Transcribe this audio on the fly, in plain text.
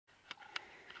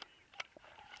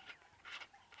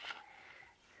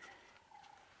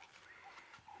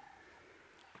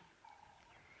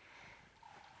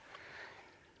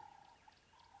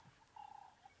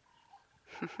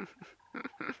And,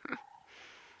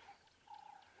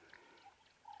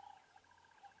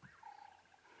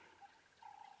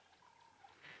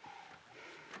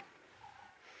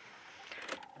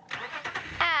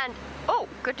 oh,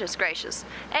 goodness gracious,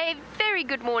 a very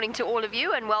good morning to all of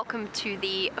you, and welcome to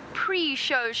the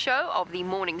pre-show show of the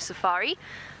Morning Safari.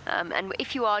 And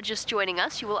if you are just joining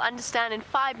us, you will understand in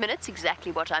 5 minutes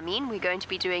exactly what I mean. We're going to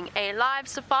be doing a live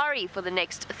safari for the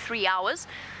next 3 hours.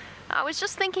 I was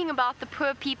just thinking about the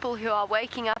poor people who are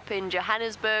waking up in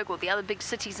Johannesburg or the other big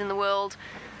cities in the world.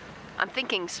 I'm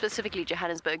thinking specifically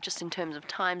Johannesburg, just in terms of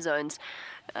time zones,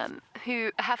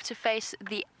 who have to face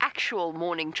the actual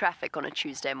morning traffic on a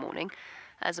Tuesday morning,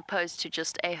 as opposed to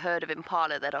just a herd of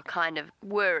impala that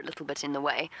were a little bit in the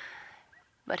way,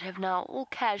 but have now all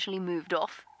casually moved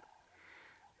off.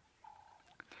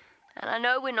 And I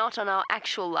know we're not on our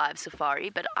actual live safari,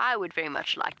 but I would very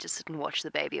much like to sit and watch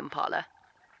the baby impala,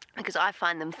 because I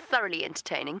find them thoroughly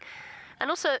entertaining. And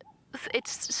also,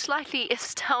 it's slightly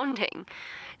astounding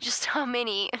just how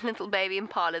many little baby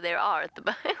impala there are at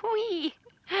the wee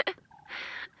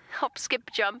hop,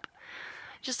 skip, jump.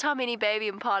 Just how many baby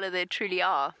impala there truly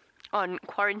are on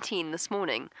quarantine this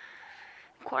morning.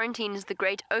 Quarantine is the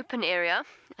great open area.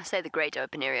 I say the great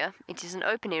open area. It is an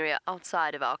open area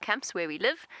outside of our camps where we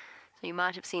live. So you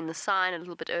might have seen the sign a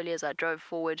little bit earlier as I drove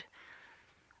forward.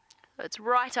 So it's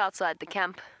right outside the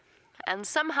camp. And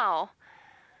somehow,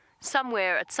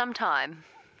 somewhere at some time,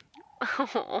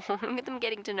 oh, look at them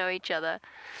getting to know each other.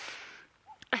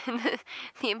 And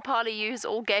the impala ewes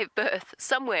all gave birth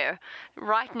somewhere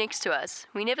right next to us.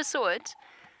 We never saw it,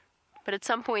 but at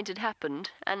some point it happened,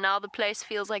 and now the place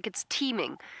feels like it's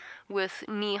teeming with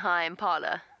knee-high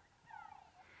impala.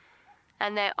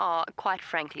 And they are, quite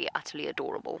frankly, utterly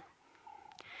adorable.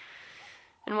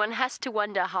 And one has to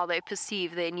wonder how they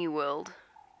perceive their new world.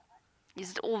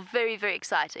 Is it all very, very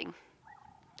exciting?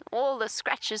 All the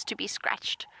scratches to be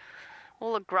scratched,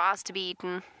 all the grass to be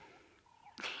eaten,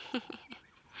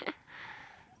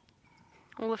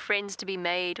 all the friends to be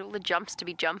made, all the jumps to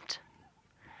be jumped?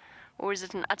 Or is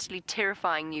it an utterly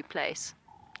terrifying new place?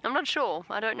 I'm not sure.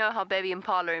 I don't know how baby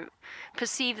impala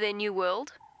perceive their new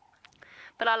world,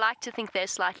 but I like to think they're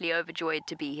slightly overjoyed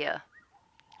to be here.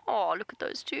 Oh, look at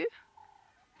those two.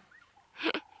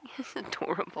 It's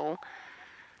adorable.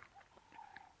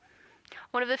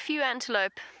 One of the few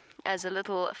antelope, as a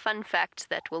little fun fact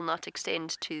that will not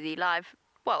extend to the live,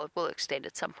 well, it will extend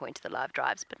at some point to the live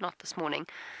drives, but not this morning.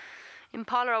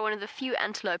 Impala are one of the few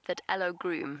antelope that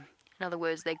allo-groom. In other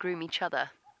words, they groom each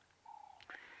other.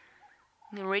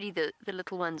 And already the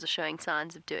little ones are showing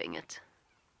signs of doing it.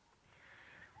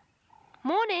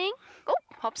 Morning! Oh,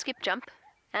 hop, skip, jump,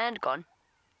 and gone.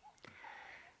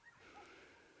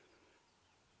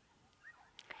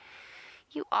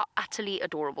 You are utterly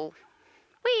adorable.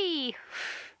 Whee!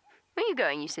 Where are you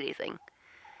going, you silly thing?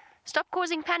 Stop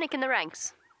causing panic in the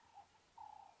ranks.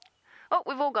 Oh,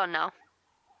 we've all gone now.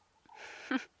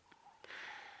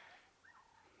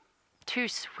 Too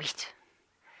sweet.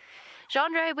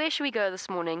 Jean-Andre, where should we go this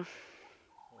morning?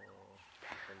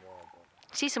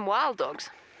 See some wild dogs.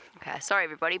 Okay, sorry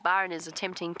everybody. Byron is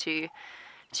attempting to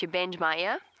bend my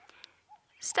ear.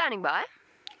 Standing by.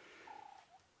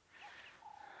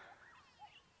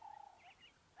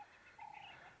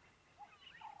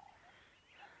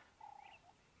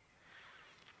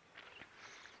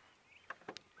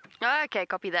 Okay,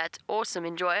 copy that. Awesome,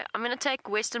 enjoy. I'm going to take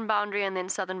western boundary and then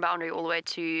southern boundary all the way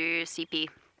to CP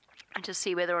and to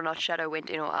see whether or not Shadow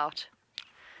went in or out.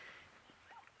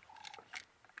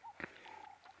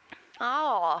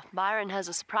 Oh, Byron has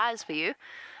a surprise for you,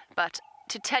 but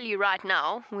to tell you right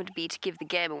now would be to give the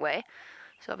game away.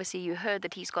 So obviously you heard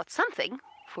that he's got something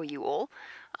for you all.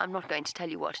 I'm not going to tell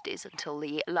you what it is until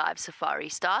the live safari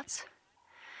starts.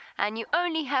 And you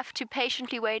only have to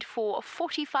patiently wait for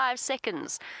 45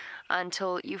 seconds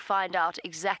until you find out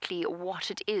exactly what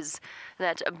it is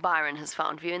that Byron has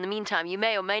found for you. In the meantime, you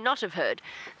may or may not have heard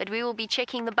that we will be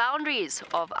checking the boundaries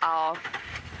of our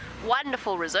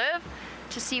wonderful reserve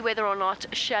to see whether or not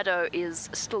Shadow is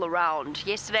still around.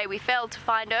 Yesterday we failed to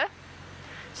find her,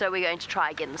 so we're going to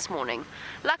try again this morning.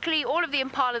 Luckily, all of the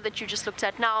impala that you just looked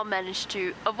at now managed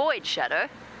to avoid Shadow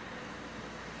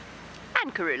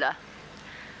and Karula.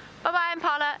 Bye-bye,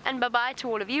 Impala, and bye-bye to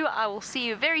all of you. I will see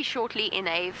you very shortly in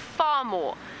a far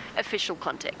more official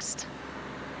context.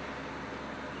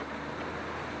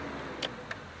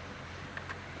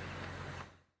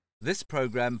 This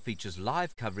program features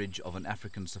live coverage of an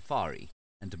African safari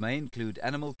and may include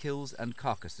animal kills and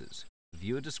carcasses.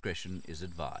 Viewer discretion is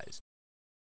advised.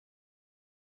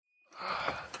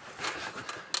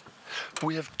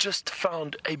 We have just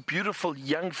found a beautiful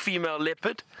young female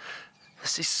leopard.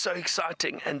 This is so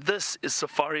exciting, and this is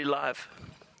Safari Live.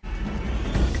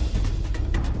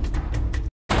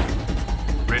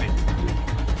 Ready.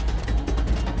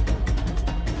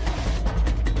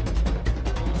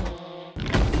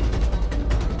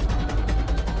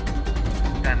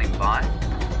 Standing by.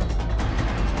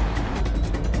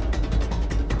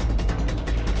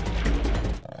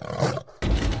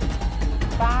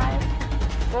 Five,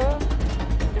 4,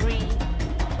 3,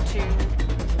 2,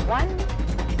 1.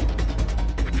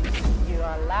 You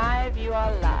are live, you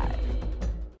are live.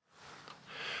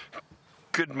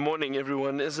 Good morning,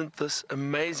 everyone. Isn't this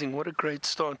amazing? What a great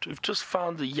start. We've just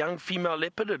found a young female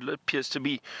leopard. It appears to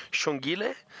be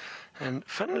Shongile. And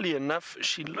funnily enough,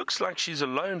 she looks like she's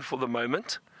alone for the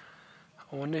moment.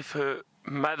 I wonder if her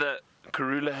mother,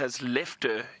 Karula, has left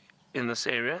her in this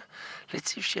area.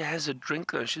 Let's see if she has a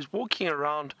drink, though. She's walking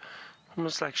around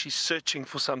almost like she's searching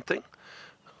for something.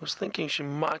 I was thinking she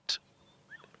might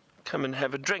come and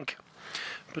have a drink.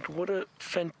 But what a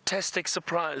fantastic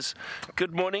surprise.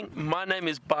 Good morning, my name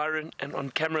is Byron, and on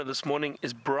camera this morning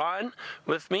is Brian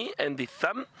with me and the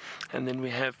thumb, and then we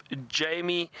have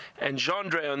Jamie and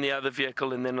Jandre on the other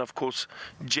vehicle, and then of course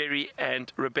Jerry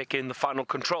and Rebecca in the final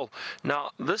control.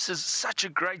 Now this is such a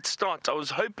great start. I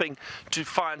was hoping to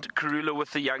find Karula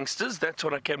with the youngsters. That's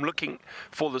what I came looking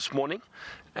for this morning,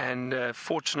 and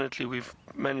fortunately we've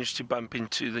managed to bump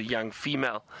into the young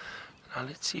female. Now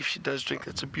let's see if she does drink.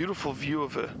 That's a beautiful view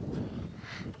of her.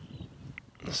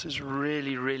 This is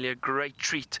really, really a great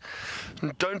treat.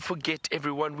 And don't forget,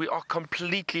 everyone, we are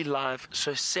completely live.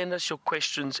 So send us your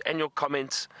questions and your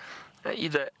comments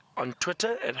either on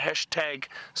Twitter at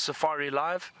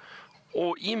 #SafariLive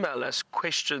or email us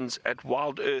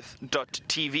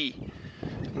questions@wildearth.tv.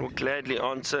 And we'll gladly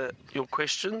answer your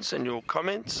questions and your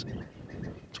comments.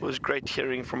 It's always great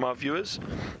hearing from our viewers.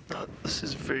 This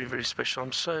is very, very special.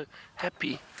 I'm so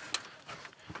happy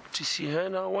to see her.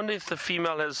 Now, I wonder if the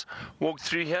female has walked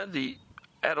through here, the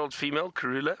adult female,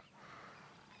 Karula.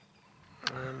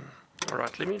 All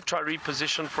right, let me try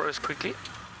reposition for us quickly.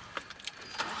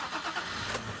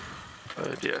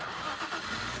 Oh, dear.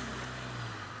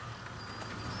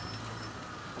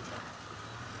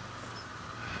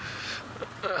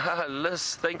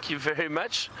 Liz, thank you very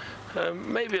much.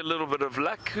 Maybe a little bit of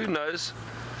luck, who knows?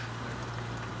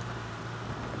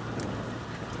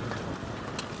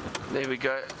 There we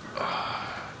go.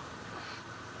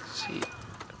 Let's see.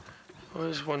 I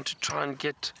always want to try and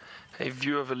get a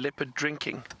view of a leopard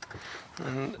drinking,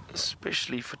 and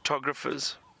especially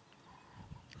photographers.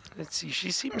 Let's see,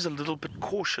 she seems a little bit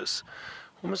cautious,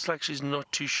 almost like she's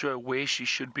not too sure where she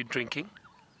should be drinking.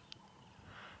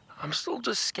 I'm still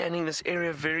just scanning this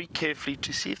area very carefully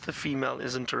to see if the female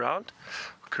isn't around.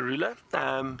 Karula.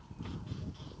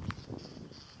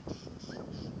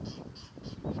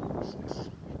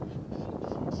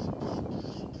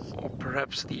 Or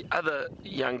perhaps the other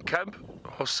young cub,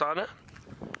 Hosanna.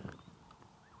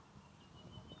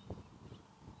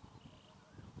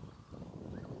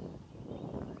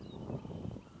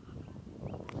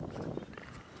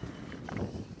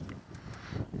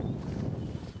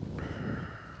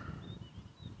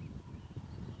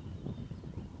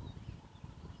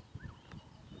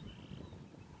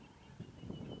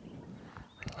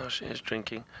 Oh, she is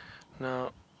drinking.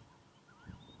 Now,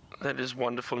 that is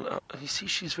wonderful. You see,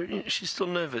 she's still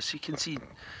nervous. You can see,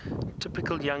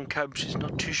 typical young cub. She's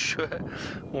not too sure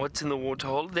what's in the water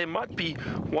hole. There might be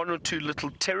one or two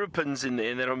little terrapins in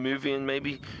there that are moving, and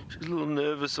maybe she's a little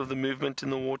nervous of the movement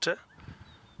in the water.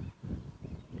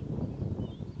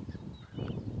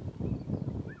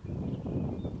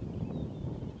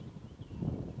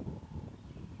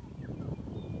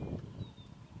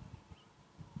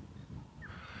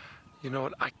 You know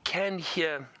what, I can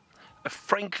hear a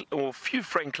few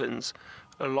Franklins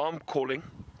alarm calling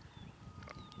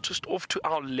just off to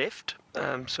our left,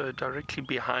 so directly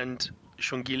behind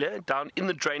Shongile, down in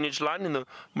the drainage line in the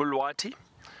Mulwati.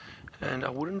 And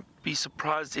I wouldn't be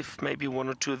surprised if maybe one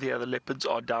or two of the other leopards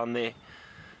are down there.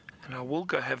 And I will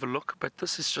go have a look, but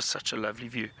this is just such a lovely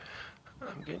view.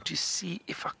 I'm going to see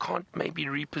if I can't maybe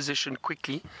reposition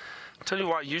quickly. I'll tell you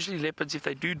why, usually leopards, if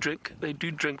they do drink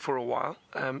for a while.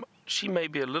 She may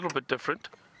be a little bit different.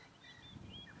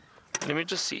 Let me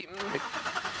just see.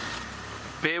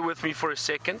 Bear with me for a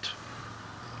second.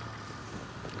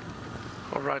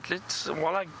 All right,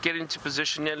 while I get into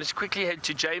position here, let's quickly head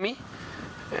to Jamie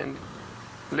and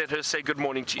let her say good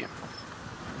morning to you.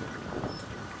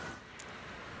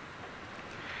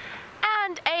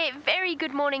 And a very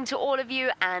good morning to all of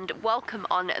you, and welcome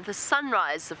on the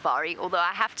Sunrise Safari. Although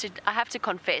I have to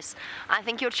confess, I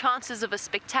think your chances of a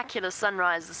spectacular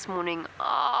sunrise this morning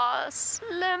are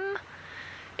slim.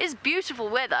 is beautiful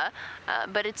weather,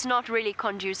 but it's not really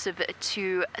conducive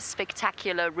to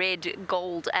spectacular red,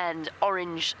 gold and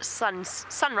orange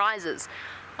sunrises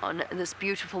on this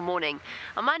beautiful morning.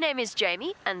 My name is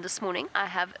Jamie, and this morning I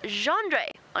have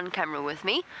Gendre on camera with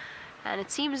me, and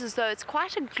it seems as though it's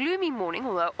quite a gloomy morning,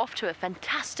 although off to a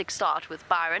fantastic start with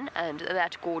Byron and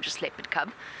that gorgeous leopard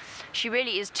cub. She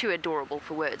really is too adorable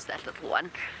for words, that little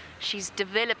one. She's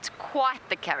developed quite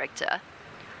the character.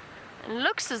 It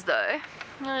looks as though,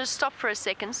 I'm going to stop for a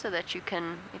second so that you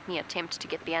can let me attempt to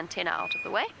get the antenna out of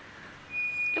the way.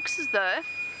 Looks as though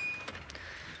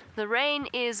the rain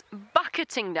is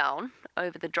bucketing down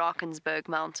over the Drakensberg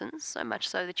Mountains, so much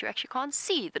so that you actually can't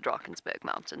see the Drakensberg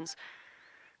Mountains.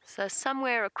 So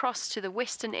somewhere across to the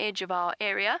western edge of our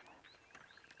area,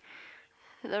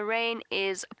 the rain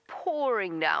is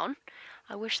pouring down.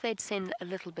 I wish they'd send a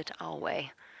little bit our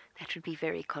way. That would be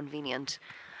very convenient.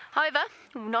 However,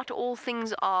 not all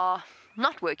things are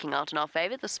not working out in our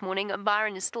favour. This morning,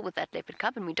 Byron is still with that leopard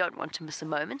cub, and we don't want to miss a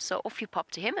moment, so off you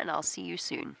pop to him, and I'll see you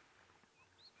soon.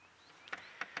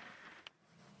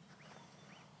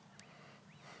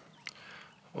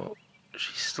 Well,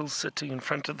 she's still sitting in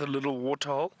front of the little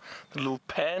waterhole, the little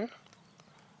pan.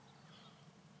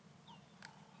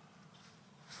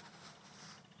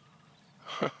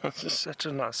 This is such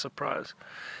a nice surprise.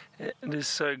 It is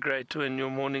so great when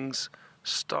your mornings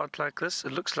start like this.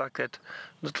 It looks like that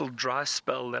little dry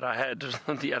spell that I had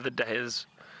the other day is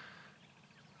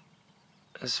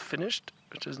finished,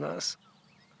 which is nice.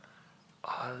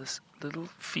 Oh, this little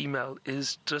female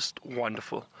is just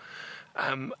wonderful.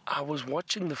 I was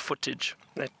watching the footage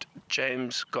that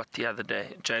James got the other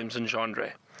day, James and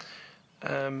Gendre,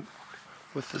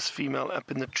 with this female up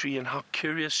in the tree, and how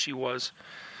curious she was.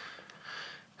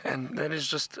 And that is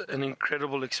just an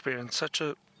incredible experience. Such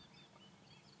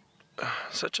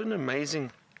an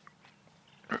amazing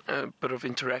bit of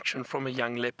interaction from a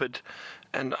young leopard.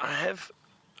 And I have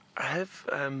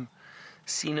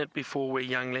seen it before where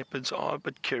young leopards are a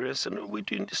bit curious, and we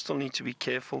do still need to be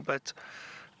careful. But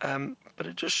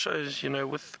it just shows, you know,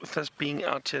 with us being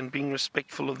out here and being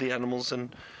respectful of the animals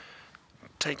and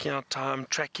taking our time,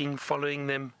 tracking, following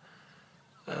them.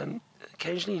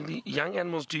 Occasionally, the young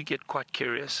animals do get quite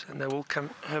curious, and they will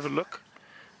come have a look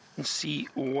and see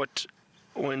what,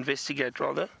 or investigate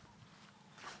rather.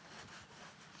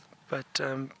 But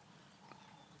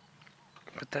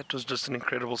that was just an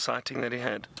incredible sighting that he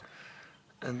had.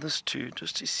 And this too,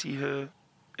 just to see her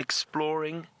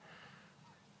exploring,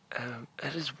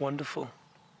 it is wonderful.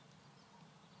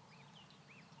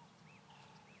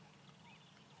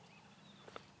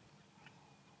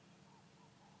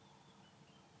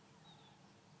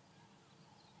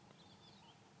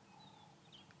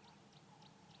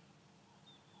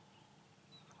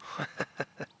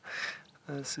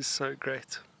 This is so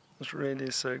great. This really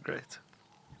is so great.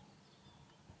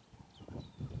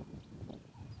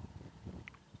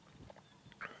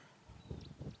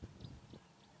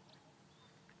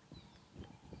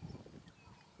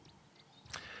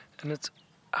 And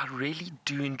I really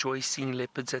do enjoy seeing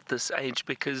leopards at this age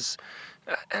because,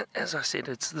 as I said,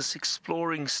 it's this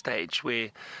exploring stage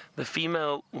where the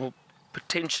female will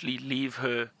potentially leave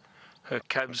her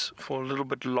cubs for a little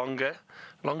bit longer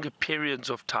periods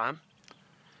of time,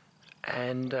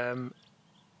 and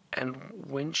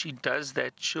when she does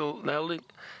that,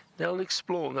 they'll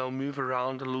explore, they'll move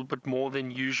around a little bit more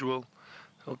than usual.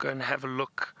 They'll go and have a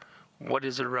look what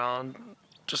is around,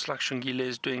 just like Shongile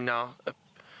is doing now,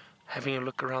 having a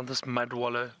look around this mud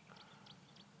wallow.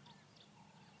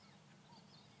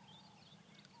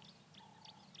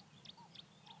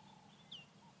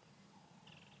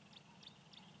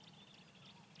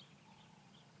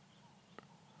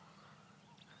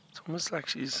 It's almost like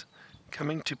she's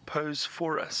coming to pose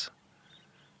for us,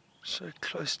 so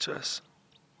close to us.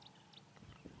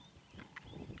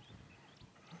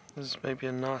 This is maybe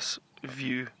a nice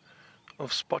view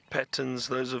of spot patterns.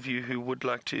 Those of you who would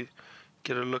like to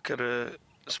get a look at a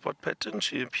spot pattern,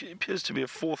 she appears to be a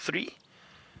 4-3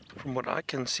 from what I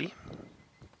can see.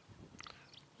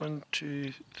 1,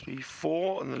 2, 3,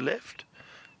 4 on the left,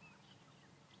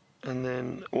 and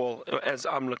then, well, as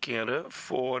I'm looking at her,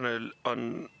 4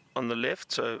 on the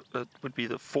left, so that would be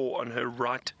the 4 on her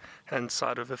right hand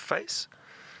side of her face,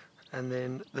 and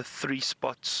then the 3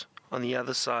 spots on the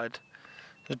other side,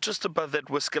 just above that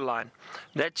whisker line.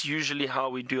 That's usually how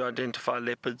we do identify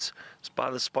leopards, is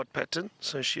by the spot pattern.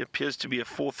 So she appears to be a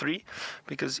 4-3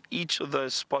 because each of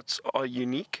those spots are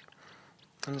unique,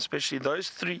 and especially those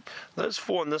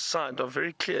 4 on this side are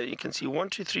very clear. You can see 1,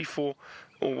 2, 3, 4,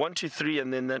 or 1, 2, 3,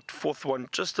 and then that 4th one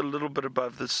just a little bit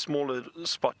above the smaller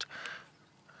spot.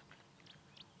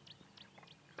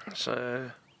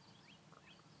 So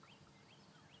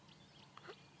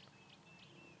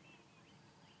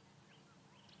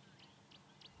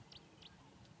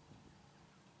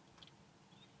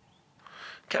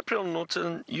Gabriel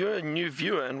Norton, you're a new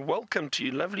viewer, and welcome to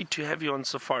you. Lovely to have you on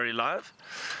Safari Live.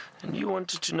 And you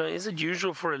wanted to know, is it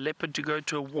usual for a leopard to go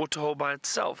to a waterhole by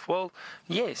itself? Well,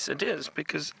 yes, it is,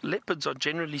 because leopards are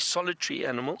generally solitary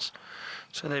animals,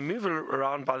 so they move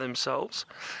around by themselves.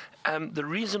 The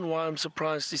reason why I'm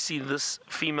surprised to see this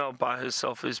female by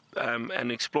herself is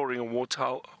and exploring a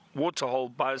waterhole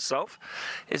by herself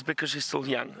is because she's still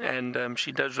young, and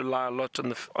she does rely a lot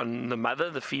on the mother,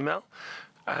 the female,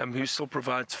 who still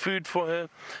provides food for her,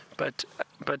 but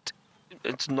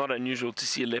it's not unusual to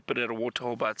see a leopard at a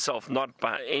waterhole by itself, not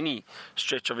by any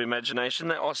stretch of imagination.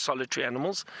 They are solitary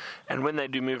animals, and when they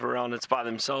do move around, it's by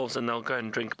themselves, and they'll go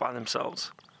and drink by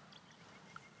themselves.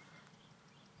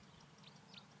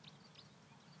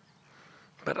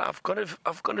 But I've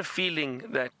got a feeling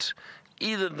that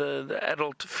either the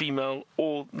adult female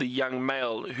or the young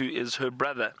male, who is her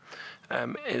brother,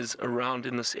 is around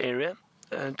in this area.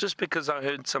 Just because I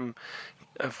heard some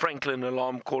Franklin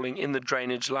alarm calling in the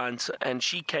drainage lines, and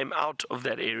she came out of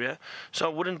that area, so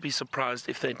I wouldn't be surprised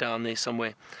if they're down there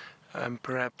somewhere.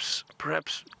 Perhaps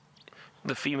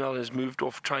the female has moved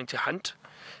off trying to hunt,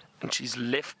 and she's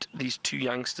left these two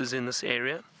youngsters in this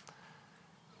area.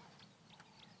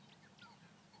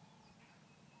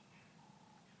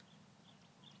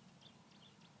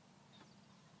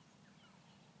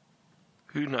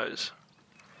 Who knows?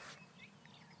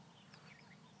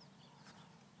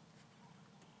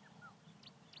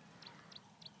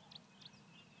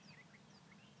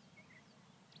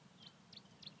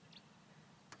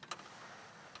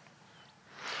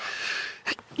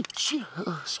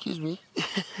 Oh, excuse me.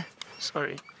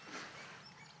 Sorry.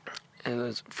 And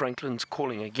as Franklin's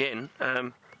calling again.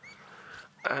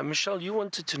 Michelle, you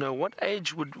wanted to know what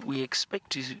age would we expect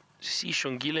to see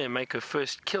Shongile make her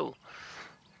first kill?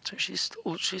 So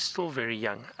she's still very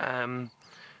young.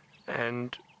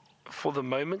 And for the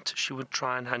moment, she would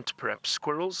try and hunt perhaps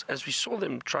squirrels, as we saw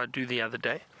them try to do the other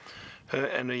day. Her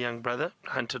and her young brother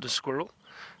hunted a squirrel,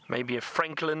 maybe a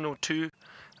francolin or two.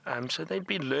 So they'd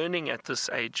be learning at this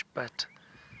age, but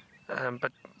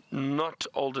not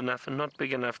old enough and not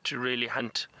big enough to really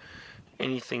hunt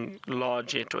anything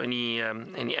large yet, or any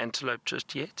antelope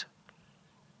just yet.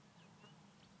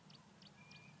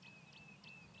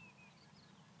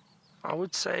 I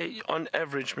would say, on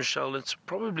average, Michelle, it's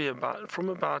probably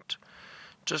about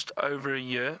just over a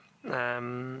year.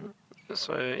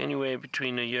 So anywhere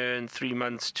between a year and 3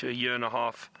 months to a year and a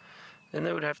half, then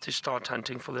they would have to start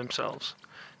hunting for themselves.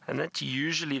 And that's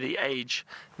usually the age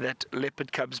that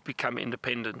leopard cubs become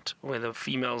independent, where the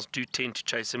females do tend to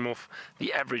chase them off.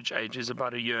 The average age is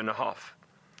about a year and a half.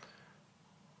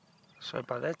 So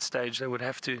by that stage, they would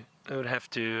have to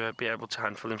be able to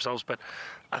hunt for themselves. But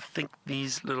I think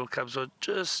these little cubs are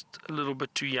just a little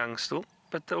bit too young still.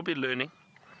 But they'll be learning,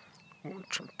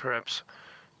 perhaps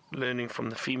learning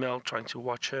from the female, trying to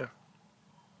watch her.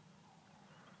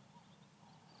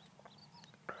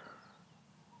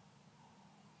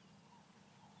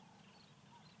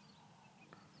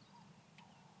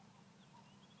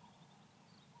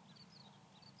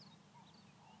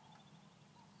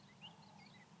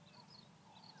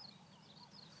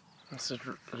 This is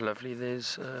lovely.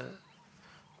 There's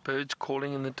birds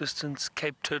calling in the distance.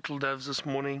 Cape turtle doves this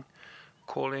morning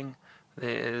calling. There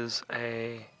is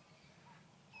a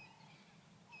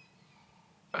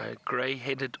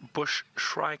grey-headed bush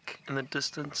shrike in the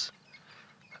distance.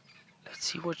 Let's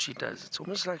see what she does. It's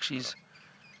almost like she's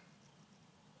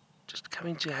just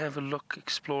coming to have a look,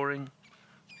 exploring,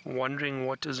 wondering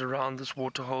what is around this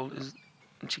waterhole.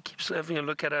 And she keeps having a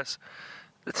look at us.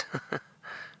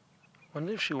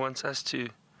 Wonder if she wants us to.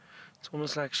 It's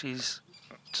almost like she's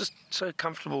just so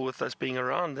comfortable with us being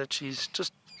around that she's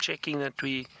just checking that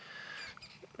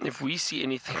if we see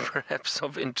anything perhaps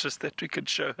of interest that we could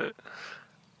show her.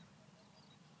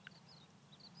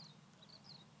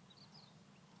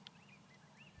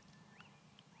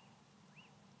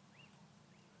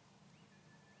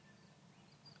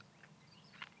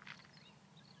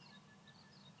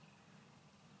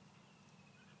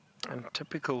 And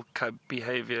typical cub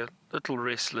behavior, little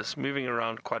restless, moving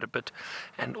around quite a bit.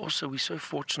 And also we're so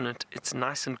fortunate, it's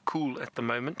nice and cool at the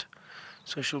moment.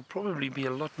 So she'll probably be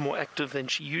a lot more active than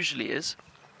she usually is.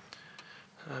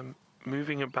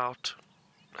 Moving about,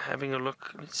 having a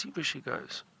look. Let's see where she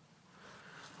goes.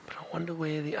 But I wonder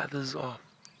where the others are.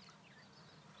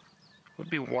 It would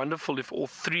be wonderful if all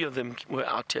three of them were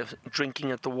out here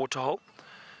drinking at the waterhole.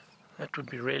 That would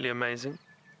be really amazing.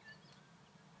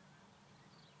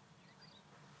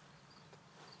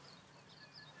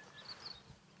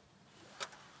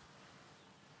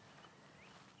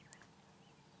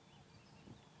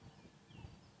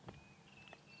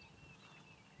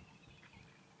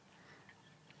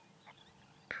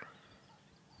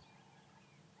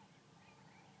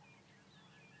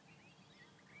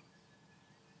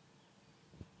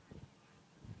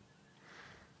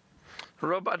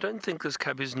 Rob, I don't think this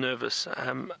cub is nervous.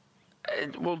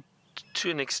 Well,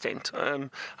 to an extent.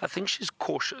 I think she's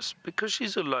cautious because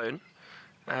she's alone.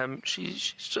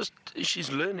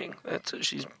 She's learning.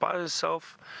 She's by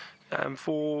herself.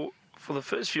 For the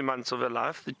first few months of her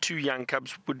life, the two young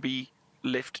cubs would be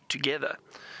left together.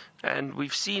 And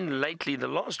we've seen lately, the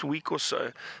last week or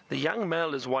so, the young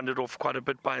male has wandered off quite a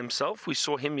bit by himself. We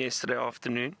saw him yesterday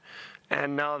afternoon.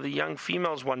 And now the young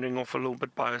female's wandering off a little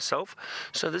bit by herself.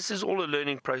 So this is all a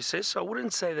learning process. I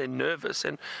wouldn't say they're nervous.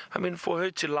 And I mean, for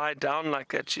her to lie down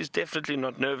like that, she's definitely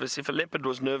not nervous. If a leopard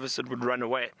was nervous, it would run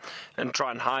away and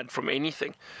try and hide from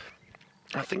anything.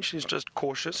 I think she's just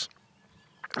cautious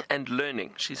and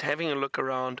learning. She's having a look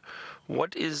around.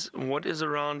 What is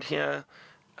around here?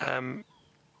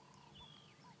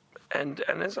 And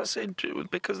as I said,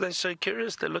 because they're so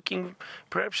curious, they're looking.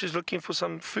 Perhaps she's looking for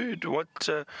some food.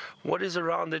 What is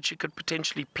around that she could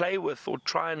potentially play with or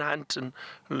try and hunt and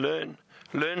learn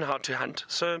how to hunt.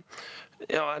 So,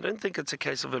 I don't think it's a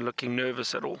case of her looking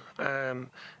nervous at all.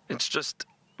 It's just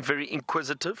very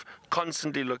inquisitive,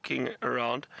 constantly looking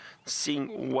around,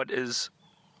 seeing what is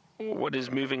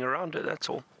moving around her. That's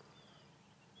all.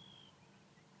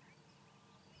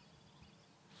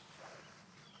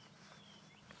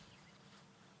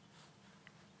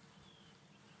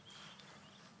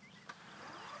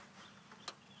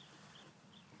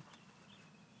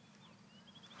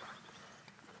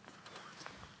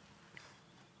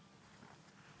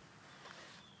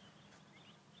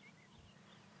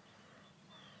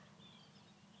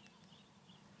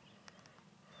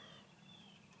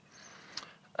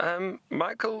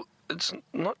 Michael, it's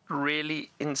not really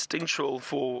instinctual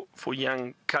for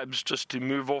young cubs just to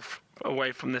move off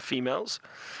away from the females.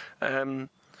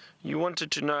 You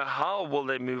wanted to know how will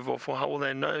they move off or how will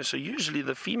they know. So usually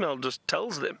the female just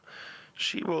tells them.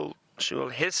 She will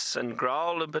hiss and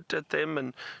growl a bit at them,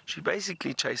 and she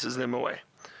basically chases them away.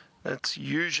 That's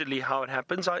usually how it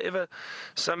happens. However,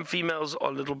 some females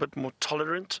are a little bit more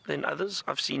tolerant than others.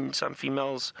 I've seen some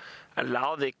females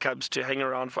allow their cubs to hang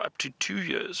around for up to 2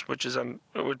 years, which is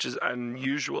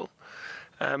unusual.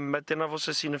 But then I've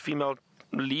also seen a female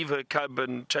leave her cub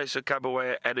and chase her cub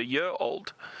away at a year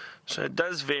old. So it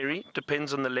does vary,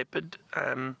 depends on the leopard.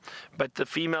 But the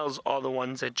females are the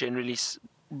ones that generally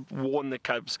warn the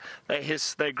cubs. They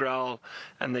hiss, they growl,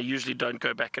 and they usually don't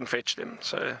go back and fetch them.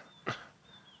 So.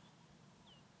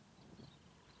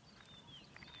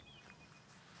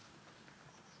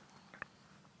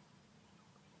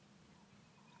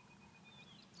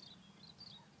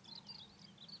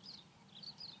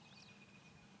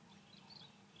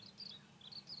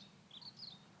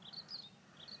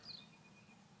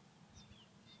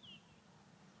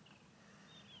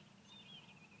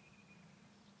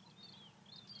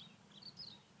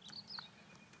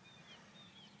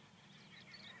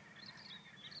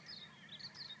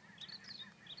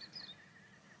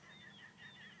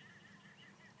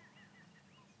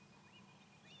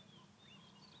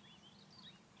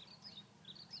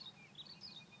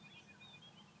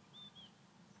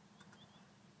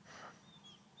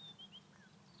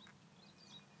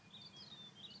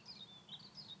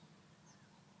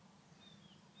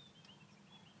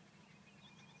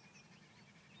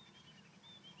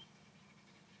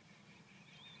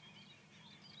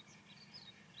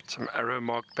 Some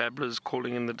arrow-marked babblers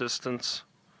calling in the distance.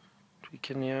 We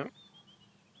can hear.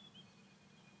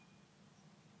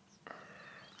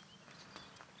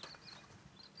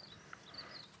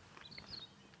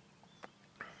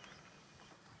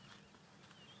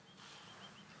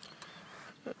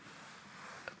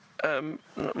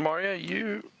 Mario,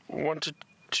 you wanted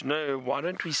to know why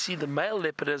don't we see the male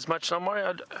leopard as much? Now,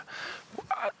 Mario,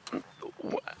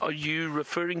 are you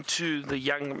referring to the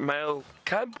young male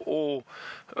cub or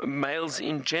males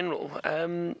in general?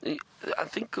 I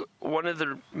think one of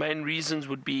the main reasons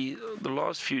would be the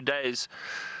last few days.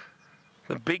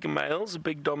 The big males, the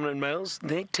big dominant males,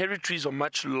 their territories are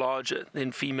much larger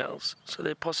than females. So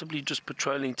they're possibly just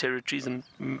patrolling territories and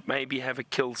maybe have a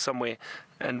kill somewhere,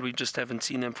 and we just haven't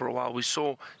seen them for a while. We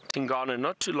saw Tingana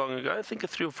not too long ago, I think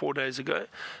 3 or 4 days ago.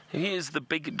 He is the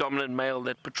big dominant male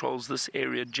that patrols this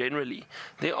area generally.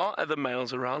 There are other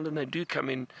males around, and they do come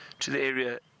in to the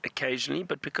area occasionally,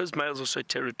 but because males are so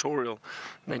territorial,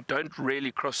 they don't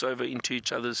really cross over into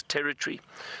each other's territory.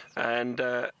 And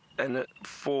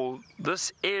for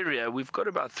this area, we've got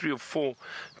about 3 or 4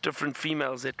 different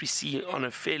females that we see on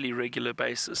a fairly regular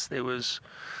basis. There was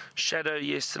Shadow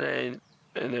yesterday,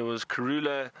 there was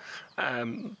Karula.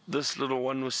 This little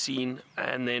one was seen,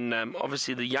 and then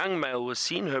obviously the young male was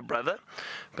seen, her brother,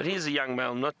 but he's a young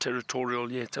male, not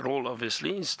territorial yet at all.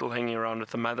 Obviously, he's still hanging around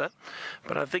with the mother.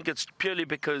 But I think it's purely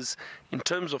because, in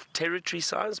terms of territory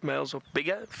size, males are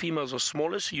bigger, females are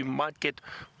smaller, so you might get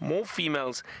more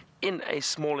females in a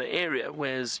smaller area,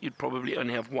 whereas you'd probably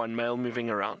only have one male moving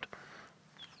around.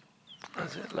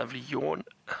 That's a lovely yawn.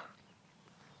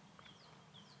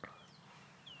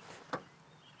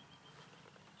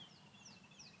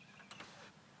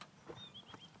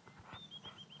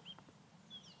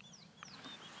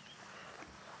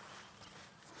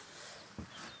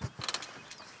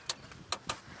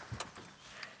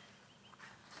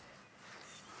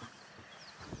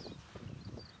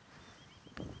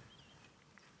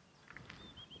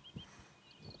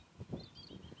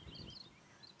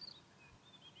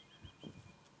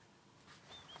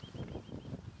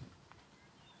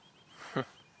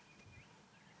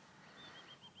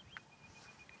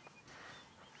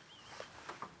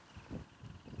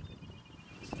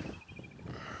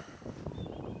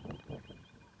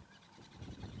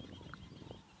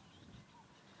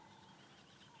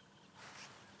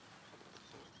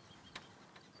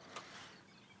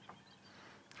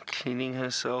 Cleaning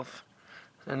herself,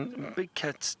 and big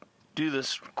cats do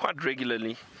this quite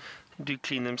regularly, do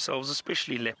clean themselves,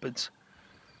 especially leopards.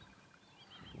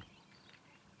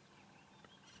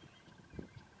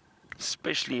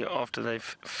 Especially after they've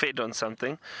fed on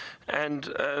something.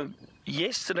 And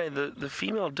yesterday the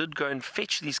female did go and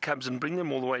fetch these cubs and bring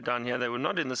them all the way down here. They were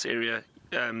not in this area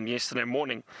yesterday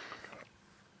morning.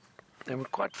 They were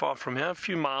quite far from here, a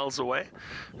few miles away.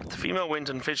 But the female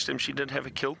went and fetched them. She did have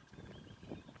a kill.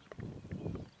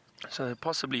 So they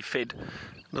possibly fed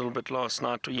a little bit last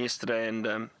night or yesterday,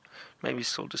 and maybe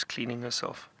still just cleaning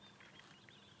herself.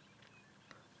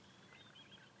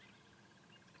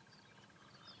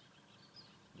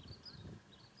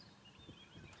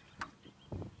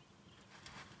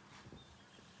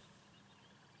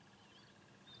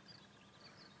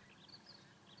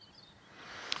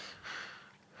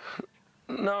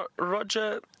 Now,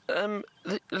 Roger,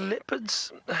 the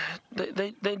leopards,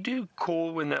 they do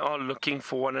call when they are looking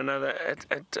for one another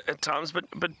at times,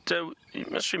 but you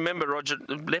must remember, Roger,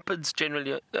 leopards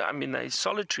generally, they're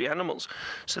solitary animals,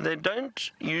 so they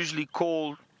don't usually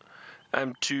call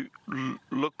to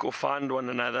look or find one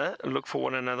another, look for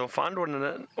one another or find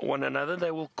one another.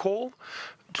 They will call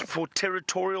for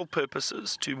territorial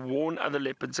purposes, to warn other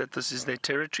leopards that this is their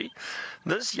territory.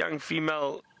 This young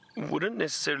female wouldn't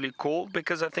necessarily call,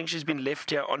 because I think she's been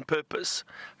left here on purpose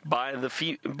by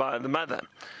the mother.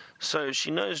 So she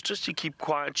knows just to keep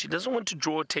quiet. She doesn't want to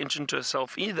draw attention to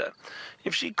herself either.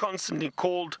 If she constantly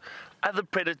called, other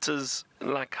predators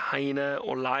like hyena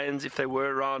or lions, if they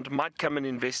were around, might come and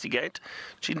investigate.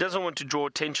 She doesn't want to draw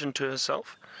attention to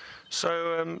herself.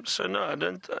 So no, I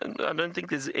don't think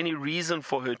there's any reason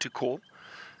for her to call.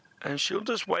 And she'll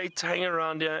just wait, hang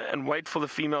around here, and wait for the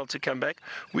female to come back.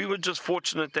 We were just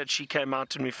fortunate that she came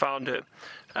out and we found her.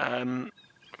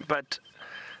 But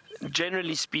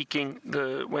generally speaking,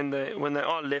 when they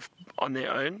are left on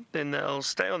their own, then they'll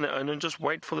stay on their own and just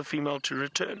wait for the female to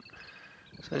return.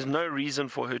 So there's no reason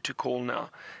for her to call now.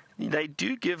 They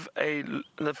do give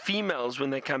the females,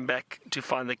 when they come back to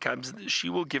find the cubs, she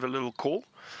will give a little call,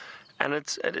 and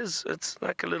it's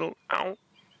like a little ow,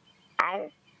 ow,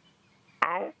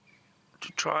 ow,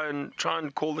 to try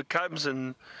and call the cubs,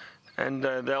 and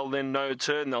they'll then know it's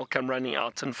her, and they'll come running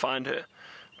out and find her.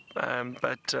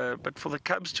 But for the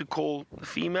cubs to call the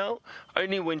female,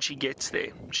 only when she gets there.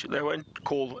 They won't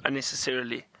call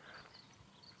unnecessarily.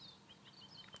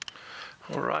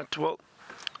 All right, well,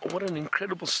 what an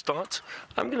incredible start.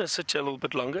 I'm going to sit here a little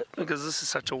bit longer because this is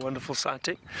such a wonderful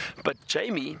sighting. But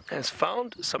Jamie has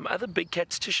found some other big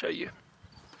cats to show you.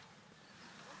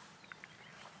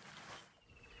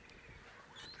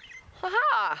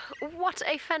 Aha! What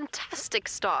a fantastic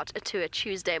start to a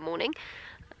Tuesday morning.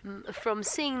 From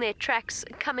seeing their tracks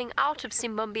coming out of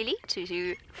Simbambili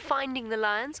to finding the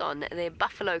lions on their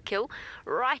buffalo kill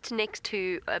right next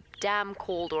to a dam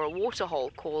called, or a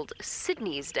waterhole called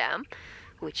Sydney's Dam,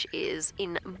 which is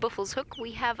in Buffelshoek.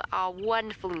 We have our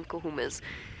wonderful nkuhumas.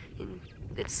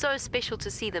 It's so special to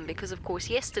see them because, of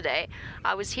course, yesterday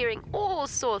I was hearing all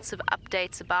sorts of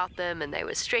updates about them, and they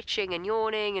were stretching and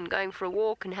yawning and going for a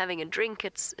walk and having a drink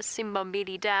at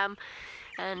Simbambili Dam,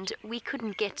 and we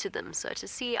couldn't get to them. So to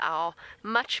see our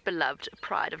much beloved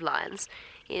pride of lions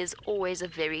is always a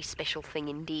very special thing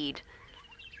indeed.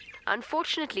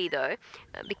 Unfortunately, though,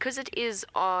 because it is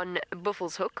on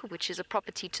Buffelshoek, which is a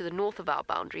property to the north of our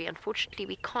boundary, unfortunately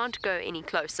we can't go any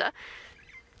closer.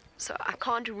 so I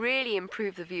can't really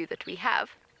improve the view that we have.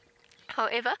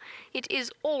 However, it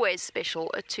is always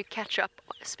special to catch up,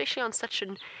 especially on such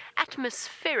an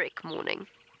atmospheric morning.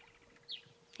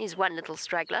 Here's one little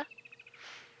straggler.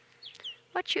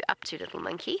 What you up to, little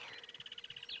monkey?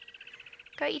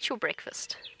 Go eat your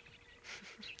breakfast.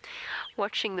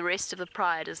 Watching the rest of the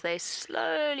pride as they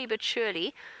slowly but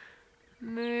surely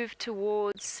move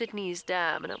towards Sydney's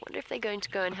dam, and I wonder if they're going to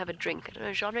go and have a drink. I don't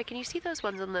know, Genre, can you see those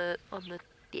ones on the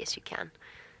yes, you can.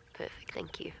 Perfect,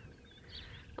 thank you.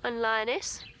 One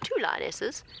lioness, two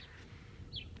lionesses.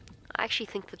 I actually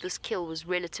think that this kill was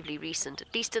relatively recent,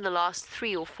 at least in the last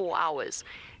 3 or 4 hours,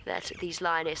 that these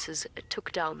lionesses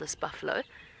took down this buffalo.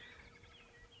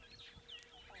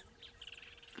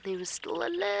 There was still a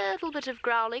little bit of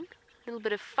growling, a little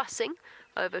bit of fussing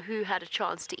over who had a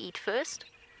chance to eat first.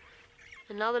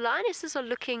 And now the lionesses are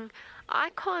looking,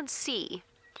 I can't see,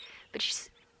 but she's,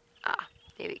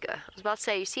 there we go. I was about to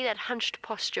say, you see that hunched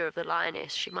posture of the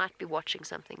lioness. She might be watching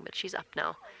something, but she's up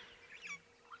now.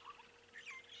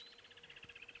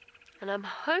 And I'm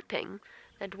hoping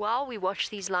that while we watch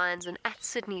these lions and at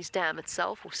Sydney's dam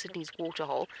itself, or Sydney's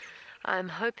waterhole, I'm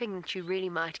hoping that you really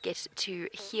might get to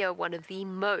hear one of the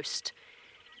most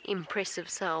impressive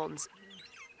sounds.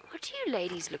 What are you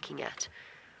ladies looking at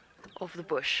of the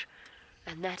bush?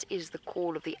 And that is the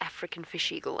call of the African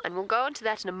fish eagle. And we'll go on to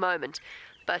that in a moment,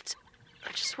 but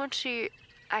I just want to,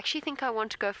 I actually think I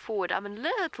want to go forward. I'm a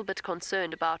little bit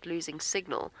concerned about losing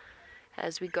signal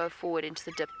as we go forward into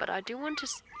the dip, but I do want to...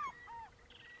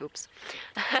 Oops.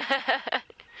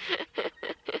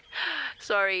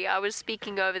 Sorry, I was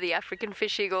speaking over the African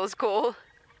fish eagle's call.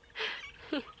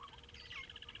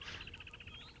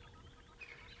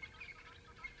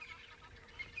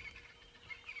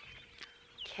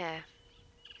 Okay.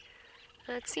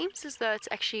 It seems as though it's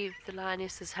actually the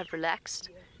lionesses have relaxed.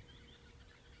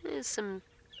 There's some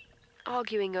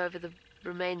arguing over the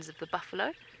remains of the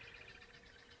buffalo.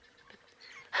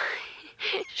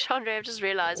 Chandra, I've just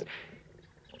realized.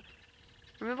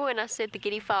 Remember when I said the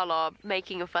guinea fowl are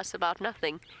making a fuss about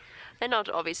nothing? They're not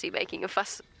obviously making a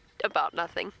fuss about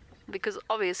nothing, because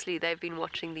obviously they've been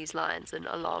watching these lions and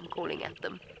alarm calling at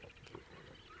them.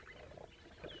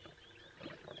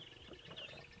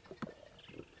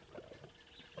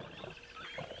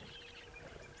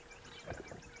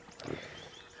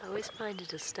 I always find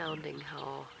it astounding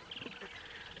how...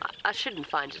 I shouldn't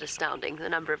find it astounding, the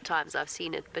number of times I've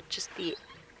seen it, but just the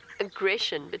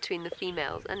aggression between the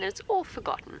females, and it's all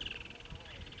forgotten.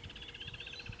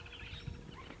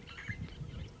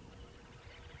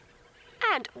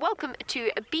 And welcome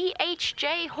to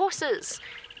BHJ Horses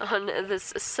on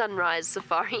this Sunrise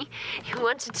Safari. You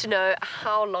wanted to know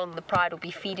how long the pride will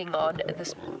be feeding on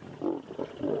this...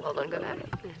 Hold on, go back.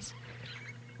 It's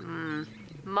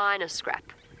minor scrap.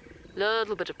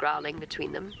 Little bit of growling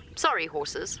between them. Sorry,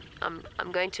 horses. I'm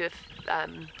going to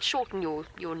shorten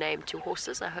your name to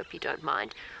horses. I hope you don't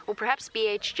mind. Or perhaps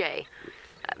BHJ.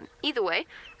 Either way,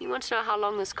 you want to know how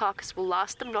long this carcass will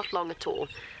last them? Not long at all.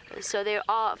 So there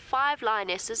are 5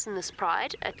 lionesses in this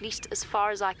pride, at least as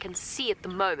far as I can see at the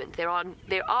moment. There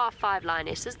are 5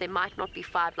 lionesses. There might not be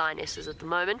 5 lionesses at the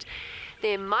moment.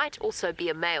 There might also be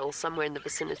a male somewhere in the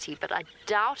vicinity, but I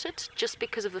doubt it, just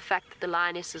because of the fact that the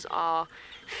lionesses are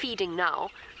feeding now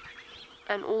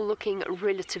and all looking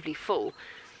relatively full.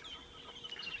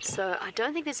 So I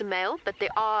don't think there's a male, but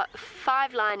there are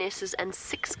 5 lionesses and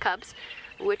 6 cubs,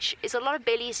 which is a lot of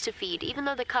bellies to feed. Even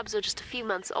though the cubs are just a few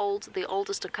months old, the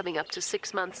oldest are coming up to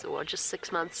 6 months, or just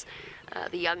 6 months.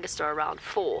 The youngest are around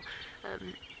 4.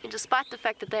 And despite the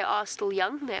fact that they are still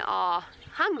young, they are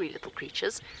hungry little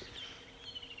creatures.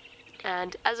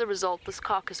 And as a result, this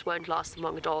carcass won't last them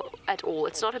long at all.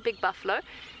 It's not a big buffalo.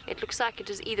 It looks like it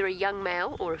is either a young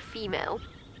male or a female,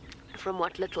 from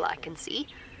what little I can see.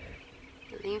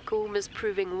 The Nkuhuma is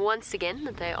proving once again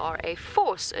that they are a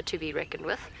force to be reckoned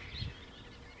with.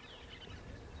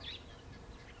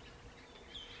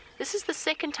 This is the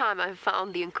second time I've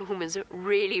found the Nkuhumas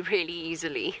really, really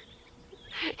easily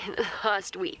in the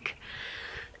last week.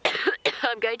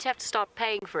 I'm going to have to start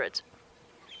paying for it.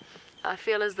 I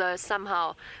feel as though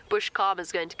somehow bush karma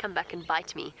is going to come back and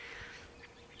bite me.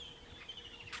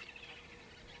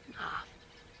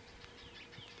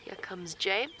 Here comes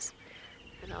James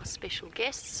and our special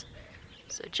guests.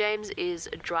 So James is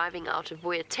driving out of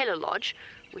Voyatella Lodge,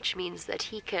 which means that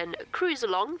he can cruise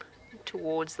along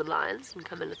towards the lions and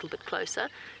come a little bit closer.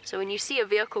 So when you see a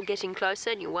vehicle getting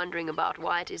closer and you're wondering about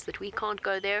why it is that we can't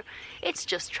go there, it's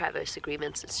just traverse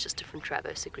agreements. It's just different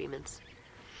traverse agreements.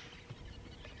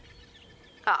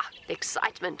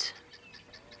 Excitement.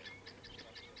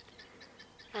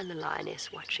 And the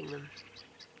lioness watching them.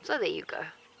 So there you go.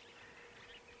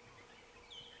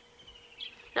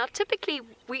 Now, typically,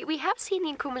 we have seen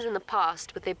the Nkuhumas in the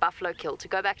past with their buffalo kill, to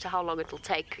go back to how long it will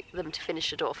take them to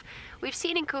finish it off. We've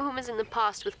seen Nkuhumas in the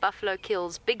past with buffalo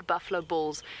kills, big buffalo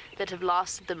bulls, that have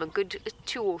lasted them a good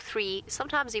 2 or 3,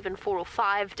 sometimes even 4 or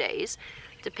 5 days,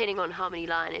 depending on how many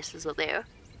lionesses are there.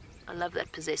 I love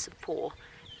that possessive paw.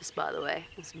 This, by the way,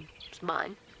 it's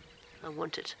mine. I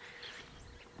want it.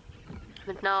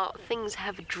 But now things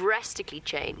have drastically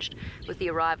changed with the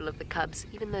arrival of the cubs,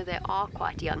 even though they are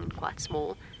quite young and quite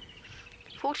small.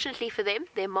 Fortunately for them,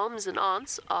 their moms and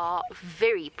aunts are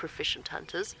very proficient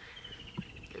hunters,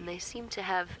 and they seem to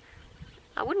have,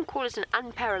 I wouldn't call it an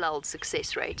unparalleled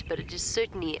success rate, but it is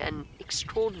certainly an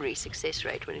extraordinary success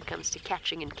rate when it comes to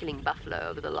catching and killing buffalo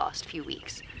over the last few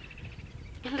weeks.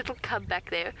 A little cub back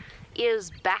there,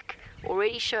 ears back,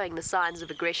 already showing the signs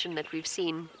of aggression that we've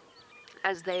seen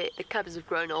as the cubs have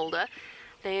grown older.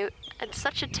 They, at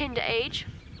such a tender age,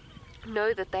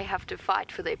 know that they have to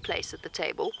fight for their place at the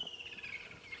table.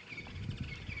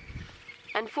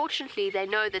 Unfortunately, they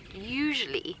know that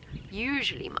usually,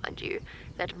 mind you,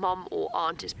 that mom or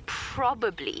aunt is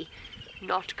probably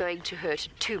not going to hurt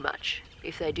too much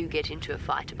if they do get into a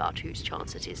fight about whose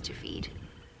chance it is to feed.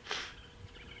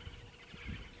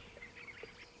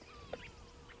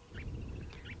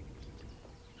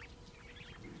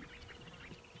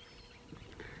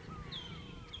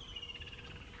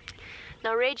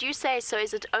 Now, Red, you say, so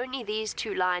is it only these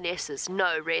 2 lionesses?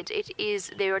 No, Red, it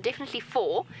is, there are definitely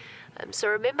 4. So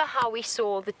remember how we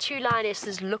saw the 2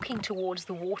 lionesses looking towards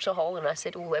the waterhole, and I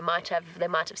said, oh, they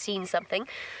might have seen something.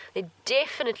 There are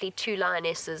definitely 2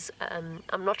 lionesses.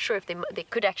 I'm not sure if there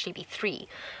could actually be 3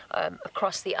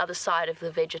 across the other side of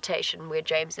the vegetation where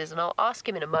James is, and I'll ask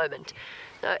him in a moment.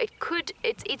 Now,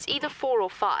 it's either 4 or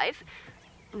 5.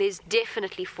 There's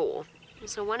definitely 4.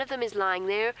 So one of them is lying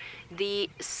there. The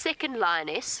second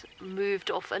lioness moved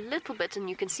off a little bit, and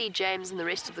you can see James and the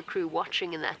rest of the crew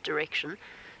watching in that direction.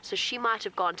 So she might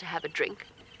have gone to have a drink.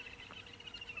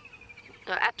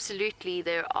 Now, absolutely,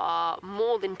 there are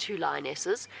more than 2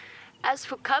 lionesses. As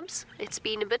for cubs, it's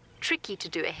been a bit tricky to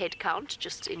do a head count,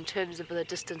 just in terms of the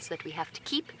distance that we have to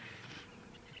keep.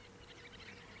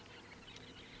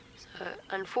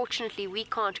 Unfortunately, we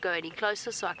can't go any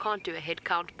closer, so I can't do a head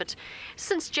count, but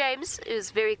since James is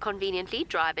very conveniently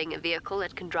driving a vehicle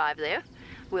that can drive there,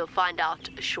 we'll find out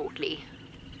shortly.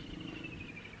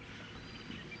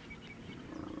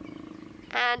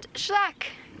 And Shlak,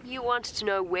 you want to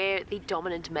know where the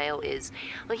dominant male is.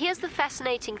 Well, here's the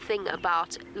fascinating thing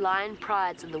about lion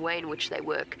prides and the way in which they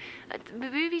work.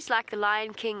 Movies like The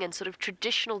Lion King and sort of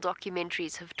traditional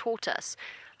documentaries have taught us,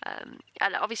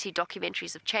 and obviously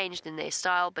documentaries have changed in their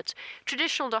style, but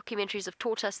traditional documentaries have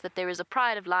taught us that there is a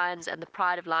pride of lions, and the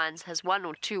pride of lions has 1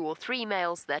 or 2 or 3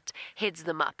 males that heads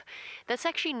them up. That's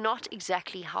actually not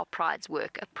exactly how prides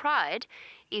work. A pride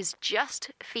is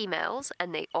just females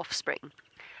and their offspring,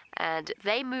 and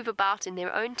they move about in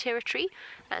their own territory,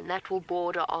 and that will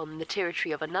border on the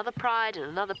territory of another pride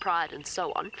and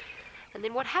so on. And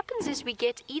then what happens is we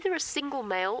get either a single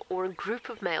male or a group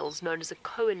of males known as a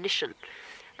coalition.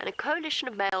 And a coalition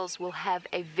of males will have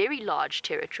a very large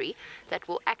territory that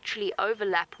will actually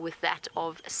overlap with that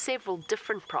of several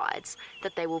different prides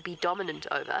that they will be dominant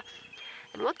over.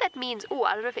 And what that means,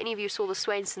 I don't know if any of you saw the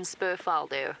Swainson's spurfowl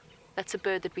there. That's a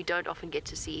bird that we don't often get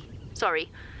to see. Sorry,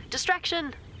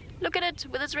 distraction! Look at it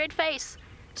with its red face.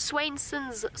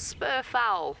 Swainson's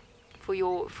spurfowl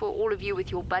for all of you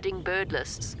with your budding bird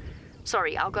lists.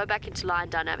 Sorry, I'll go back into lion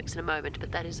dynamics in a moment,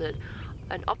 but that is an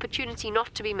opportunity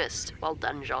not to be missed. Well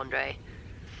done, Gendre.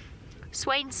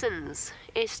 Swainson's,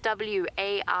 S-W-A-I-N-S-O-N-S,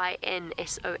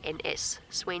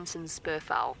 Swainson's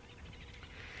spurfowl.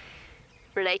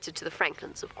 Related to the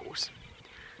Franklins, of course.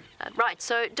 Right,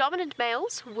 so dominant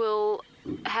males will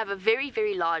have a very,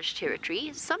 very large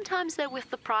territory. Sometimes they're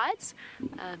with the prides,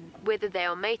 whether they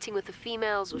are mating with the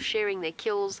females or sharing their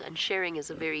kills, and sharing is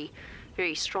a very,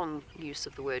 very strong use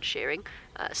of the word sharing.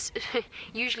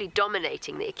 Usually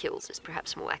dominating their kills is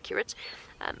perhaps more accurate.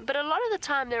 But a lot of the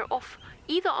time they're off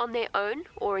either on their own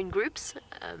or in groups,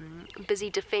 busy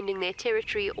defending their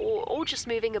territory or just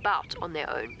moving about on their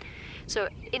own. So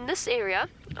in this area,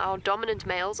 our dominant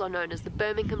males are known as the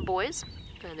Birmingham boys,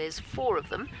 and there's 4 of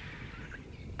them.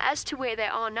 As to where they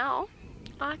are now,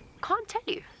 I can't tell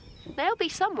you. They'll be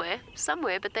somewhere,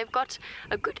 but they've got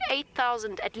a good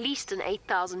 8,000, at least an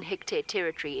 8,000 hectare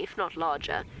territory, if not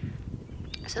larger.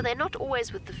 So they're not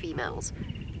always with the females.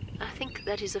 I think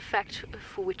that is a fact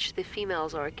for which the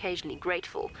females are occasionally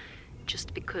grateful,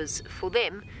 just because for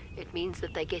them it means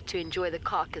that they get to enjoy the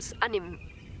carcass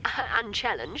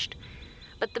unchallenged.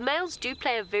 But the males do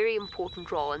play a very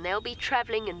important role, and they'll be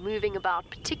traveling and moving about,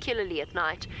 particularly at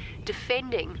night,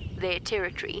 defending their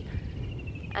territory.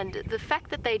 And the fact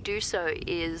that they do so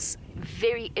is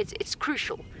it's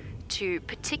crucial to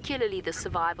particularly the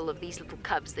survival of these little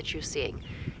cubs that you're seeing.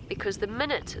 Because the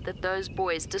minute that those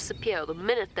boys disappear, the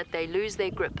minute that they lose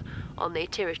their grip on their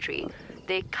territory,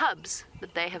 their cubs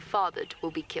that they have fathered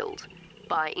will be killed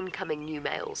by incoming new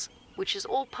males, which is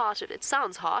all part of, it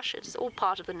sounds harsh, it's all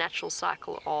part of the natural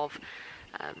cycle of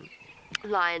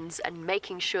lions and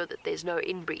making sure that there's no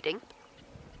inbreeding.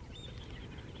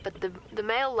 But the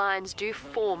male lions do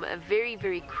form a very,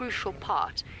 very crucial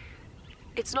part.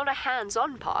 It's not a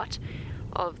hands-on part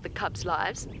of the cubs'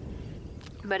 lives,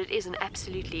 but it is an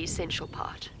absolutely essential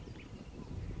part.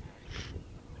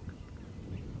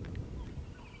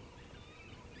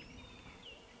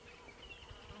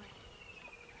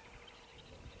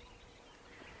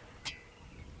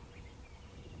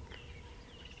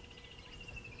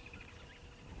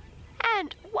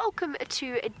 And welcome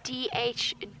to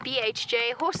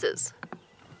BHJ Horses.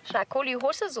 Should I call you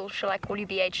horses or shall I call you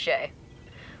BHJ?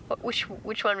 Which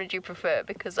one would you prefer?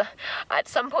 Because at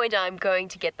some point I'm going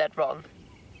to get that wrong.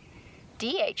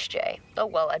 DHJ. Oh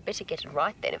well, I'd better get it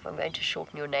right then if I'm going to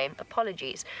shorten your name.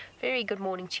 Apologies. Very good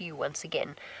morning to you once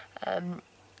again.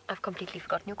 I've completely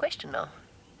forgotten your question now.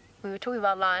 We were talking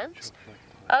about lions.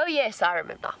 Oh yes, I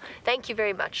remember. Thank you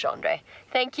very much, Andre.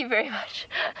 Thank you very much.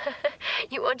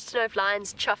 You wanted to know if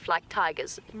lions chuff like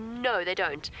tigers. No, they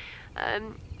don't.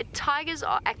 Tigers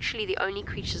are actually the only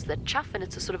creatures that chuff, and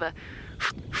it's a sort of a...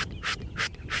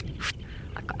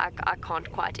 I can't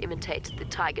quite imitate the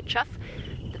tiger chuff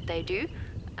that they do.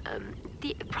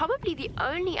 Probably the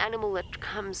only animal that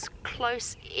comes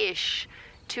close-ish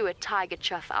to a tiger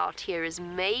chuff out here is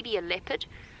maybe a leopard,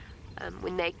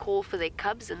 when they call for their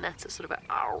cubs, and that's a sort of a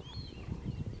ow,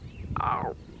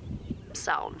 ow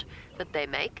sound that they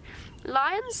make.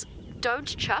 Lions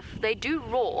don't chuff, they do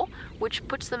roar, which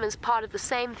puts them as part of the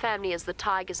same family as the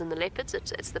tigers and the leopards.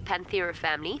 It's the Panthera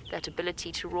family, that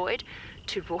ability to roar,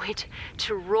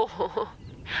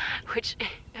 which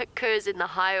occurs in the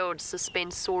hyoid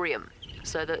suspensorium.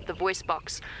 So the voice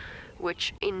box,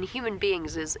 which in human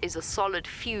beings is a solid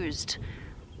fused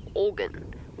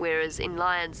organ, whereas in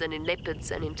lions and in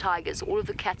leopards and in tigers, all of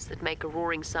the cats that make a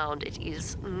roaring sound, it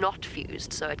is not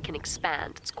fused, so it can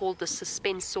expand. It's called the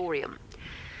suspensorium.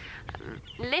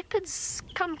 Leopards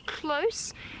come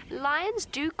close. Lions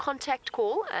do contact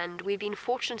call, and we've been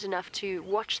fortunate enough to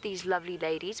watch these lovely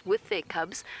ladies with their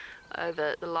cubs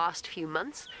over the last few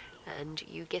months, and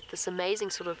you get this amazing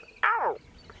sort of ow,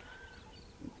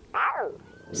 ow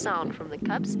sound from the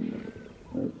cubs.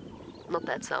 Not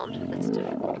that sound,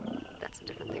 that's a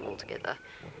different thing altogether.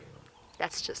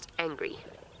 That's just angry.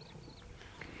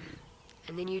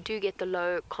 And then you do get the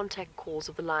low contact calls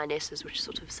of the lionesses, which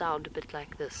sort of sound a bit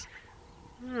like this.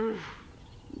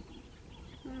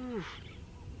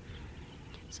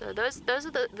 So those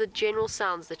are the general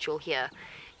sounds that you'll hear.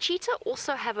 Cheetah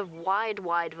also have a wide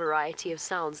variety of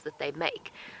sounds that they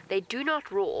make. They do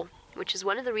not roar, which is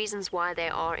one of the reasons why they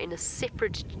are in a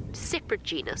separate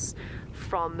genus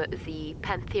from the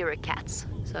Panthera cats.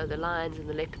 So the lions and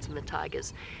the leopards and the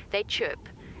tigers. They chirp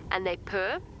and they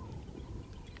purr,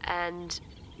 and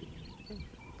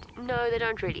no, they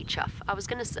don't really chuff.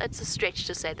 It's a stretch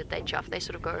to say that they chuff. They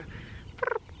sort of go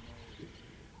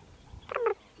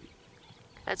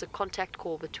as a contact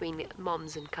call between the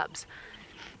moms and cubs.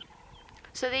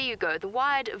 So there you go, the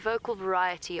wide vocal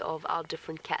variety of our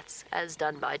different cats, as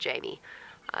done by Jamie.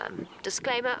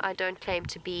 Disclaimer, I don't claim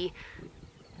to be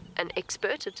an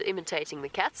expert at imitating the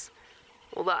cats,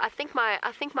 although I think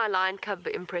my lion cub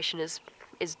impression is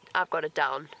I've got it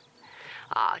down.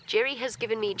 Jerry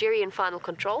in Final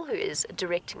Control, who is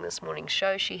directing this morning's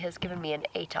show, she has given me an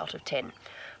 8 out of 10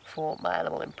 for my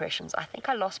animal impressions. I think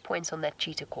I lost points on that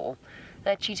cheetah call.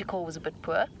 That cheetah call was a bit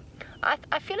poor.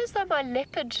 I feel as though my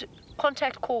leopard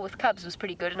contact call with cubs was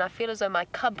pretty good, and I feel as though my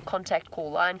cub contact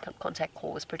call, lion contact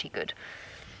call, was pretty good.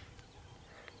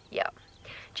 Yeah.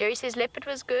 Jerry says leopard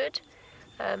was good.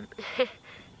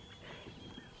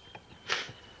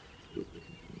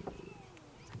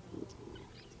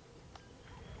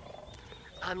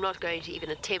 I'm not going to even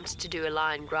attempt to do a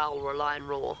lion growl or a lion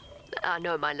roar. I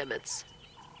know my limits.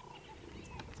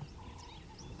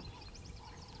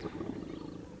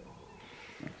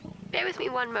 Bear with me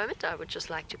one moment. I would just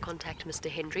like to contact Mr.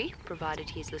 Hendry, provided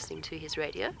he's listening to his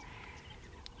radio.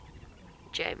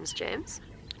 James.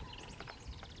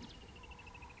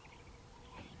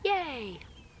 Yay!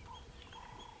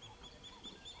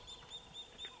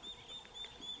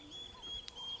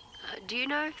 Do you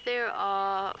know if there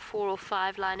are 4 or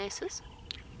 5 lionesses?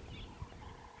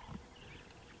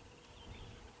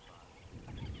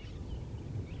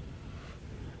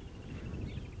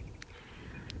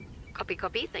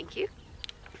 Copy, thank you.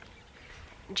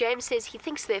 James says he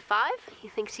thinks they're 5. He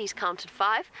thinks he's counted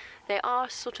 5. They are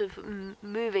sort of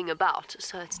moving about,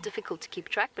 so it's difficult to keep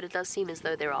track, but it does seem as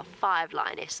though there are 5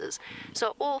 lionesses.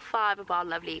 So all 5 of our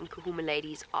lovely Nkuhuma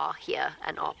ladies are here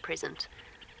and are present.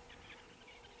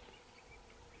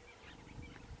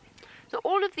 So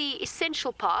all of the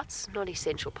essential parts, not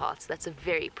essential parts, that's a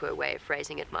very poor way of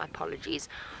phrasing it, my apologies.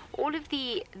 All of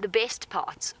the best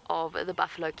parts of the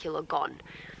buffalo kill are gone.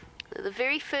 The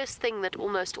very first thing that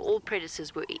almost all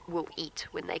predators will eat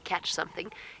when they catch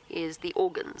something is the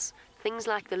organs. Things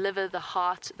like the liver, the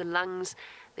heart, the lungs,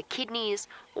 the kidneys,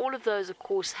 all of those, of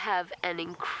course, have an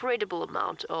incredible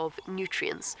amount of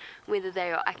nutrients. Whether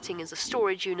they are acting as a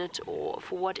storage unit or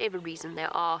for whatever reason, they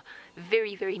are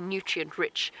very, very nutrient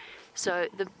rich. So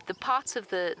the parts of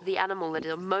the animal that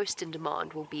are most in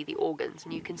demand will be the organs.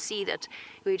 And you can see that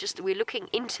we're looking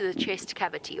into the chest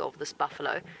cavity of this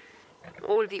buffalo.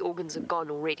 All of the organs are gone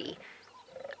already,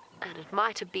 and it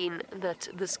might have been that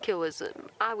this kill is,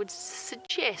 I would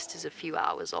suggest, is a few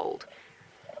hours old.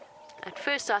 At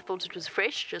first I thought it was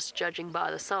fresh, just judging by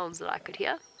the sounds that I could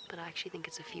hear, but I actually think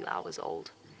it's a few hours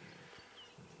old.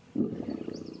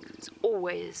 It's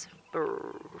always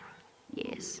brrr.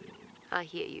 Yes, I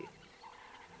hear you.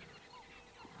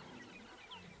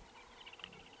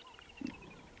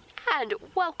 And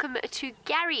welcome to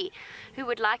Gary, who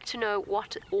would like to know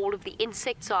what all of the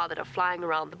insects are that are flying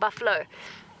around the buffalo.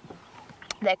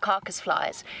 They're carcass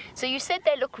flies. So you said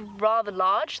they look rather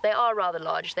large. They are rather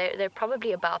large. They're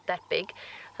probably about that big.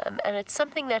 And it's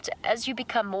something that, as you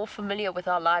become more familiar with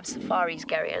our live safaris,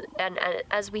 Gary, and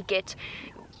as we get,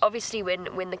 obviously when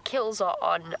the kills are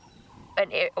on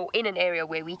or in an area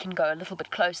where we can go a little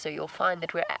bit closer, you'll find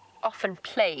that we're often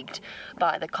plagued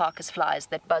by the carcass flies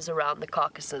that buzz around the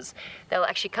carcasses. They'll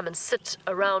actually come and sit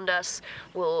around us.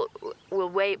 We'll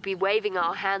be waving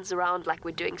our hands around like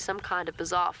we're doing some kind of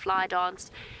bizarre fly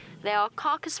dance. They are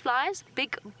carcass flies,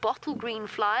 big bottle green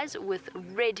flies with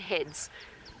red heads.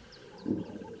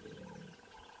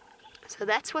 So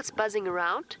that's what's buzzing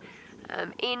around.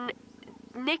 In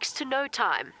next to no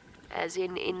time, as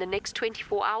in the next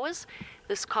 24 hours,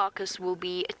 this carcass will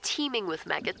be teeming with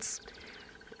maggots.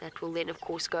 That will then, of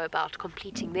course, go about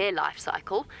completing their life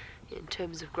cycle in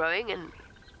terms of growing. And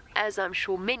as I'm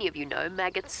sure many of you know,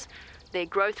 maggots, their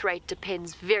growth rate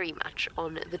depends very much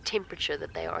on the temperature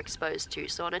that they are exposed to.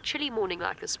 So on a chilly morning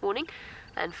like this morning,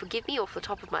 and forgive me off the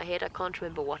top of my head, I can't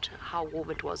remember how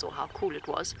warm it was or how cool it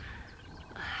was.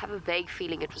 I have a vague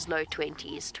feeling it was low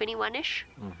 20s, 21-ish.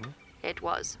 It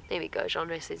was. There we go.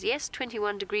 Genre says yes,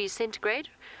 21 degrees centigrade,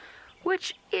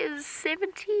 which is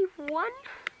 71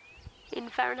 in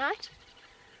Fahrenheit.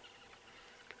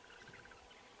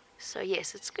 So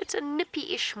yes, it's a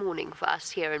nippy-ish morning for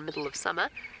us here in middle of summer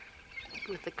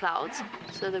with the clouds.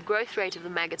 So the growth rate of the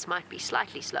maggots might be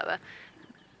slightly slower,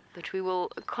 but we will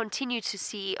continue to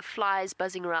see flies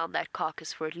buzzing around that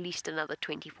carcass for at least another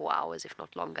 24 hours, if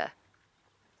not longer.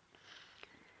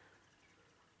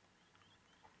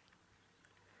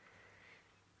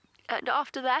 And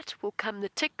after that will come the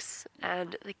ticks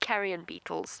and the carrion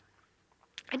beetles.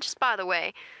 And just by the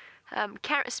way,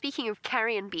 speaking of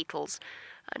carrion beetles,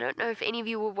 I don't know if any of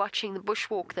you were watching the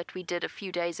bushwalk that we did a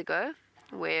few days ago,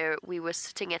 where we were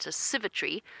sitting at a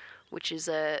civetry, which is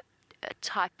a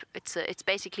type, it's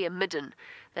basically a midden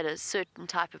that a certain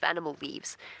type of animal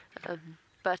leaves.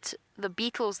 But the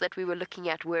beetles that we were looking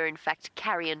at were in fact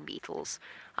carrion beetles.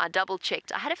 I double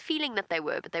checked. I had a feeling that they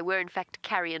were, but they were in fact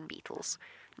carrion beetles.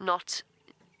 Not,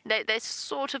 they're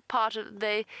sort of part of,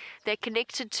 they're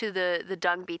connected to the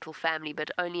dung beetle family, but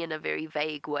only in a very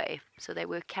vague way. So they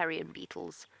were carrion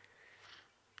beetles.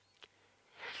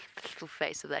 The little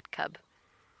face of that cub.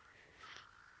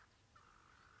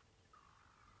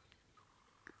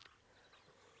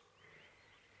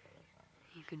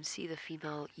 You can see the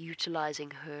female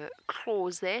utilizing her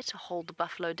claws there to hold the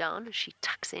buffalo down as she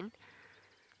tucks in.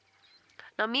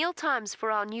 Now, meal times for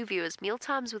our new viewers, meal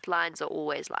times with lions are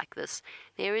always like this.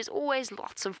 There is always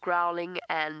lots of growling,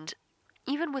 and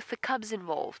even with the cubs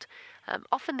involved,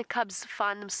 often the cubs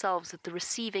find themselves at the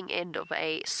receiving end of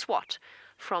a swat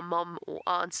from mom or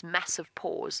aunt's massive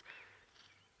paws.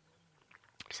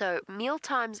 So meal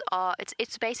times are,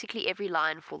 it's basically every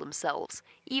lion for themselves,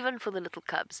 even for the little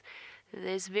cubs.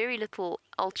 There's very little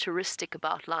altruistic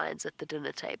about lions at the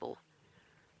dinner table.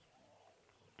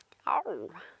 Oh.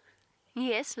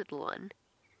 Yes, little one.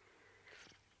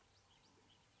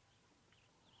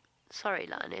 Sorry,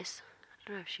 lioness. I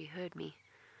don't know if she heard me.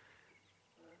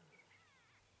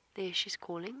 There, she's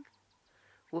calling.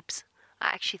 Whoops.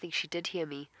 I actually think she did hear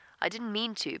me. I didn't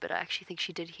mean to, but I actually think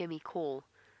she did hear me call.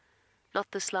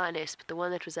 Not this lioness, but the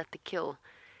one that was at the kill.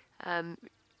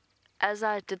 As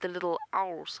I did the little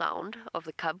owl sound of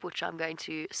the cub, which I'm going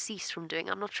to cease from doing,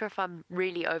 I'm not sure if I'm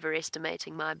really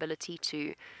overestimating my ability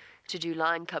to do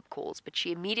lion cub calls, but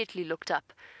she immediately looked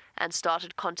up and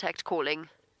started contact calling.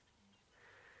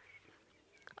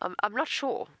 I'm not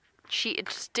sure.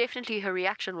 It's definitely, her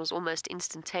reaction was almost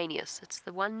instantaneous. It's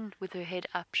the one with her head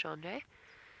up, Chandra.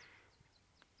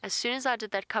 As soon as I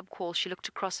did that cub call, she looked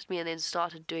across at me and then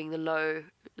started doing the low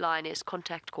lioness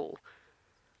contact call.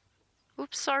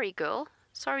 Oops, sorry, girl.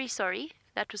 Sorry.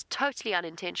 That was totally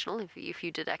unintentional if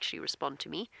you did actually respond to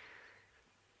me.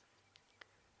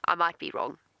 I might be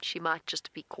wrong. She might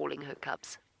just be calling her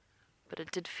cubs. But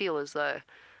it did feel as though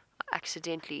I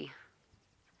accidentally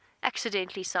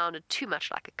sounded too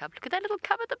much like a cub. Look at that little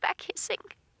cub at the back hissing.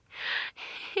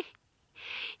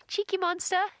 Cheeky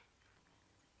monster.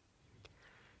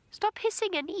 Stop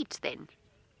hissing and eat, then.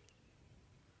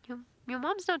 Your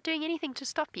mom's not doing anything to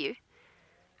stop you.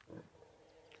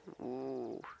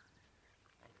 Ooh.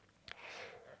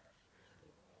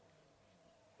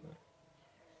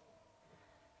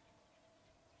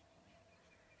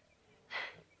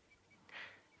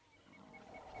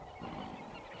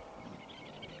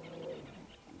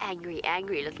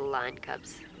 Angry little lion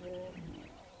cubs.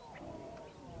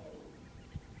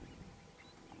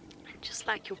 Just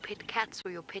like your pet cats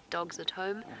or your pet dogs at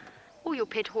home, or your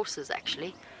pet horses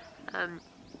actually.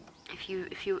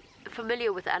 If you're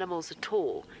familiar with animals at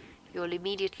all, you'll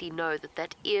immediately know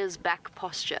that ears back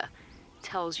posture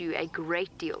tells you a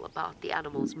great deal about the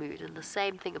animal's mood, and the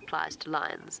same thing applies to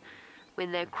lions.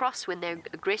 When they're cross, when they're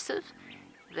aggressive,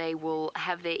 they will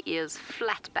have their ears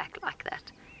flat back like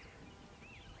that.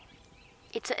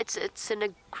 It's an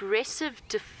aggressive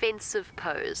defensive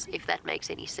pose, if that makes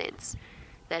any sense.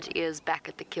 That ears back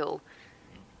at the kill.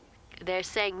 They're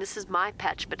saying this is my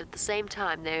patch, but at the same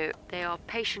time they are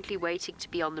patiently waiting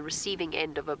to be on the receiving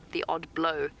end of the odd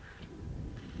blow.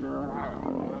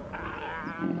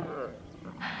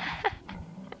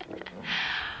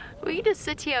 We're going to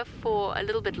sit here for a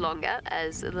little bit longer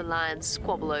as the lions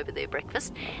squabble over their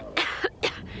breakfast.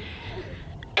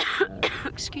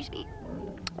 Excuse me.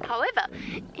 However,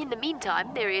 in the meantime,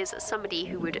 there is somebody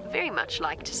who would very much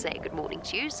like to say good morning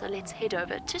to you, so let's head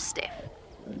over to Steph.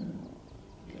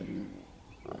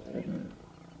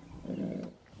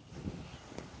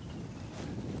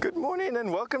 Good morning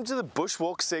and welcome to the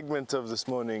bushwalk segment of this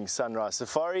morning's Sunrise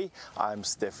Safari. I'm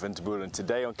Stefan Taboul, and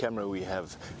today on camera we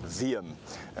have VM.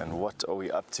 And what are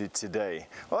we up to today?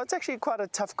 Well, it's actually quite a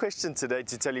tough question today,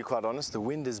 to tell you quite honest. The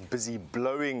wind is busy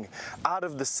blowing out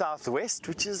of the southwest,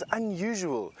 which is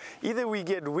unusual. Either we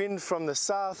get wind from the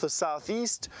south or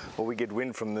southeast, or we get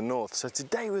wind from the north. So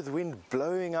today, with wind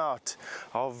blowing out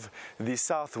of the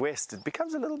southwest, it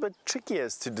becomes a little bit trickier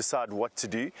to decide what to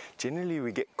do. Generally,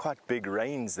 we get quite big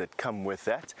rains that come with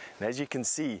that, and as you can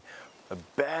see, a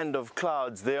band of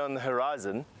clouds there on the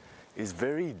horizon is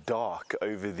very dark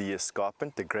over the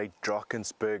escarpment, the Great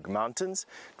Drakensberg Mountains.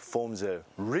 It forms a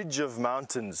ridge of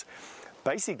mountains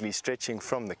basically stretching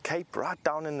from the Cape right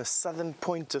down in the southern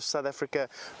point of South Africa,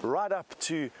 right up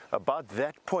to about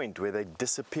that point where they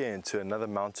disappear into another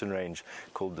mountain range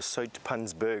called the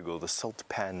Soutpansberg, or the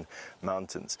Saltpan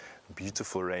Mountains. A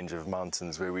beautiful range of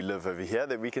mountains where we live over here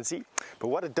that we can see. But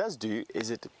what it does do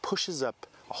is it pushes up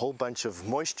a whole bunch of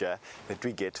moisture that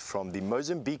we get from the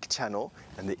Mozambique Channel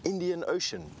and the Indian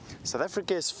Ocean. South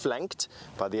Africa is flanked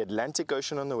by the Atlantic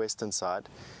Ocean on the western side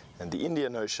and the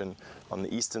Indian Ocean on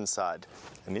the eastern side.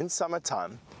 And in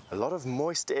summertime, a lot of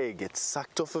moist air gets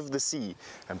sucked off of the sea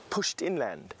and pushed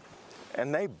inland.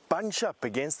 And they bunch up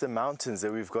against the mountains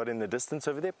that we've got in the distance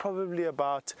over there, probably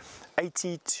about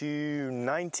 80 to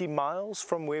 90 miles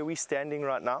from where we're standing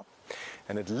right now.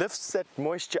 And it lifts that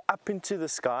moisture up into the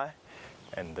sky,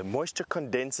 and the moisture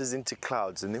condenses into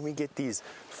clouds. And then we get these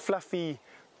fluffy,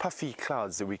 puffy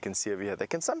clouds that we can see over here. They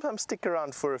can sometimes stick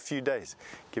around for a few days,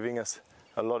 giving us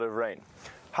a lot of rain.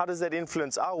 How does that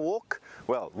influence our walk?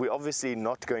 Well, we're obviously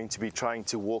not going to be trying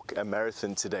to walk a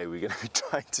marathon today. We're going to be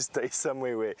trying to stay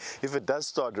somewhere where, if it does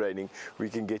start raining, we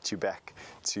can get you back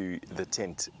to the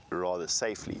tent rather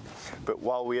safely. But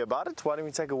while we're about it, why don't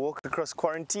we take a walk across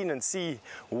quarantine and see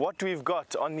what we've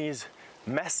got on these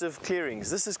massive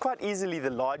clearings. This is quite easily the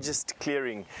largest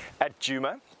clearing at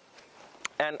Djuma.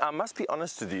 And I must be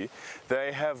honest with you,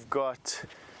 they have got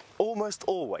almost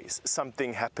always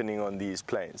something happening on these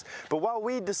plains. But while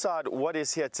we decide what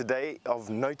is here today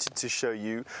of note to show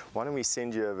you, why don't we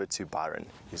send you over to Byron,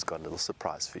 who's got a little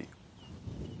surprise for you.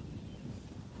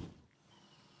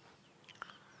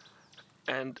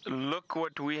 And look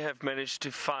what we have managed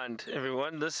to find,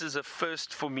 everyone. This is a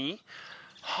first for me.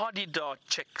 Hardy dart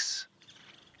chicks.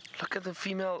 Look at the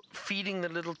female feeding the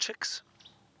little chicks.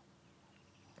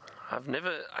 I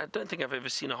don't think I've ever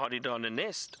seen a hardy-dar in a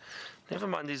nest. Never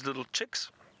mind these little chicks.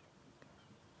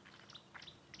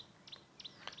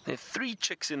 There are 3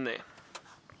 chicks in there.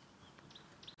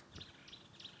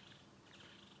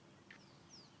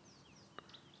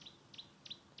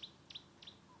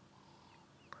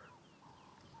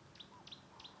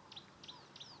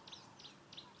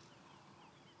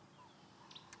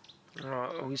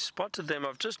 We spotted them.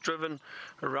 I've just driven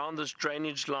around this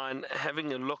drainage line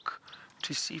having a look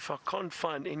to see if I can't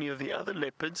find any of the other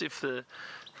leopards, if the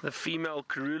female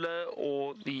Karula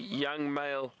or the young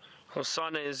male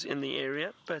Hosana is in the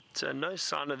area, but no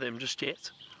sign of them just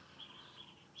yet.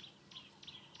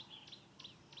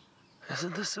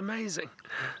 Isn't this amazing?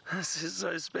 This is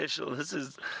so special. This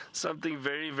is something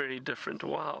very, very different.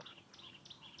 Wow.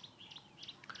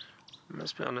 I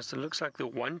must be honest, it looks like the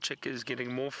one chick is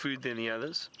getting more food than the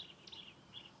others.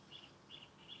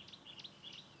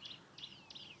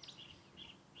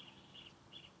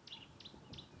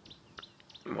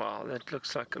 Wow, that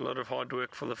looks like a lot of hard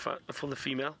work for the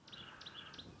female.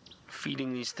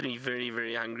 Feeding these 3 very,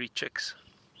 very hungry chicks.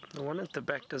 The one at the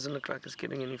back doesn't look like it's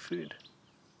getting any food.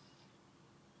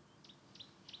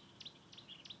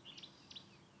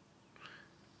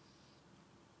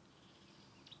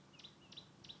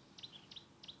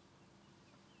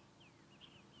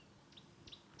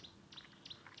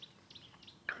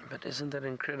 But isn't that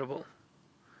incredible?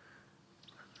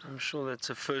 I'm sure that's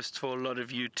a first for a lot of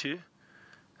you too.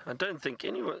 I don't think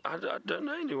anyone, I don't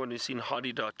know anyone who's seen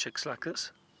hardy-dar chicks like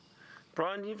this.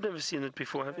 Brian, you've never seen it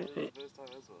before, have you? First time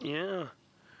as well. Yeah.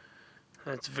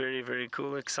 That's very, very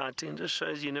cool, exciting. Just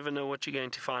shows you never know what you're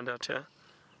going to find out here.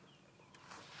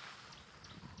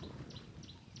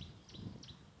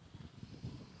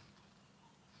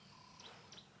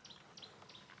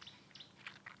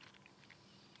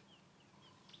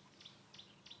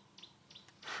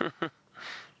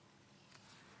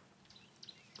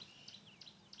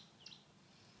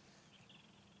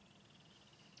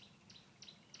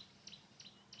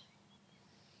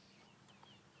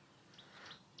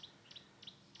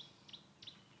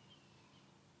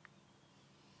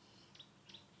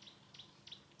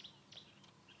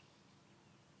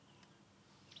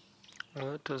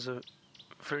 Well, that was a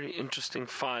very interesting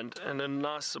find and a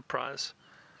nice surprise.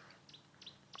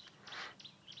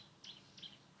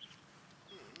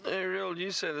 Ariel,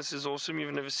 you say this is awesome.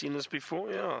 You've never seen this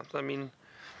before? Yeah, I mean,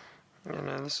 you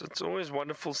know, it's always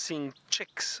wonderful seeing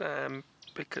chicks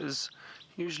because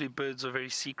usually birds are very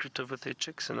secretive with their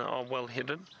chicks and are well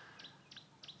hidden.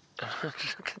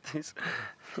 Look at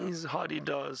these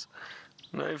hardy-dars.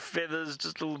 No feathers,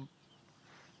 just little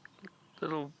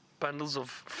bundles of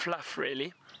fluff,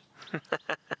 really.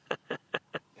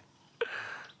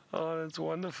 Oh, that's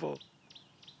wonderful.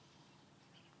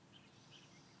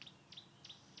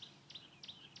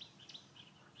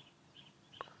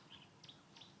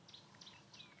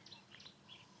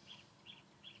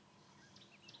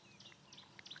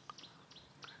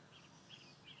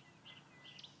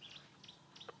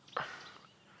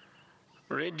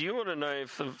 Red, do you want to know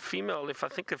if I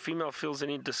think the female feels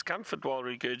any discomfort while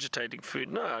regurgitating food?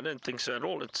 No, I don't think so at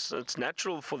all. It's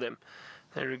natural for them.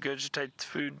 They regurgitate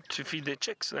food to feed their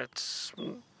chicks. That's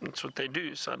what they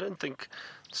do. So I don't think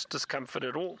it's discomfort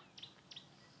at all.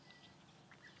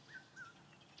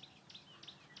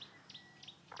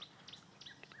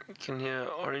 You can hear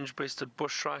orange-breasted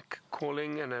bushshrike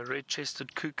calling and a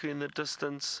red-chested cuckoo in the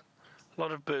distance. A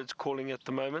lot of birds calling at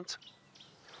the moment.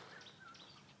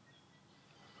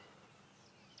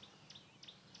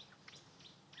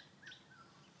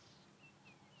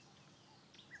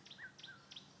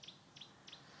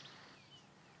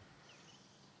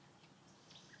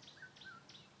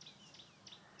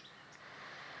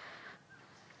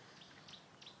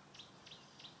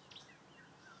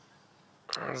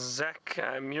 Zach,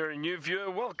 you're a new viewer.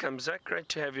 Welcome, Zach. Great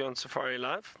to have you on Safari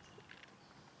Live.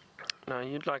 Now,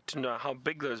 you'd like to know how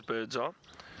big those birds are.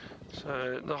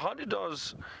 So, the hardy-dar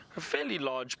is a fairly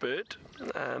large bird,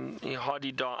 the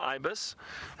hardy-dar ibis.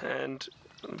 And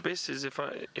the best is if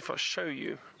I show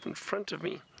you in front of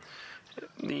me.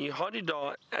 The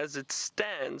hardy-dar, as it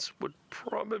stands, would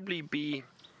probably be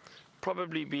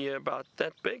about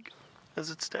that big as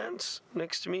it stands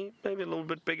next to me, maybe a little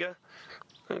bit bigger.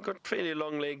 They've got fairly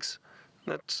long legs.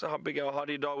 That's how big our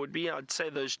hardy-dar would be. I'd say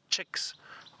those chicks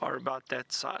are about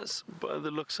that size, by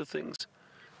the looks of things.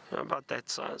 About that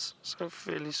size, so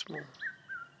fairly small.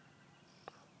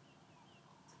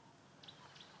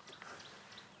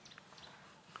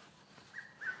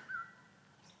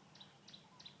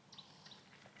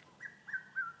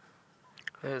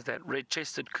 There's that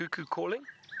red-chested cuckoo calling.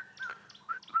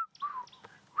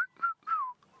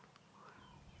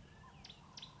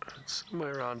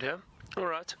 somewhere around here. All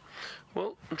right.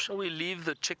 Well, shall we leave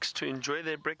the chicks to enjoy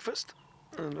their breakfast?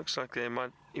 It looks like they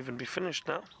might even be finished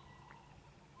now.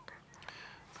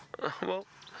 Well,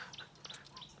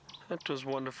 that was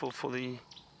wonderful for the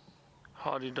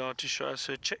Hardy-Dar to show us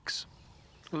her chicks.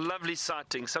 Lovely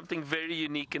sighting, something very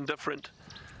unique and different.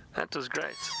 That was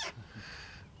great.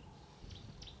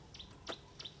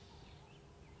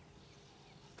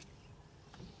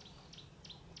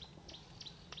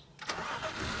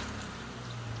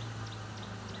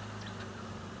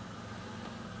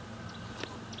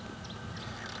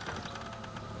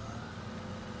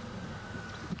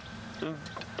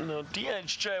 Now,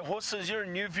 DHJ Horses, you're a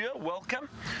new viewer, welcome.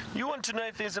 You want to know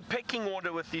if there's a pecking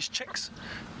order with these chicks,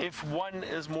 if one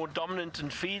is more dominant in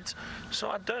feeds. So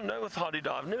I don't know with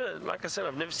Hardy-Dar. Like I said,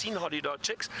 I've never seen Hardy-Dar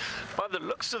chicks. By the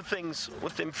looks of things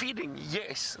with them feeding,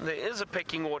 yes, there is a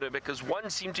pecking order because one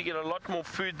seemed to get a lot more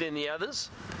food than the others.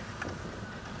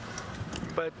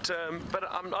 But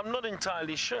I'm not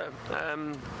entirely sure.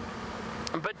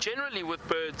 But generally with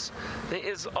birds, there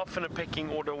is often a pecking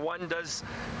order. One does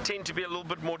tend to be a little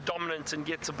bit more dominant and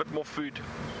gets a bit more food.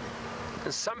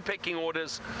 And some pecking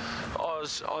orders are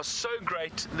so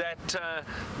great that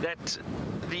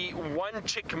the one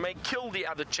chick may kill the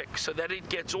other chick so that it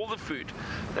gets all the food.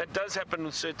 That does happen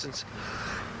with certain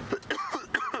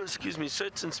excuse me,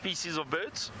 certain species of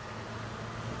birds.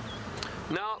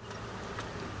 Now,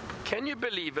 can you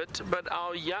believe it, but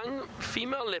our young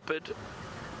female leopard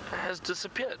has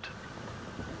disappeared.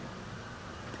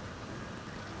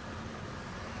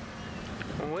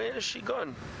 Where has she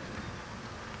gone?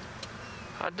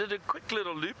 I did a quick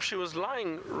little loop. She was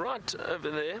lying right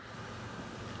over there.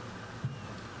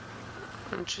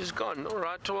 And she's gone.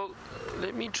 Alright, well,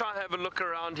 let me try and have a look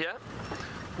around here.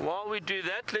 While we do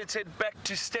that, let's head back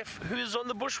to Steph, who's on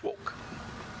the bushwalk.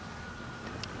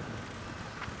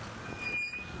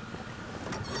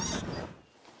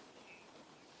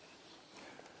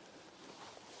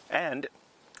 And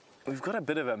we've got a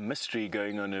bit of a mystery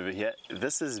going on over here.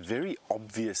 This is very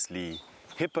obviously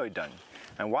hippo dung.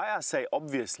 And why I say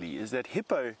obviously is that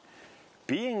hippo,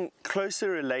 being closer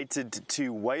related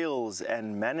to whales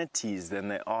and manatees than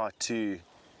they are to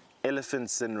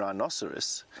elephants and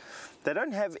rhinoceros, they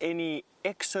don't have any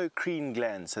exocrine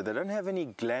glands, so they don't have any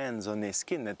glands on their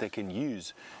skin that they can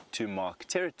use to mark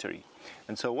territory.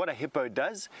 And so what a hippo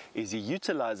does is he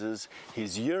utilizes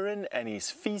his urine and his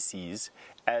feces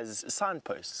as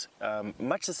signposts,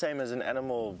 much the same as an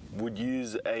animal would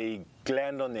use a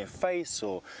gland on their face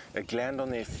or a gland on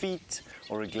their feet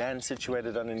or a gland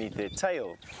situated underneath their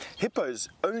tail. Hippos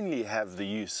only have the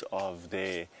use of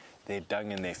their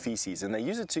dung and their feces, and they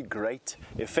use it to great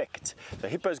effect. The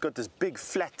hippo's got this big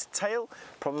flat tail,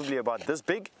 probably about this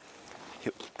big.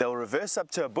 They'll reverse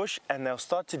up to a bush and they'll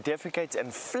start to defecate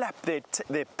and flap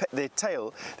their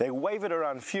tail. They wave it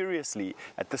around furiously,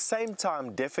 at the same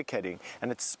time defecating,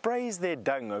 and it sprays their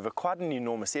dung over quite an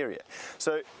enormous area.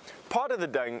 So part of the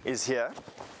dung is here.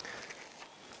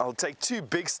 I'll take 2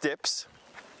 big steps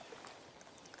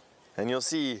and you'll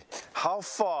see how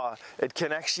far it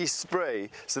can actually spray.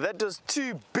 So that does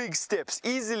 2 big steps,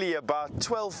 easily about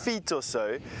 12 feet or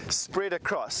so, spread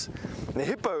across. The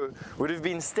hippo would have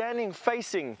been standing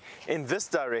facing in this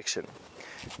direction.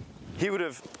 He would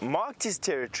have marked his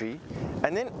territory,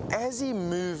 and then as he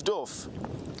moved off,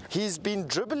 he's been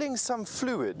dribbling some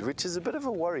fluid, which is a bit of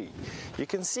a worry. You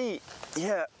can see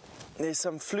here, there's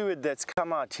some fluid that's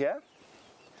come out here.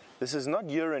 This is not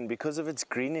urine because of its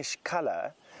greenish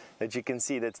color that you can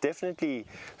see. That's definitely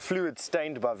fluid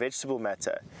stained by vegetable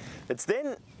matter. It's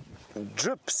then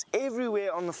drips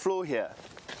everywhere on the floor here.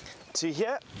 To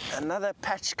here, another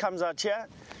patch comes out here,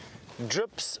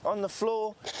 drips on the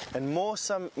floor, and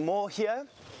more here,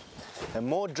 and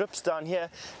more drips down here.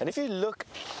 And if you look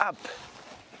up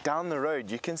down the road,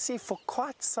 you can see for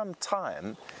quite some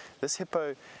time this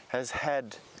hippo has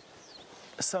had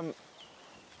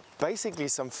basically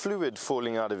some fluid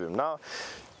falling out of him. Now,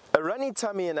 a runny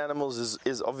tummy in animals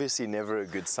is obviously never a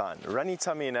good sign. A runny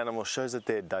tummy in animals shows that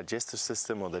their digestive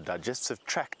system or the digestive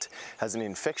tract has an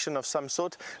infection of some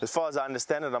sort. As far as I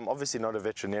understand it, I'm obviously not a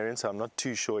veterinarian, so I'm not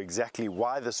too sure exactly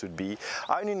why this would be.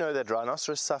 I only know that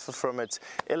rhinoceros suffer from it,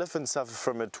 elephants suffer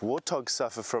from it, warthogs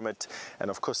suffer from it, and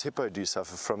of course hippo do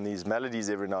suffer from these maladies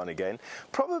every now and again,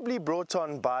 probably brought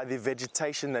on by the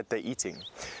vegetation that they're eating.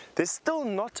 There's still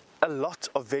not a lot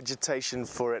of vegetation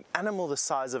for an animal the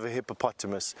size of a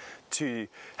hippopotamus to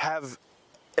have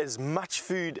as much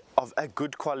food of a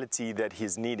good quality that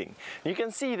he's needing. You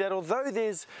can see that although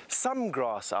there's some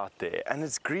grass out there and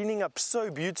it's greening up so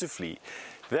beautifully,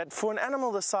 that for an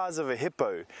animal the size of a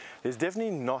hippo, there's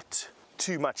definitely not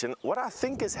too much. And what I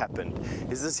think has happened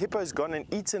is this hippo's gone and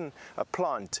eaten a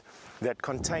plant that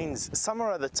contains some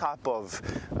or other type of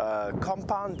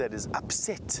compound that has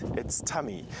upset its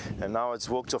tummy, and now it's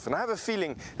walked off. And I have a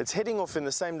feeling it's heading off in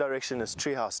the same direction as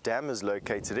Treehouse Dam is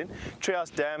located in.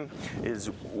 Treehouse Dam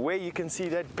is where you can see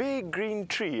that big green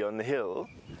tree on the hill.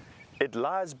 It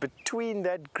lies between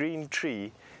that green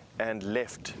tree and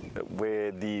left,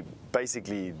 where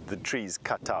basically the trees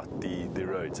cut out the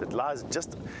roads. It lies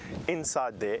just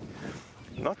inside there,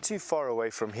 not too far away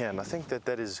from here, and I think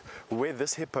that is where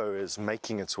this hippo is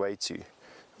making its way to. It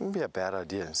wouldn't be a bad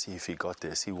idea and see if he got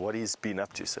there, see what he's been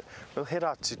up to. So we'll head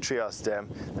out to Treehouse Dam.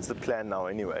 That's the plan now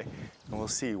anyway, and we'll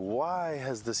see why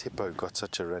has this hippo got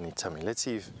such a runny tummy. Let's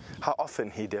see how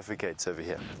often he defecates over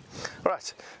here. All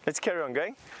right, let's carry on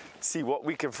going, see what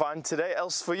we can find today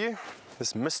else for you.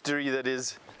 This mystery that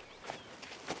is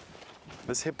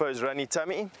this hippo's runny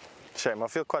tummy. Shame, I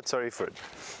feel quite sorry for it.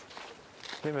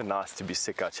 Never nice to be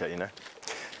sick out here, you know.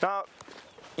 Now,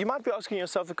 you might be asking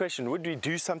yourself the question, would we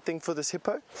do something for this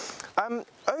hippo?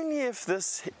 Only if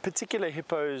this particular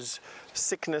hippo's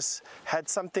sickness had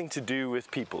something to do with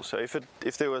people. So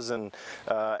if there was an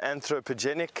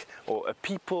anthropogenic or a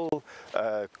people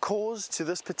cause to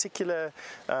this particular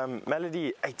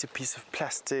malady, ate a piece of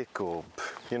plastic or,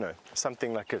 you know,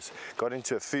 something like this, got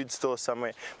into a food store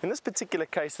somewhere. In this particular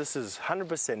case, this is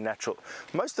 100% natural.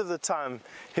 Most of the time,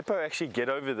 hippo actually get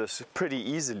over this pretty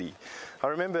easily. I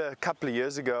remember a couple of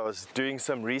years ago, I was doing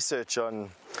some research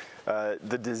on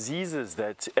the diseases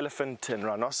that elephant and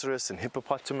rhinoceros and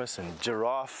hippopotamus and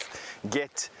giraffe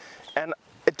get, and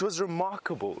it was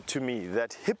remarkable to me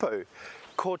that hippo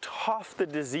caught half the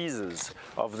diseases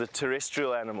of the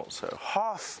terrestrial animals. So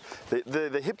half,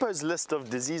 the hippo's list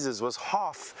of diseases was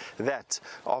half that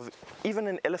of even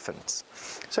an elephant.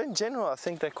 So in general, I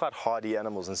think they're quite hardy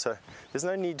animals, and so there's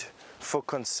no need for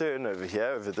concern over here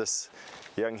over this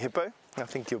young hippo. I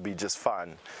think you'll be just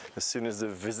fine as soon as the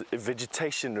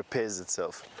vegetation repairs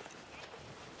itself.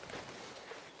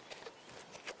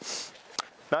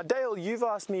 Now Dale, you've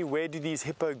asked me where do these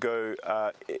hippo go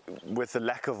with the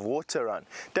lack of water around.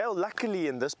 Dale, luckily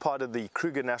in this part of the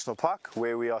Kruger National Park,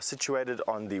 where we are situated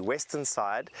on the western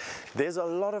side, there's a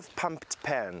lot of pumped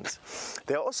pans.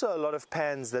 There are also a lot of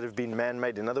pans that have been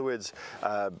man-made. In other words,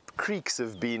 creeks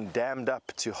have been dammed up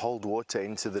to hold water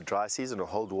into the dry season or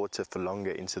hold water for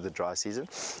longer into the dry season.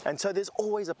 And so there's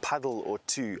always a puddle or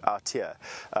two out here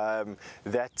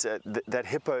that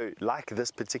hippo, like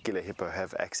this particular hippo,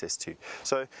 have access to.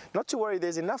 So not to worry,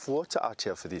 there's enough water out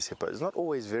here for these hippos. It's not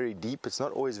always very deep, it's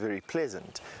not always very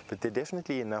pleasant, but there's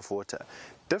definitely enough water.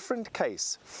 Different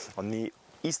case on the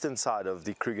eastern side of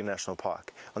the Kruger National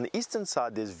Park. On the eastern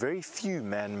side, there's very few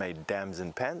man-made dams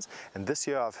and pans, and this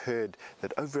year I've heard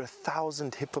that over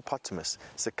 1,000 hippopotamus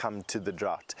succumbed to the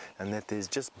drought, and that there's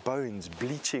just bones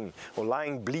bleaching or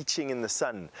lying bleaching in the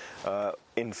sun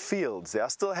in fields. I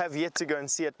still have yet to go and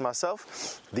see it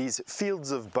myself. These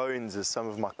fields of bones, as some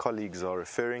of my colleagues are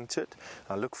referring to it.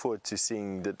 I look forward to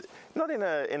seeing that, not in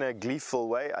a gleeful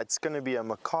way. It's going to be a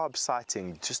macabre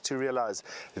sighting, just to realize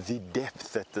the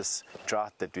depth that this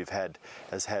drought that we've had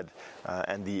has had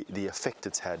and the effect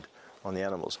it's had on the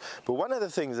animals. But one of the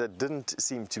things that didn't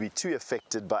seem to be too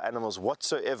affected by animals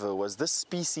whatsoever was this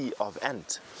species of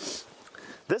ant.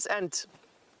 This ant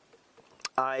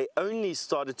I only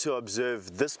started to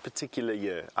observe this particular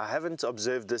year. I haven't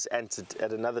observed this ant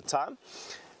at another time,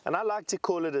 and I like to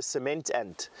call it a cement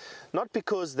ant, not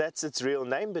because that's its real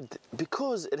name, but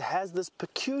because it has this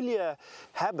peculiar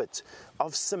habit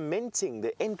of cementing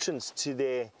the entrance to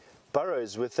their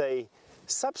burrows with a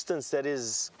substance that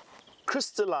is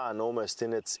crystalline almost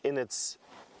in its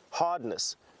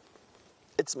hardness.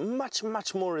 It's much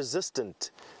more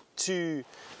resistant to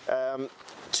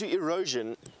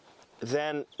erosion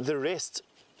than the rest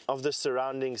of the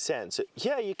surrounding sand. So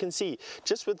here you can see,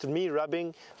 just with me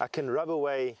rubbing, I can rub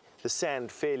away the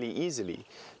sand fairly easily.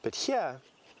 But here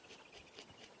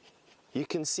you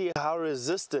can see how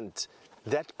resistant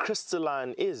that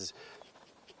crystalline is.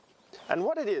 And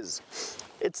what it is,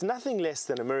 it's nothing less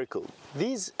than a miracle.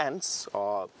 These ants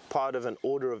are part of an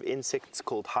order of insects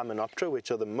called Hymenoptera,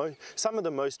 which are some of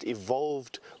the most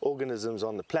evolved organisms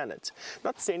on the planet.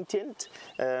 Not sentient,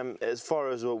 as far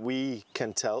as what we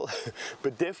can tell,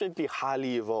 but definitely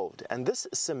highly evolved. And this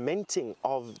cementing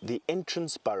of the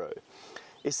entrance burrow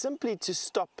is simply to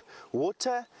stop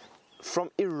water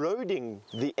from eroding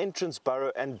the entrance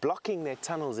burrow and blocking their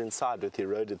tunnels inside with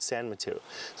eroded sand material.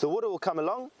 So water will come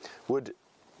along, would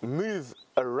move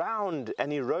around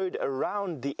and erode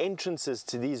around the entrances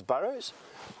to these burrows,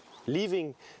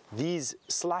 leaving these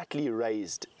slightly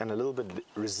raised and a little bit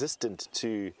resistant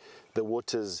to the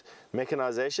water's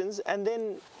mechanizations, and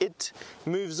then it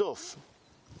moves off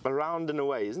around and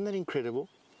away. Isn't that incredible?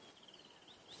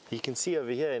 You can see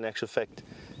over here, in actual fact,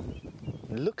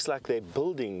 it looks like they're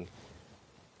building,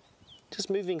 just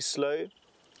moving slow.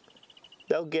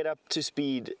 They'll get up to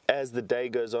speed as the day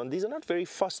goes on. These are not very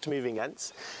fast moving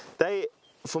ants. They,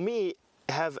 for me,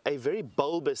 have a very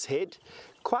bulbous head,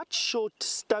 quite short,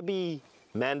 stubby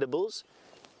mandibles,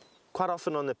 quite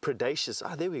often on the predaceous.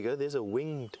 Ah, there we go, there's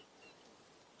an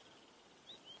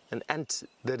ant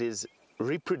that is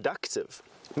reproductive.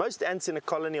 Most ants in a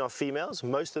colony are females,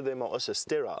 most of them are also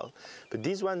sterile, but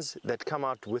these ones that come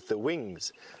out with the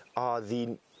wings are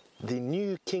the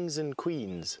new kings and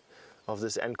queens of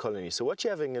this ant colony. So what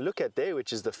you're having a look at there,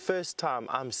 which is the first time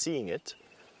I'm seeing it,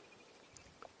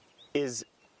 is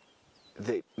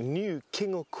the new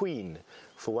king or queen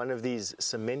for one of these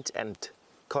cement ant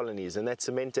colonies. And that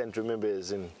cement ant, remember,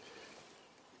 is in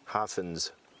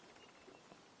hyphens.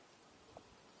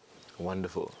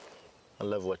 Wonderful. I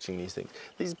love watching these things.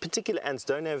 These particular ants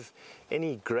don't have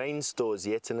any grain stores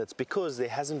yet, and it's because there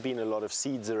hasn't been a lot of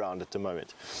seeds around at the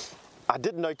moment. I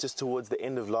did notice towards the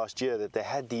end of last year that they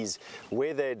had these,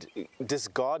 where they'd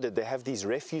discarded, they have these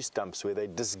refuse dumps where they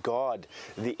discard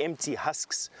the empty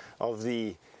husks of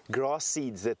the grass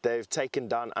seeds that they've taken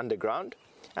down underground.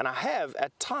 And I have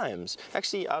at times,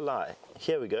 actually I lie,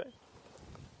 here we go.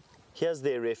 Here's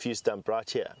their refuse dump right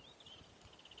here.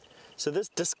 So this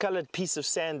discolored piece of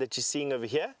sand that you're seeing over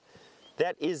here,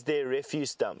 that is their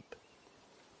refuse dump.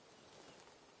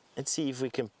 Let's see if we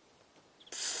can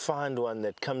find one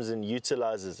that comes and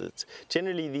utilizes it.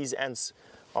 Generally these ants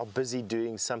are busy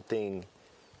doing something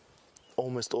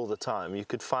almost all the time. You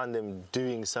could find them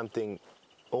doing something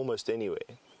almost anywhere.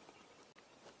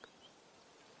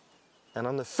 And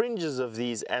on the fringes of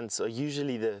these ants are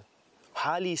usually the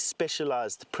highly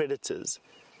specialized predators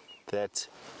that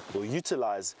will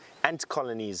utilize ant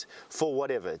colonies for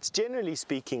whatever. It's generally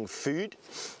speaking food.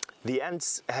 The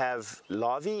ants have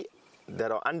larvae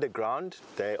that are underground.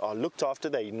 They are looked after.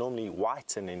 They're normally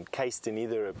white and encased in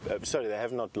either sorry, they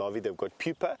have not larvae, they've got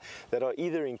pupa that are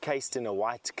either encased in a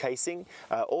white casing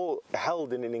or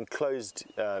held in an enclosed,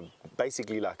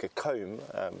 basically like a comb,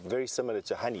 very similar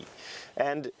to honey,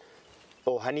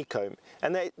 or honeycomb,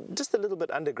 and they're just a little bit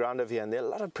underground over here, and there are a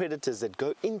lot of predators that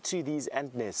go into these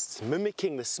ant nests,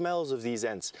 mimicking the smells of these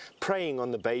ants, preying on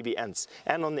the baby ants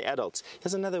and on the adults.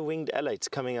 Here's another winged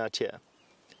alate coming out here.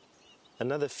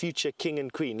 Another future king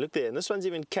and queen. Look there, and this one's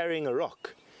even carrying a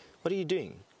rock. What are you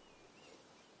doing?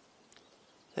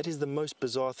 That is the most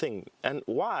bizarre thing. And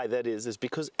why that is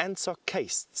because ants are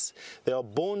castes. They are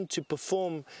born to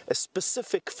perform a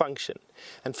specific function.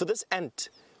 And for this ant,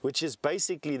 which is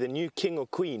basically the new king or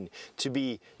queen, to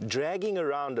be dragging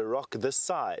around a rock this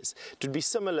size, it would be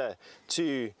similar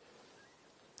to,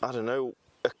 I don't know,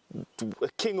 a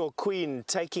king or queen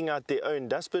taking out their own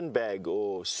dustbin bag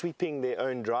or sweeping their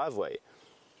own driveway.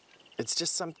 It's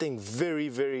just something very,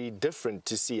 very different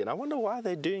to see, and I wonder why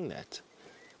they're doing that.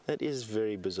 That is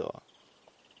very bizarre.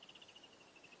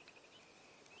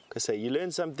 Like I say, you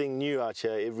learn something new out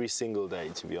here every single day,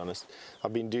 to be honest.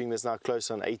 I've been doing this now close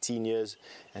on 18 years,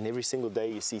 and every single day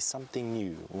you see something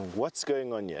new. What's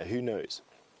going on here? Who knows?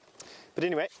 But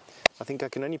anyway, I think I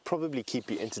can only probably keep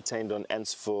you entertained on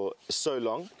ants for so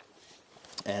long.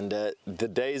 And the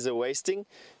days are wasting.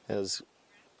 There's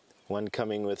one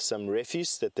coming with some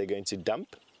refuse that they're going to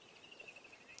dump.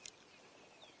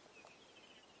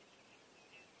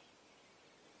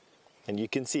 And you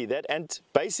can see that ant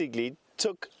basically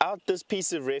took out this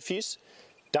piece of refuse,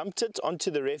 dumped it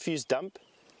onto the refuse dump,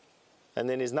 and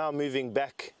then is now moving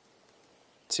back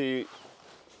to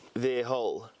their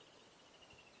hole.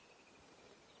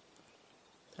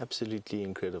 Absolutely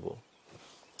incredible.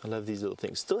 I love these little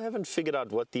things. Still haven't figured out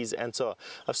what these ants are.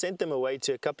 I've sent them away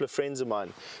to a couple of friends of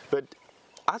mine, but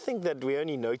I think that we're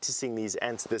only noticing these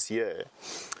ants this year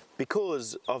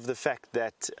because of the fact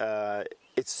that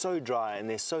it's so dry and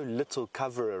there's so little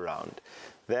cover around,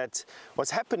 that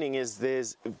what's happening is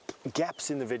there's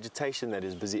gaps in the vegetation that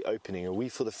is busy opening, and we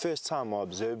for the first time are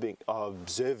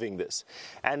observing this.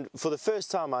 And for the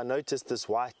first time I noticed this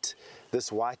white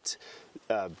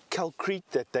calcrete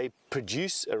that they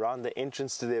produce around the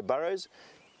entrance to their burrows,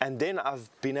 and then I've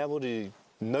been able to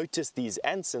notice these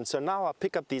ants, and so now I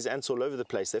pick up these ants all over the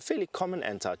place. They're fairly common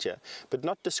ants out here, but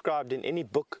not described in any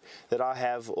book that I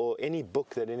have or any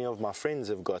book that any of my friends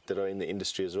have got that are in the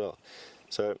industry as well.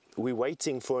 So we're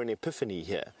waiting for an epiphany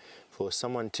here, for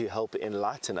someone to help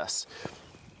enlighten us.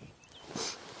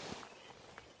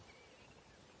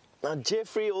 Now,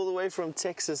 Jeffrey, all the way from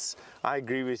Texas, I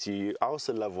agree with you. I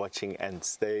also love watching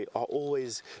ants. They are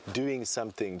always doing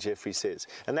something, Jeffrey says.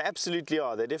 And they absolutely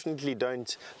are. They definitely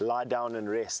don't lie down and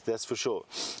rest, that's for sure.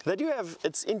 They do have,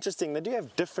 it's interesting, they do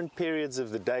have different periods of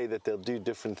the day that they'll do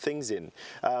different things in.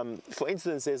 For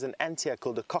instance, there's an ant here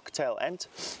called a cocktail ant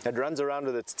that runs around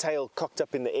with its tail cocked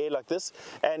up in the air like this.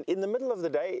 And in the middle of the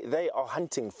day, they are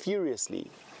hunting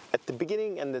furiously. At the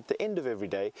beginning and at the end of every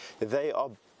day, they are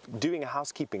doing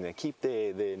housekeeping. They keep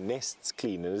their nests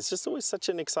clean, and it's just always such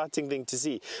an exciting thing to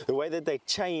see the way that they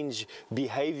change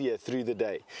behavior through the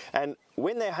day. And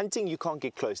when they're hunting, you can't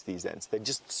get close to these ants. They're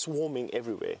just swarming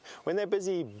everywhere. When they're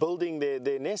busy building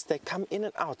their nest, they come in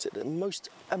and out at the most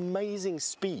amazing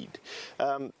speed.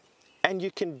 And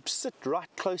you can sit right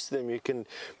close to them. You can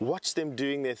watch them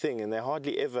doing their thing, and they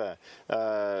hardly ever,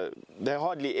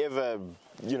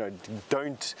 you know,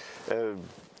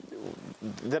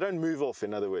 they don't move off,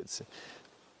 in other words.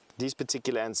 These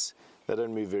particular ants, they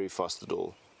don't move very fast at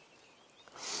all.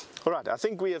 All right, I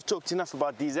think we have talked enough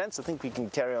about these ants. I think we can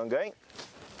carry on going.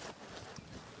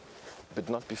 But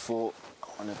not before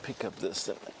I want to pick up this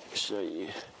and show you.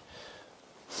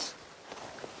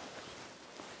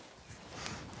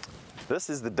 This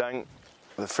is the dung,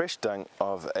 the fresh dung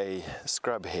of a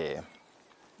scrub hare,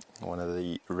 one of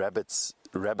the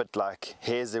rabbit-like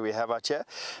hares that we have out here.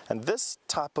 And this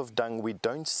type of dung we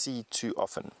don't see too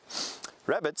often.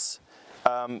 Rabbits,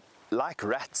 like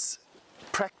rats,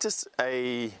 practice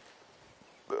they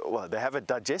have a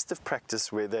digestive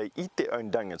practice where they eat their own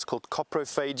dung. It's called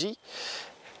coprophagy.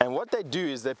 And what they do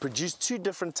is they produce two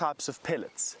different types of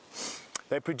pellets.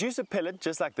 They produce a pellet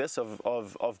just like this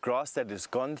of grass that has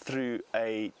gone through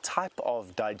a type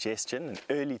of digestion, an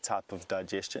early type of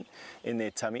digestion in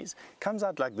their tummies. Comes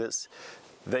out like this.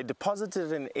 They deposit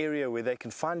it in an area where they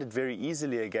can find it very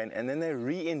easily again, and then they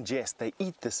re-ingest, they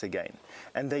eat this again.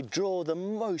 And they draw the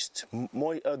most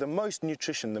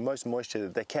nutrition, the most moisture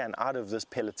that they can out of this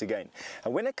pellet again.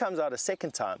 And when it comes out a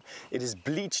second time, it is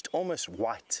bleached almost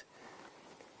white.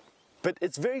 But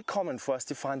it's very common for us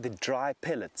to find the dry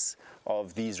pellets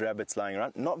of these rabbits lying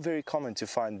around. Not very common to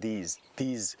find these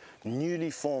newly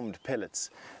formed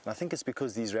pellets. And I think it's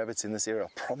because these rabbits in this area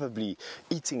are probably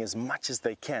eating as much as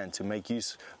they can to make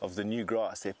use of the new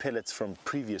grass. Their pellets from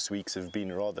previous weeks have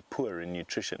been rather poor in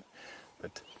nutrition.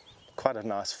 But quite a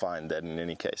nice find that in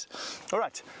any case. All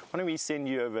right, why don't we send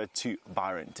you over to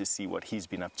Byron to see what he's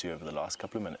been up to over the last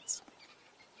couple of minutes.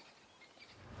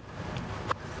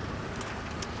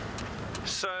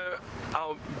 So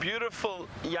our beautiful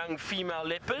young female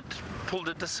leopard pulled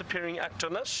a disappearing act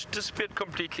on us. She disappeared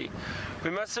completely.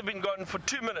 We must have been gone for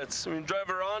 2 minutes. We drove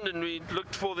around and we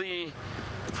looked for the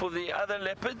other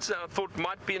leopards I thought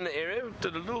might be in the area.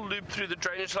 Did a little loop through the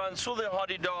drainage line, saw the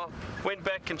hardy-dar, went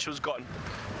back and she was gone.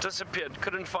 Disappeared,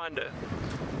 couldn't find her.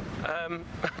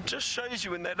 It just shows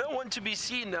you when they don't want to be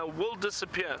seen, they will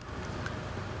disappear.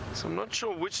 So I'm not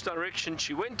sure which direction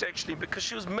she went actually, because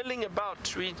she was milling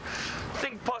about. We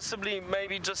think possibly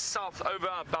maybe just south over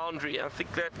our boundary. I think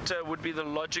that would be the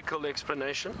logical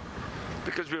explanation,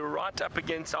 because we were right up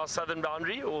against our southern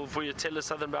boundary, or Vuyatela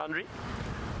southern boundary.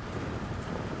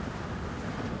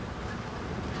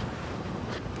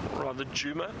 Rather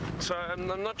Juma. So I'm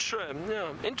not sure.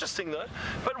 Yeah, interesting though.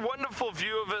 But wonderful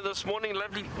view of her this morning.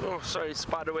 Lovely, oh sorry,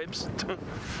 spider webs.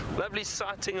 Lovely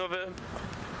sighting of her.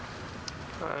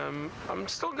 I'm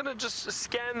still going to just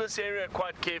scan this area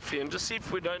quite carefully and just see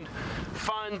if we don't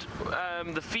find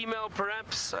the female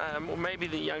perhaps, or maybe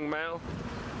the young male.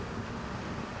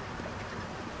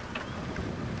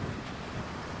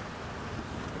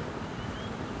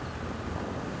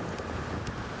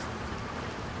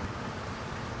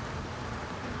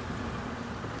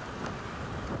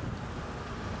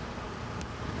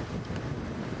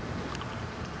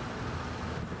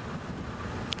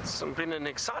 It's been an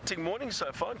exciting morning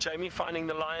so far. Jamie finding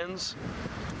the lions,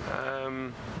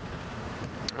 and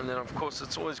then of course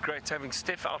it's always great having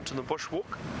Steph out on the bushwalk.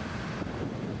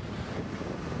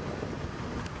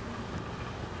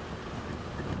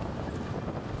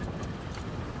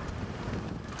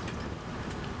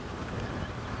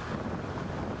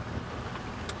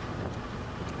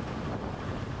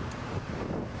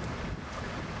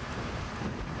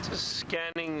 Just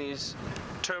scanning these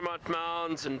termite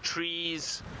mounds and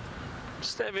trees.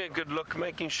 Just having a good look,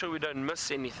 making sure we don't miss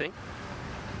anything.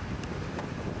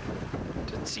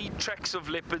 Did see tracks of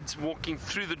leopards walking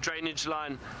through the drainage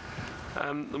line,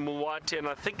 the Mulwati, and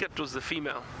I think it was the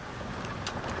female.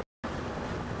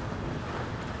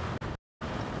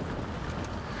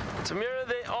 Tamira,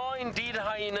 there are indeed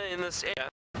hyena in this area.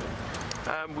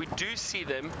 we do see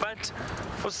them, but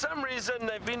for some reason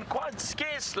they've been quite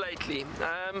scarce lately.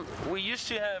 We used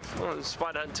to have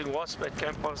spider hunting wasp that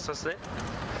came past us there.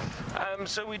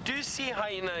 So we do see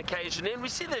hyena occasionally, and we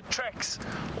see their tracks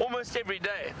almost every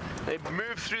day. They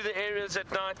move through the areas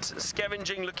at night,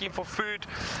 scavenging, looking for food.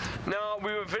 Now,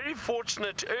 we were very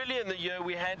fortunate. Early in the year,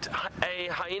 we had a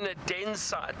hyena den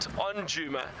site on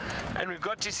Djuma, and we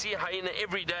got to see hyena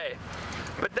every day.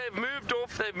 But they've moved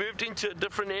off, they've moved into a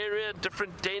different area,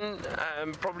 different den,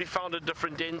 probably found a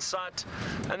different den site,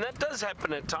 and that does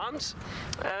happen at times.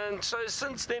 And so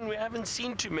since then we haven't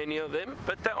seen too many of them,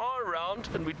 but they are around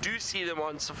and we do see them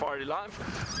on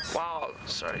safariLIVE. Wow,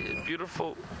 sorry,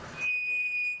 beautiful.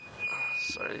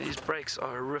 Sorry, these brakes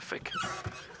are horrific.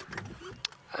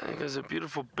 I think there's a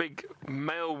beautiful big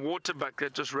male waterbuck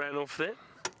that just ran off there.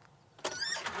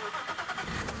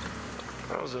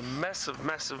 That was a massive,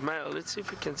 massive male. Let's see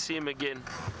if we can see him again.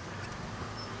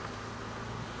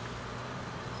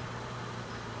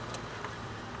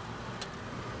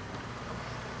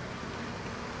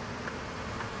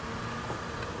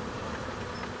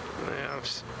 Yeah,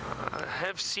 I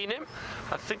have seen him.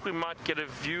 I think we might get a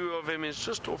view of him. He's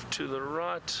just off to the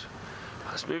right.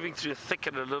 I was moving through a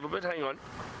thicket a little bit. Hang on.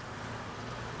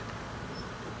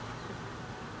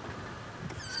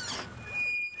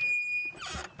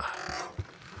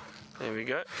 There we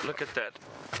go. Look at that.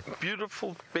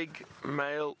 Beautiful big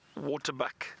male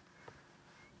waterbuck.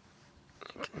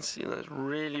 You can see those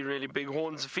really, really big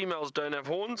horns. The females don't have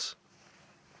horns.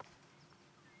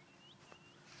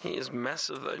 He is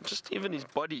massive though. Just even his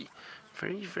body.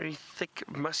 Very, very thick,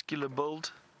 muscular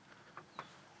build.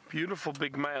 Beautiful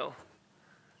big male.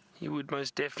 He would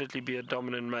most definitely be a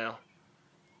dominant male.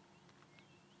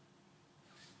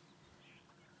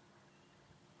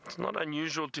 It's not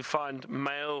unusual to find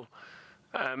male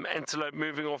antelope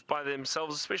moving off by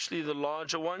themselves, especially the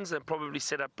larger ones. They probably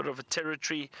set up a bit of a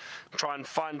territory, try and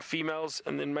find females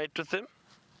and then mate with them.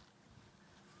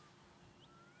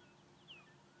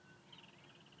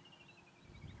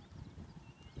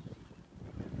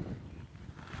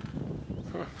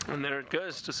 And there it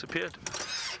goes, disappeared.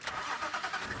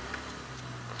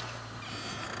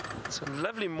 It's a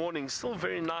lovely morning, still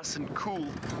very nice and cool,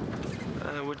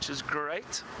 which is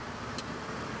great.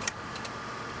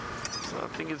 I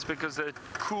think it's because of the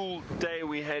cool day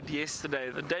we had yesterday.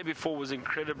 The day before was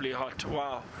incredibly hot.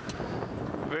 Wow.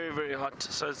 Very, very hot.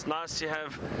 So it's nice to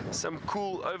have some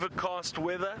cool overcast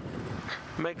weather.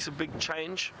 Makes a big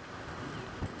change.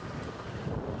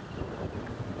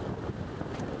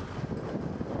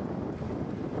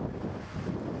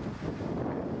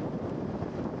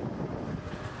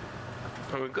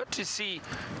 We got to see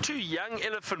 2 young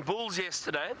elephant bulls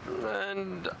yesterday,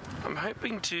 and I'm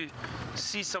hoping to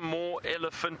see some more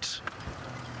elephant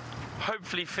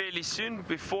hopefully fairly soon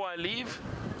before I leave.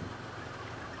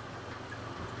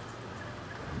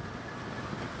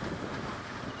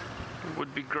 It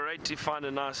would be great to find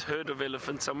a nice herd of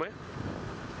elephants somewhere.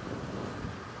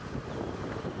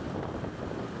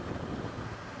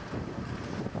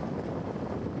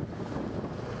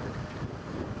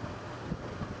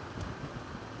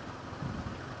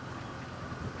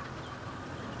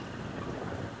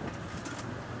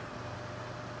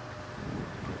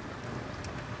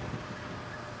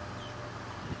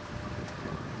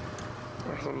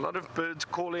 There's a lot of birds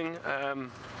calling.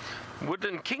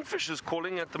 Woodland kingfishers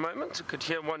calling at the moment. I could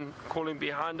hear one calling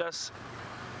behind us.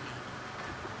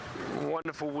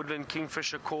 Wonderful woodland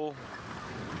kingfisher call.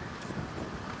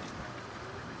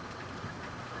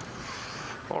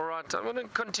 Alright, I'm going to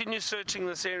continue searching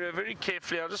this area very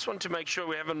carefully. I just want to make sure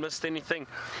we haven't missed anything.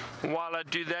 While I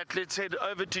do that, let's head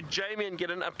over to Jamie and get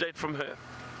an update from her.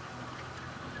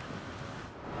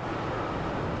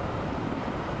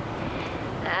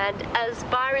 And as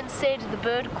Byron said, the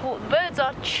birds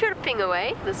are chirping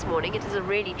away this morning. It is a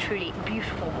really, truly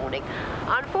beautiful morning.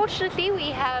 Unfortunately,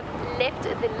 we have left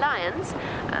the lions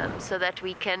so that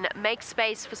we can make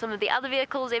space for some of the other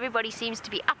vehicles. Everybody seems to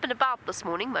be up and about this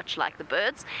morning, much like the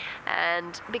birds.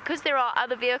 And because there are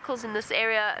other vehicles in this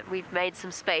area, we've made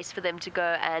some space for them to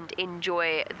go and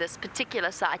enjoy this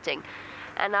particular sighting.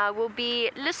 And I will be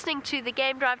listening to the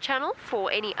Game Drive channel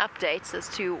for any updates as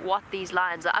to what these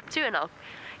lions are up to, and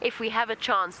if we have a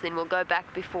chance, then we'll go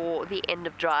back before the end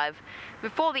of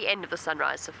the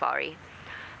Sunrise Safari.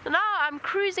 So now I'm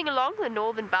cruising along the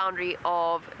northern boundary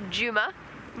of Djuma,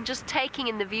 just taking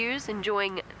in the views,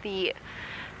 enjoying the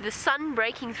sun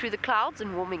breaking through the clouds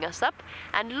and warming us up,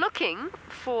 and looking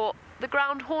for the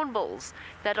ground hornbills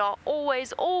that are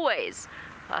always,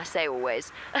 I say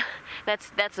always,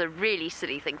 that's a really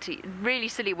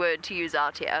silly word to use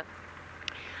out here.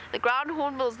 The ground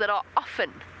hornbills that are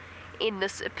often in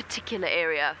this particular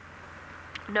area.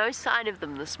 No sign of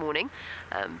them this morning,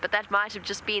 but that might have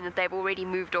just been that they've already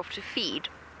moved off to feed.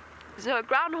 So a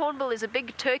ground hornbill is a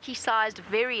big turkey-sized,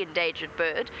 very endangered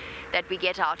bird that we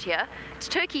get out here. It's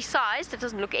turkey-sized, it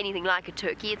doesn't look anything like a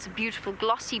turkey. It's a beautiful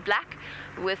glossy black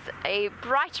with a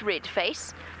bright red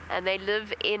face, and they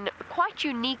live in quite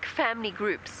unique family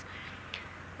groups.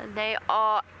 And they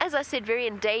are, as I said, very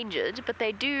endangered, but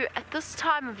they do, at this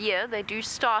time of year, they do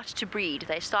start to breed.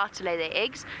 They start to lay their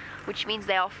eggs, which means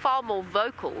they are far more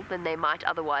vocal than they might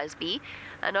otherwise be.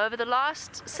 And over the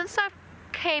since I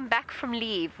came back from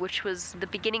leave, which was the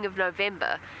beginning of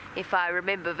November, if I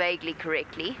remember vaguely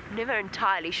correctly, I'm never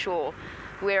entirely sure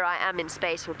where I am in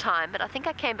space or time, but I think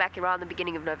I came back around the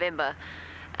beginning of November.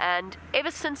 And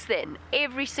ever since then,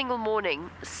 every single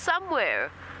morning,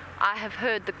 somewhere, I have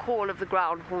heard the call of the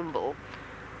ground hornbill.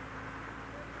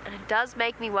 And it does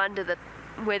make me wonder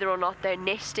whether or not they're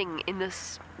nesting in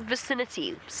this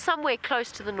vicinity, somewhere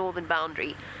close to the northern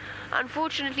boundary.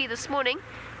 Unfortunately, this morning,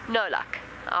 no luck.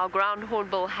 Our ground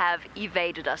hornbill have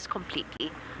evaded us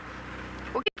completely.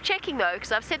 We'll keep checking though,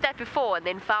 because I've said that before and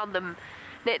then found them.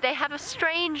 They have a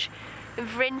strange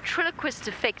ventriloquist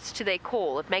effect to their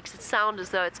call. It makes it sound as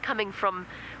though it's coming from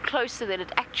closer than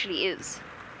it actually is.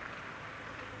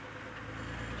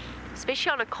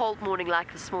 Especially on a cold morning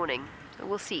like this morning. So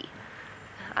we'll see.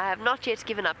 I have not yet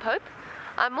given up hope.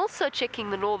 I'm also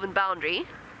checking the northern boundary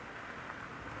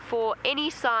for any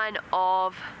sign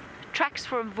of tracks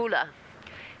for Mvula.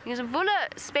 Because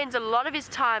Mvula spends a lot of his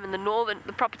time in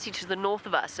the property to the north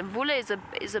of us. Mvula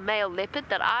is a male leopard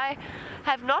that I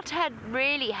have not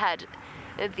really had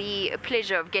the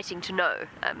pleasure of getting to know.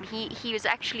 He was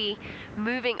actually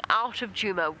moving out of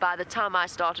Djuma by the time I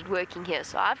started working here,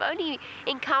 so I've only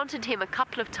encountered him a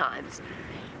couple of times.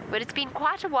 But it's been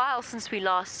quite a while since we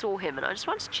last saw him, and I just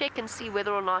want to check and see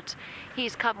whether or not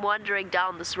he's come wandering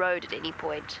down this road at any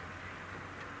point.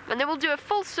 And then we'll do a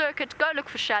full circuit, go look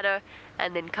for shadow,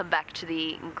 and then come back to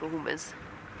the Nkuhumas.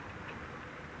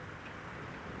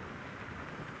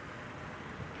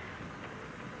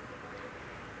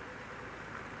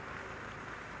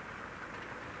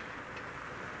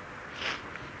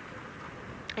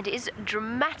 It is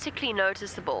dramatically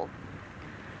noticeable.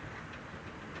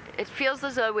 It feels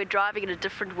as though we're driving in a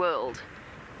different world.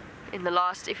 In the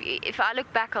last, if I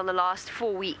look back on the last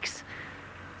 4 weeks,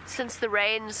 since the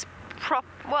rains,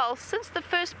 since the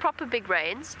first proper big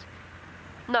rains.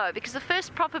 No, because the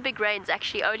first proper big rains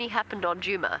actually only happened on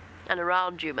Djuma and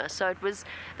around Djuma. So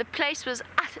the place was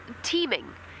teeming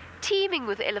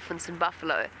with elephants and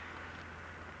buffalo.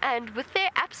 And with their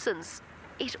absence,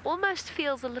 it almost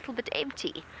feels a little bit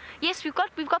empty. Yes, we've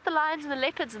got the lions and the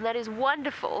leopards, and that is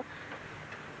wonderful.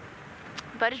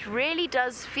 But it really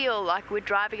does feel like we're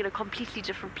driving in a completely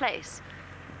different place.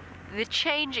 The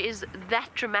change is that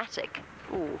dramatic.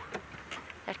 Ooh,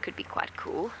 that could be quite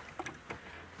cool.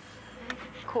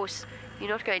 Of course, you're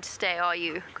not going to stay, are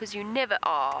you? Because you never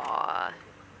are.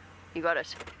 You got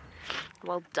it.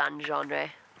 Well done, Genre.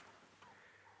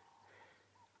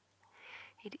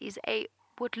 It is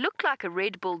what looked like a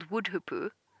red-billed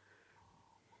woodhoopoe.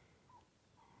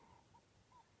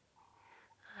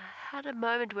 I had a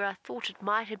moment where I thought it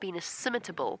might have been a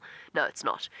scimitar. No, it's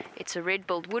not. It's a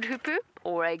red-billed woodhoopoe,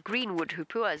 or a green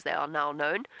woodhoopoe, as they are now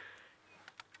known.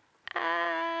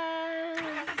 And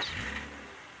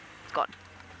it's gone.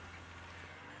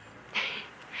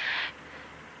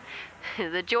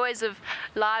 The joys of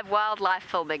live wildlife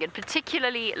filming, and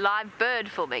particularly live bird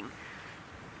filming.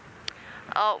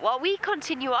 While we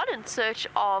continue on in search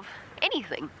of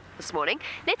anything this morning,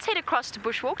 let's head across to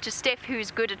Bushwalk to Steph, who's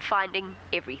good at finding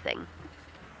everything.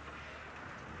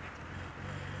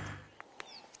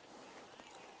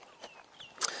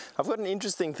 I've got an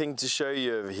interesting thing to show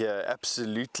you over here,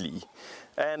 absolutely.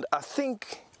 And I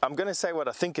think, I'm going to say what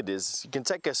I think it is. You can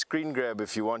take a screen grab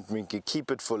if you want, we can keep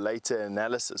it for later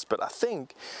analysis. But I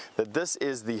think that this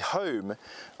is the home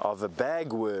of a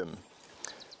bagworm.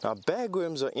 Now,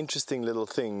 bagworms are interesting little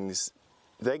things.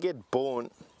 They get born,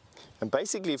 and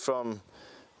basically from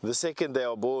the second they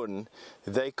are born,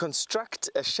 they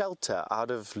construct a shelter out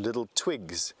of little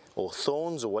twigs or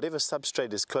thorns or whatever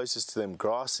substrate is closest to them,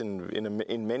 grass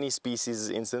in many species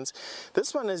instance.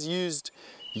 This one has used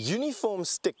uniform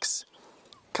sticks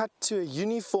cut to a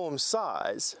uniform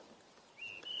size,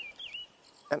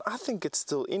 and I think it's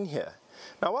still in here.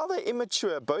 Now, while they're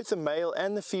immature, both the male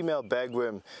and the female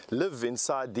bagworm live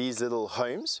inside these little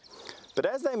homes. But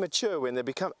as they mature, when they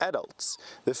become adults,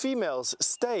 the females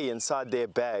stay inside their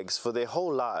bags for their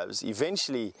whole lives,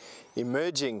 eventually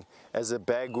emerging as a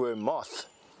bagworm moth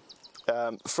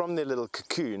from their little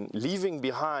cocoon, leaving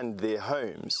behind their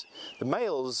homes. The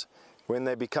males when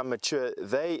they become mature,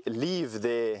 they leave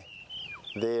their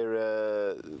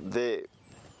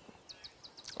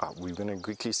oh, we're going to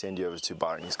quickly send you over to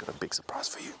Byron. He's got a big surprise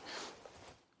for you.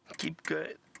 Keep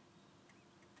going.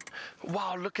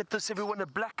 Wow, look at this, everyone, a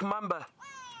black mamba.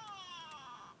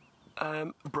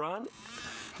 Brian,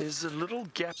 there's a little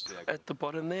gap at the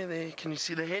bottom there. Can you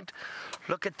see the head?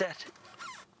 Look at that.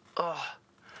 Oh,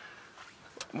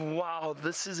 wow,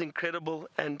 this is incredible.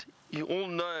 And you all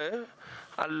know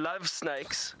I love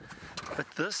snakes. But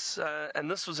this, and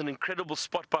this was an incredible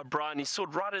spot by Brian. He saw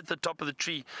it right at the top of the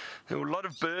tree. There were a lot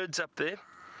of birds up there.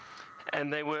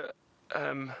 And they were,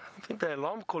 I think they're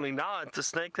alarm calling now at the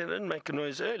snake. They didn't make a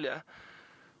noise earlier.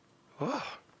 Oh,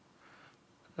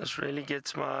 this really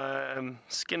gets my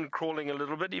skin crawling a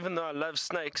little bit. Even though I love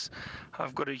snakes,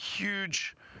 I've got a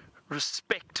huge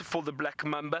respect for the black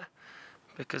mamba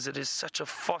because it is such a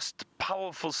fast,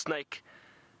 powerful snake.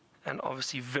 And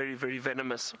obviously very, very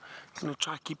venomous. I'm going to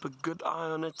try to keep a good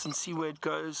eye on it and see where it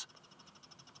goes.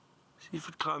 See if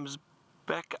it climbs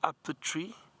back up the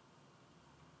tree.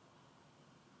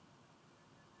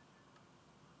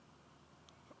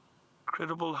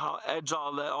 Incredible how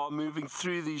agile they are moving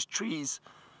through these trees.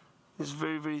 These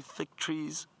very, very thick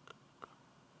trees.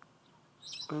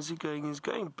 Where's he going? He's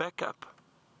going back up.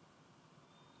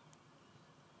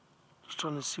 Just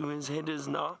trying to see where his head is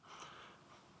now.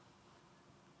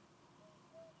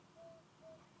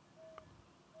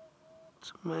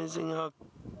 It's amazing how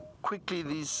quickly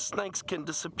these snakes can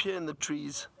disappear in the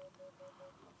trees.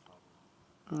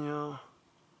 Yeah.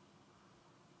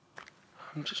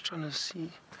 I'm just trying to see.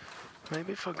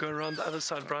 Maybe if I go around the other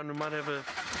side, Brian, we might have a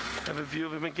view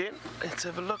of him again. Let's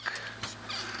have a look.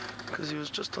 Because he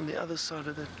was just on the other side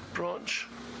of that branch.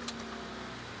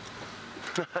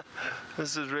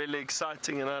 This is really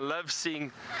exciting, and I love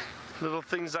seeing little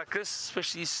things like this,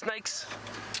 especially snakes.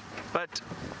 But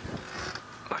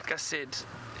like I said,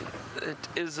 it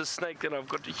is a snake that I've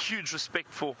got a huge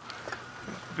respect for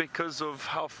because of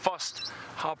how fast,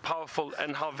 how powerful,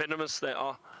 and how venomous they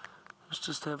are. Let's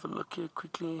just have a look here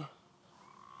quickly.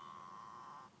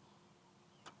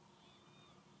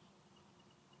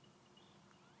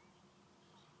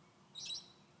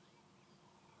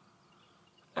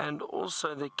 And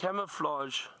also the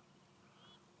camouflage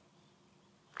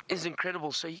is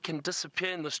incredible, so you can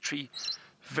disappear in this tree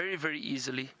very, very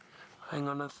easily. Hang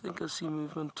on, I think I see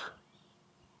movement.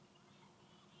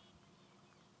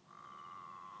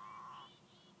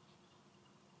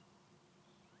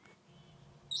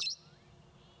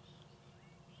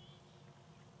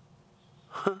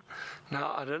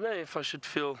 Now, I don't know if I should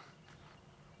feel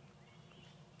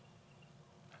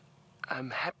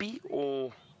happy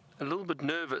or a little bit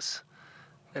nervous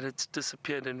that it's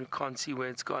disappeared and we can't see where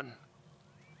it's gone.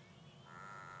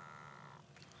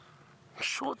 I'm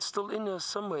sure it's still in here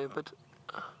somewhere, but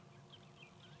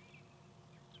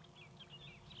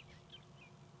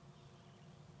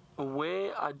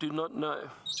where, I do not know.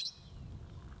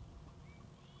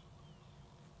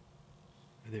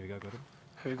 There we go, got him.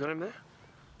 Have you got him there?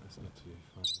 That's not too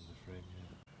far in the frame, yeah.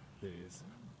 There he is.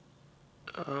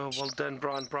 Oh, well done,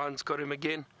 Brian. Brian's got him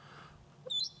again.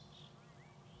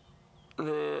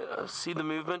 There, I see the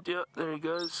movement, yeah, there he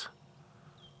goes.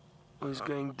 Oh, he's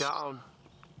going down.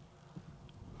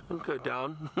 Don't go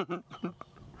down.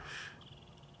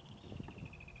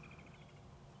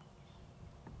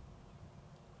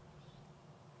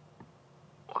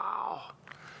 Wow.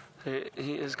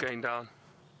 He is going down.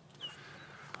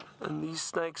 And these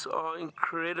snakes are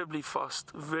incredibly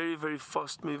fast, very, very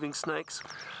fast moving snakes.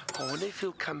 I wonder if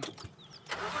he'll come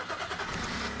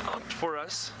out for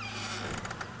us.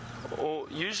 Or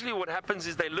usually what happens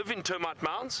is they live in termite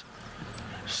mounds,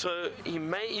 so he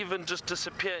may even just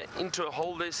disappear into a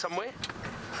hole there somewhere.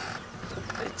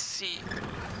 Let's see.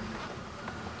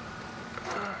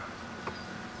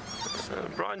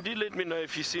 Brian, do let me know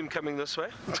if you see him coming this way.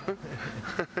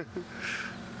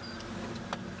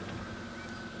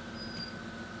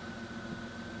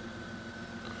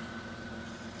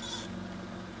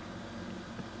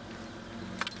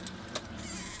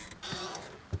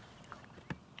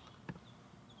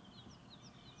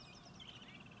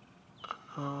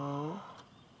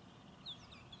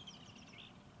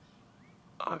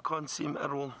 I can't see him at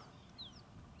all.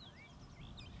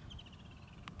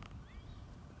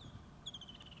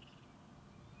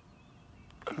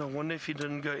 And I wonder if he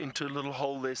didn't go into a little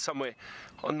hole there somewhere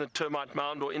on the termite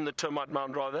mound, or in the termite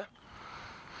mound rather.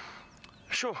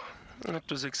 Sure, that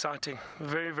was exciting.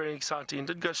 Very, very exciting. He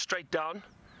did go straight down.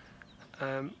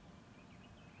 And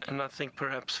I think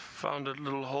perhaps found a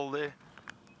little hole there.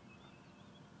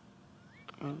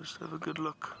 Let me just have a good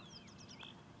look.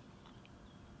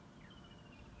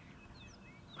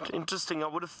 Interesting. I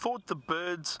would have thought the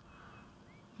birds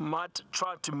might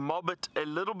try to mob it a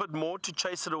little bit more to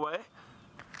chase it away.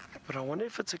 But I wonder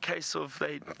if it's a case of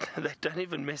they don't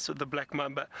even mess with the black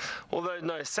mamba. Although,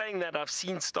 no, saying that, I've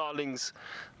seen starlings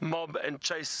mob and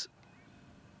chase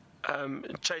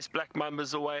black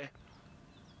mambas away.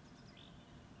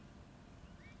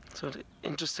 So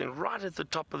interesting, right at the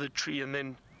top of the tree, and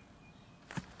then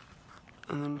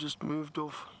just moved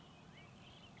off.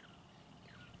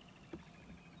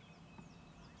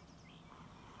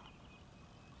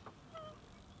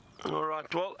 All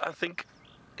right, well, I think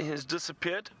he has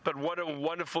disappeared, but what a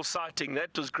wonderful sighting. That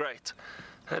was great.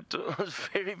 That was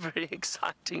very, very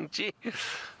exciting. Gee,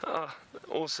 oh,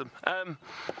 awesome.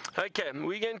 Okay,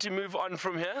 we're going to move on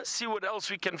from here, see what else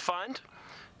we can find.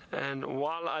 And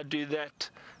while I do that,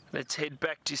 let's head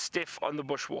back to Steph on the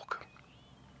bushwalk.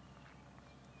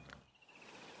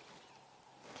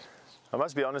 I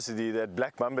must be honest with you that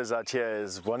black mambas out here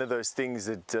is one of those things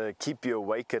that keep you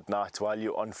awake at night while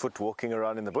you're on foot walking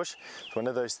around in the bush. It's one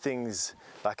of those things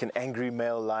like an angry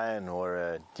male lion or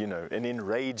an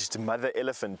enraged mother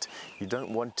elephant. You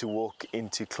don't want to walk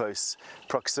into close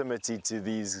proximity to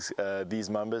these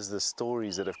mambas. The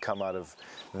stories that have come out of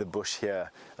the bush here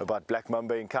about black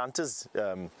mamba encounters,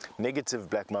 negative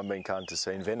black mamba encounters,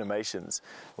 so envenomations,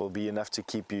 will be enough to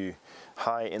keep you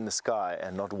high in the sky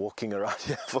and not walking around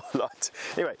here for a lot.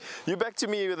 Anyway, you're back to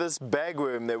me with this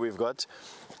bagworm that we've got,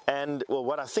 and well,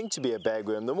 what I think to be a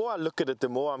bagworm. The more I look at it, the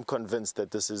more I'm convinced that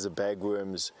this is a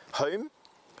bagworm's home,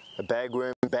 a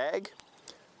bagworm bag.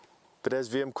 But as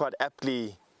Viam quite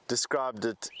aptly described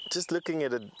it, just looking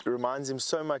at it reminds him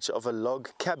so much of a log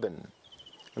cabin.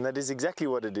 And that is exactly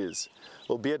what it is,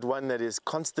 albeit one that is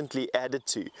constantly added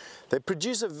to. They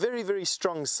produce a very, very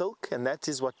strong silk, and that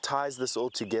is what ties this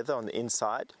all together on the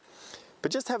inside.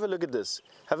 But just have a look at this.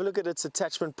 Have a look at its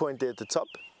attachment point there at the top.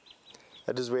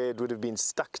 That is where it would have been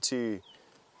stuck to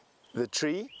the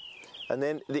tree. And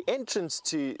then the entrance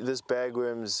to this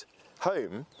bagworm's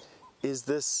home is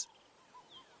this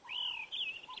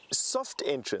soft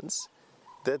entrance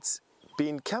that's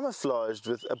been camouflaged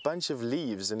with a bunch of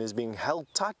leaves and is being held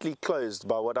tightly closed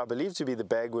by what I believe to be the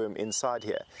bagworm inside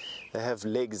here. They have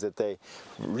legs that they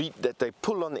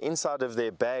pull on the inside of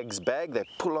their bag. They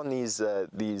pull on the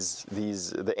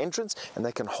entrance, and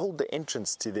they can hold the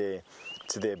entrance to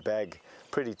their bag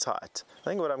pretty tight. I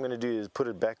think what I'm going to do is put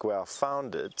it back where I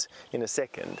found it in a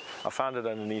second. I found it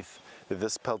underneath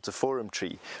this peltiforum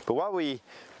tree. But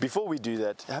before we do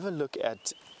that, have a look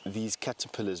at these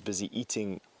caterpillars busy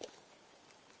eating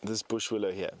this bush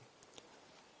willow here.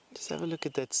 Just have a look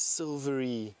at that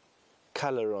silvery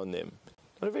color on them.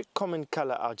 Not a very common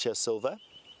color out here, silver.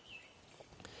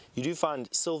 You do find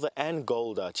silver and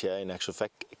gold out here, in actual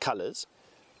fact, colors.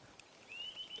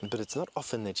 But it's not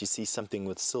often that you see something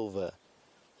with silver,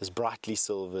 as brightly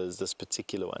silver as this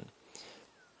particular one.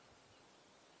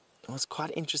 And what's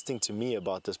quite interesting to me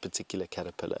about this particular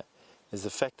caterpillar is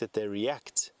the fact that they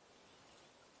react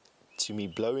to me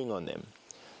blowing on them.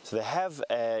 So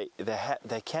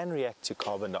they can react to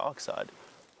carbon dioxide.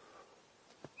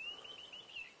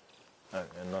 Oh,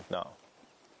 and not now.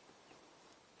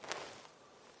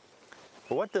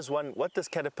 But what this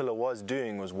caterpillar was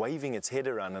doing was waving its head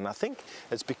around, and I think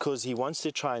it's because he wants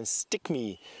to try and stick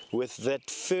me with that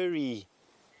furry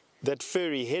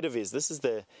head of his. This is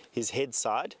his head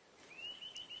side.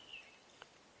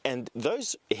 And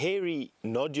those hairy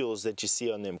nodules that you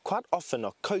see on them quite often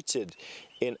are coated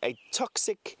in a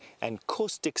toxic and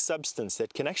caustic substance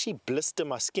that can actually blister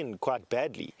my skin quite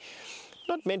badly.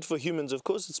 Not meant for humans, of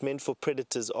course, it's meant for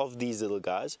predators of these little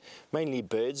guys, mainly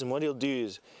birds. And what he'll do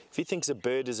is, if he thinks a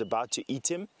bird is about to eat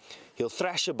him, he'll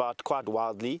thrash about quite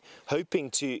wildly,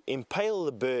 hoping to impale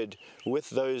the bird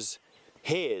with those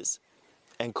hairs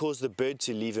and cause the bird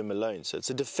to leave him alone. So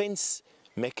it's a defense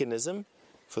mechanism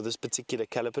for this particular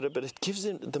caterpillar, but it gives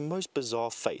him the most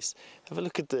bizarre face. Have a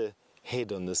look at the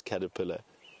head on this caterpillar.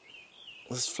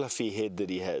 This fluffy head that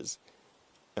he has,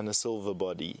 and a silver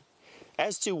body.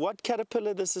 As to what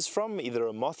caterpillar this is from, either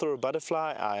a moth or a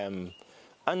butterfly, I am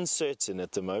uncertain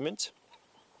at the moment.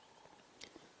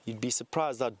 You'd be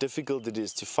surprised how difficult it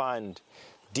is to find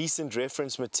decent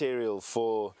reference material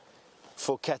for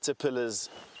caterpillars.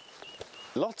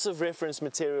 Lots of reference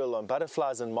material on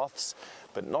butterflies and moths,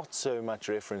 but not so much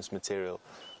reference material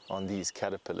on these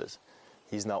caterpillars.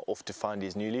 He's now off to find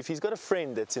his new leaf. He's got a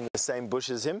friend that's in the same bush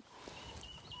as him.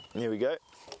 Here we go.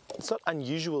 It's not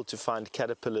unusual to find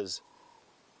caterpillars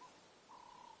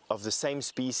of the same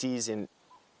species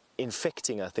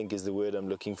infecting, I think is the word I'm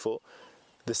looking for,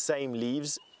 the same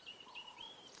leaves.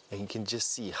 And you can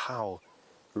just see how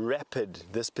rapid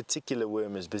this particular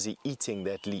worm is busy eating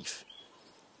that leaf.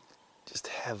 Just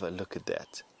have a look at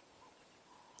that.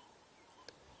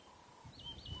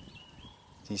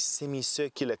 These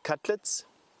semicircular cutlets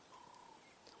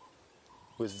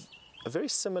with a very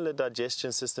similar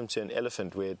digestion system to an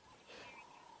elephant, where it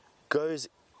goes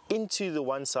into the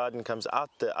one side and comes out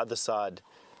the other side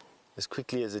as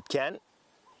quickly as it can,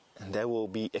 and they will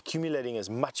be accumulating as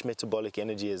much metabolic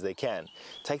energy as they can.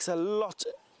 It takes a lot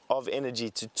of energy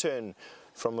to turn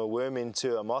from a worm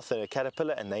into a moth and a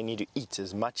caterpillar, and they need to eat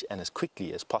as much and as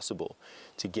quickly as possible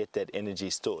to get that energy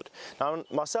stored. Now,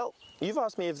 Marcel, you've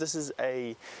asked me if this is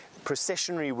a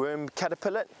processionary worm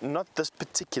caterpillar. Not this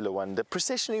particular one. The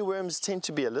processionary worms tend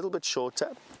to be a little bit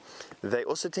shorter. They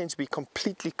also tend to be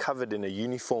completely covered in a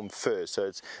uniform fur, so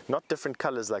it's not different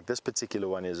colors like this particular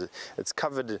one is. It's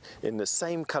covered in the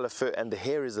same color fur, and the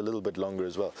hair is a little bit longer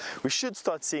as well. We should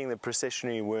start seeing the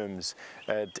processionary worms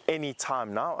at any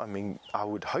time now. I mean, I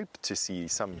would hope to see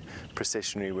some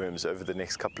processionary worms over the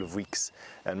next couple of weeks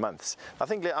and months. I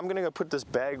think I'm going to go put this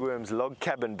bagworm's log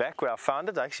cabin back where I found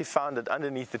it. I actually found it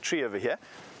underneath the tree over here.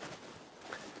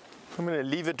 I'm going to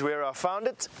leave it where I found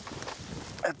it,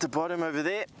 at the bottom over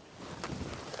there.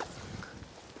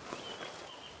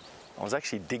 I was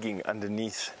actually digging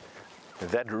underneath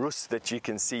that rus that you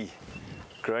can see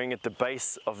growing at the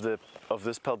base of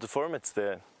this peltiform. It's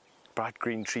the bright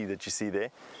green tree that you see there.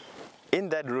 In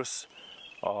that rus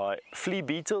are flea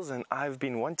beetles, and I've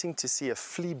been wanting to see a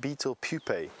flea beetle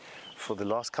pupae for the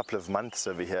last couple of months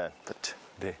over here, but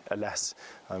there, alas,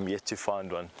 I'm yet to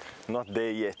find one. Not there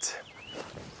yet.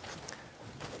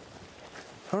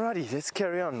 Alrighty, let's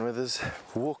carry on with this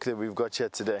walk that we've got here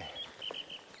today.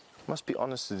 Must be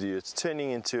honest with you, it's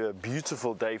turning into a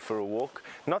beautiful day for a walk.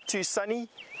 Not too sunny,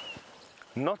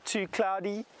 not too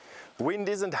cloudy, wind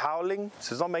isn't howling,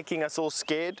 so it's not making us all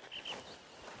scared.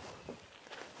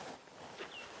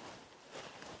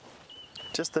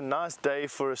 Just a nice day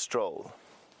for a stroll.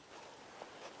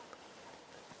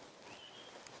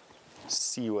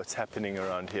 See what's happening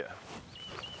around here.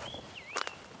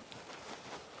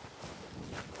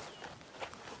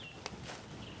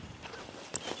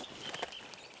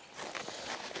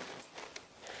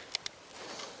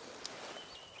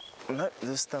 No,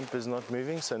 this stump is not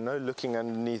moving, so no looking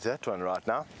underneath that one right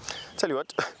now. Tell you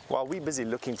what, while we're busy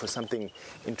looking for something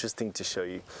interesting to show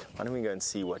you, why don't we go and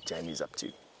see what Jamie's up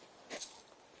to?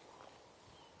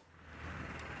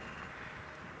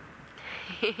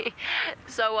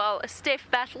 So while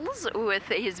Steph battles with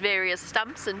his various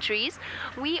stumps and trees,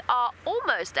 we are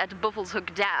almost at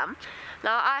Buffelshoek Dam.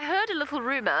 Now, I heard a little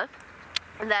rumour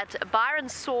that Byron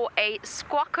saw a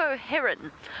squacco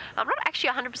heron. I'm not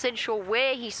actually 100% sure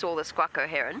where he saw the squacco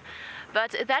heron,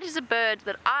 but that is a bird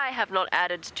that I have not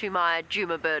added to my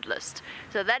Djuma bird list.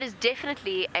 So that is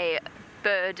definitely a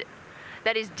bird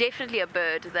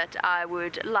that I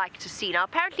would like to see. Now,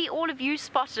 apparently all of you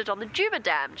spotted it on the Djuma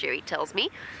Dam, Jerry tells me.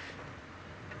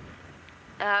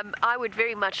 I would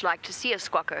very much like to see a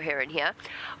squacco heron here.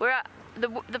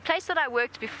 The place that I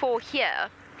worked before here,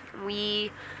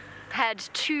 we had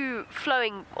two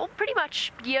flowing, or pretty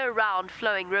much year-round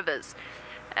flowing rivers,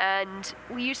 and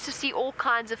we used to see all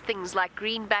kinds of things like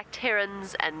green-backed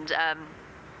herons and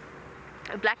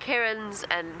black herons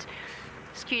and,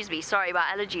 excuse me, sorry, my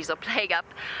allergies are playing up,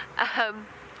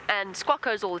 and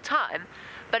squaccos all the time.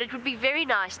 But it would be very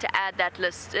nice to add that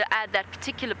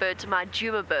particular bird to my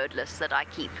Djuma bird list that I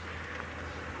keep.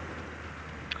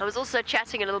 I was also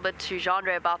chatting a little bit to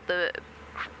Genre about the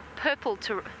purple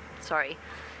Tarako.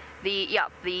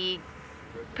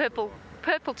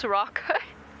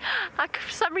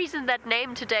 For some reason that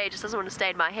name today just doesn't want to stay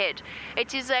in my head.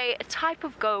 It is a type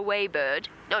of go-away bird.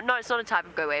 No, it's not a type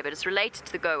of go-away bird. It's related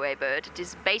to the go-away bird. It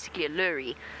is basically a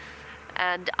lory.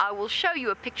 And I will show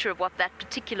you a picture of what that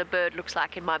particular bird looks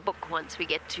like in my book once we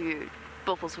get to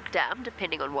Buffelshoek Dam,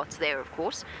 depending on what's there, of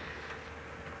course.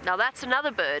 Now that's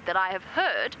another bird that I have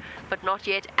heard, but not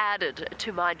yet added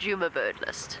to my Djuma bird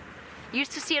list.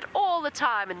 Used to see it all the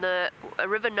time in a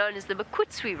river known as the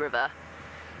Makutswi River.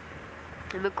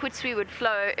 The Makutswi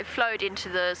flowed into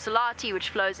the Salati, which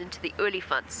flows into the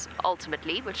Olifants,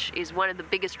 ultimately, which is one of the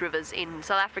biggest rivers in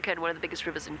South Africa and one of the biggest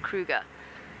rivers in Kruger.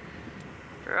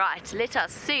 Right, let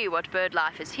us see what bird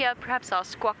life is here. Perhaps our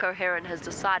squacco heron has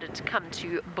decided to come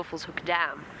to Buffelshoek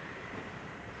Dam.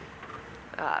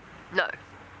 No.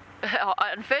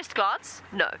 On first glance,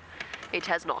 no, it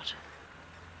has not.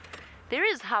 There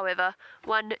is, however,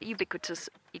 one ubiquitous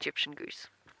Egyptian goose.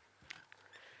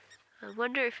 I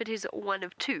wonder if it is one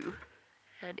of two,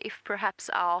 and if perhaps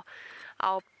our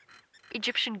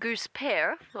Egyptian goose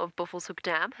pair of Buffelshoek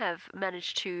Dam have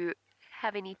managed to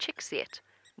have any chicks yet.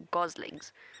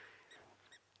 Goslings.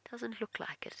 Doesn't look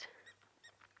like it.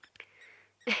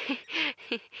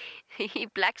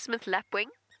 Blacksmith lapwing.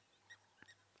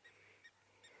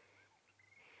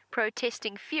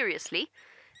 Protesting furiously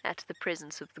at the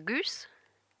presence of the goose,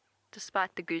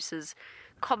 despite the goose's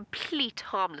complete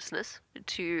harmlessness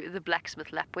to the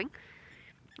blacksmith lapwing.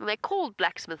 And they're called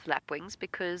blacksmith lapwings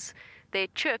because their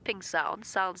chirping sound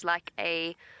sounds like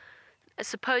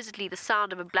supposedly the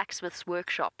sound of a blacksmith's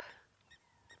workshop.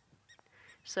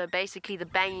 So basically the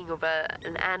banging of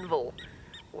an anvil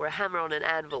or a hammer on an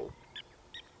anvil.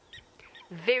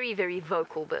 Very, very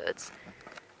vocal birds.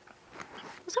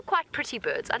 Also quite pretty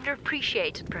birds,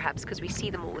 underappreciated perhaps because we see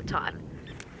them all the time.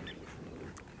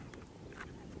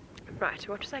 Right,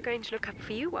 what was I going to look up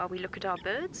for you while we look at our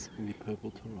birds? The purple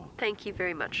tarot. Thank you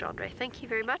very much, Andre. Thank you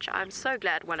very much. I'm so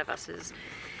glad one of us is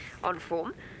on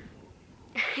form.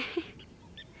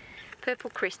 Purple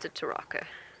crested taraka.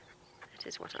 That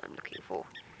is what I'm looking for.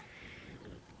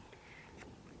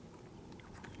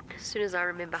 As soon as I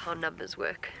remember how numbers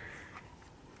work.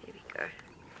 There we go.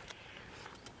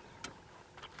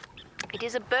 It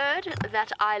is a bird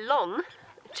that I long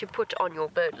to put on your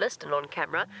bird list and on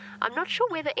camera. I'm not sure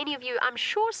whether any of you, I'm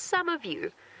sure some of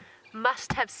you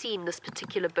must have seen this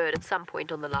particular bird at some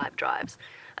point on the live drives.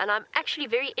 And I'm actually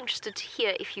very interested to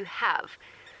hear if you have.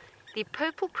 The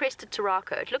purple crested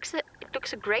taraka. It looks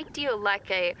a great deal like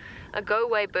a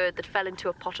go-away bird that fell into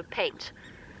a pot of paint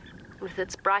with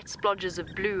its bright splodges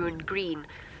of blue and green.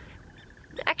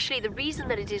 Actually, the reason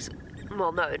that it is,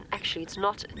 well, no, actually it's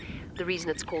not the reason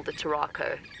it's called the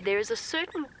tarako. There is a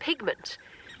certain pigment.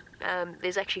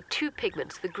 There's actually two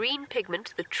pigments, the green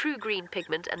pigment, the true green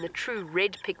pigment, and the true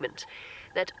red pigment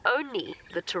that only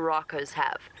the tarakos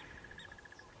have.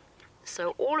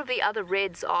 So all of the other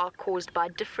reds are caused by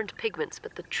different pigments,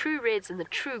 but the true reds and the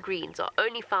true greens are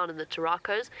only found in the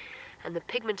tarakos, and the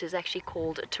pigment is actually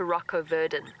called tarako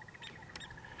verdin.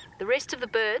 The rest of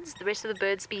the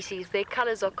bird species, their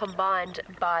colors are combined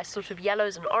by sort of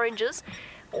yellows and oranges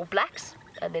or blacks,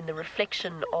 and then the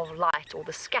reflection of light or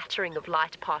the scattering of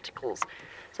light particles.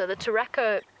 So the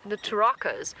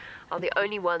tarakos are the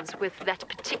only ones with that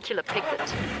particular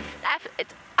pigment.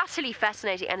 It's utterly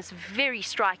fascinating, and it's very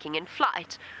striking in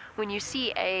flight. When you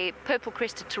see a purple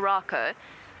crested tarako,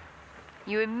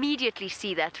 you immediately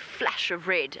see that flash of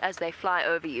red as they fly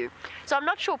over you. So I'm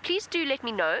not sure, please do let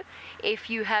me know if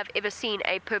you have ever seen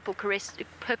a purple crested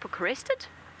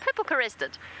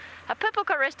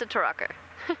tarako.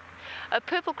 A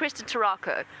purple crested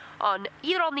tarako on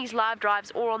either on these live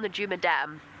drives or on the Djuma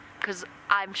Dam, because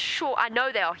I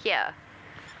know they are here.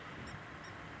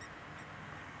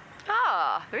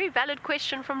 Very valid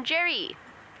question from Jerry,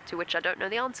 to which I don't know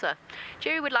the answer.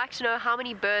 Jerry would like to know how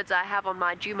many birds I have on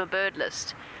my Djuma bird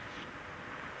list.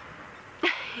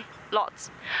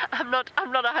 Lots. I'm not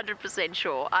 100%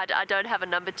 sure. I don't have a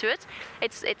number to it.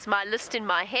 It's my list in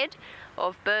my head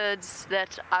of birds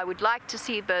that I would like to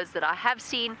see, birds that I have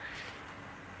seen.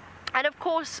 And of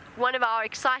course, one of our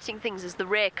exciting things is the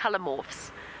rare color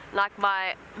morphs, like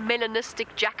my melanistic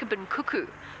Jacobin cuckoo,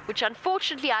 which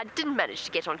unfortunately I didn't manage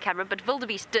to get on camera, but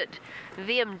Wildebeest did.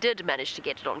 VM did manage to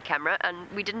get it on camera,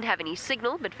 and we didn't have any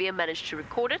signal, but VM managed to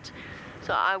record it.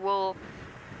 So I've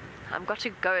got to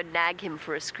go and nag him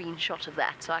for a screenshot of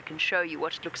that so I can show you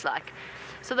what it looks like.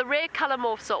 So the rare color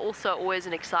morphs are also always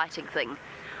an exciting thing.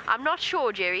 I'm not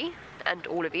sure, Jerry, and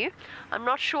all of you, I'm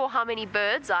not sure how many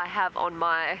birds I have on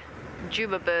my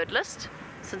Djuma bird list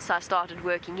since I started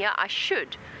working here. I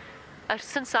should.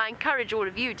 Since I encourage all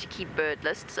of you to keep bird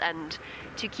lists and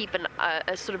to keep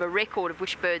a sort of a record of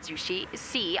which birds you see,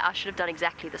 I should have done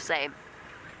exactly the same.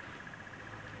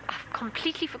 I've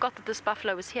completely forgot that this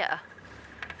buffalo was here,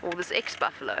 or this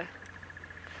ex-buffalo.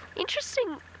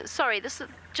 Interesting. Sorry, this is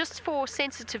just for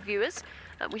sensitive viewers.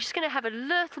 We're just going to have a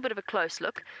little bit of a close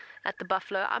look at the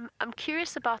buffalo. I'm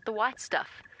curious about the white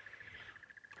stuff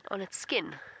on its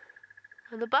skin.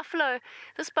 And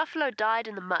this buffalo died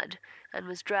in the mud and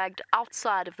was dragged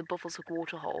outside of the Buffelshoek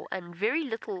waterhole, and very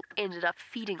little ended up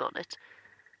feeding on it.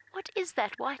 What is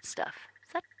that white stuff?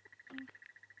 Is that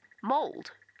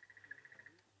mold?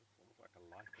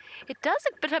 It does,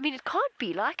 but I mean, it can't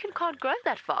be. Lichen can't grow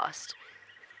that fast.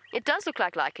 It does look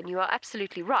like lichen, you are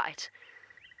absolutely right.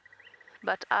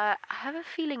 But I have a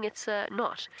feeling it's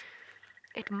not.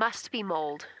 It must be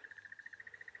mold.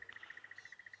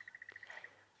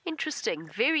 Interesting,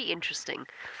 very interesting.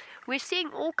 We're seeing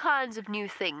all kinds of new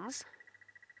things.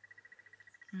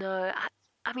 No,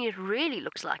 I mean, it really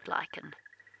looks like lichen.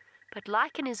 But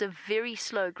lichen is a very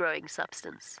slow-growing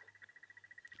substance.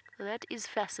 That is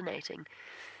fascinating.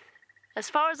 As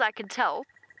far as I can tell,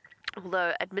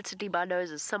 although admittedly my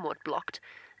nose is somewhat blocked,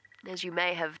 as you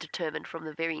may have determined from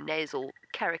the very nasal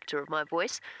character of my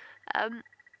voice,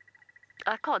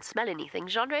 I can't smell anything.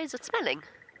 Genre, is it smelling?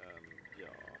 Yeah,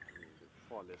 I mean,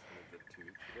 far less than it did 2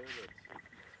 weeks ago, but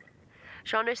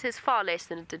Genre says far less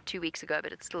than it did 2 weeks ago,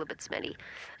 but it's still a bit smelly.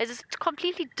 It's a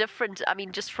completely different, I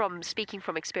mean, just from speaking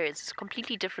from experience, it's a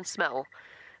completely different smell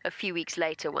a few weeks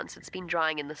later once it's been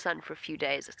drying in the sun for a few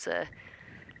days.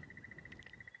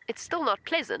 It's still not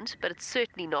pleasant, but it's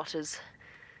certainly not as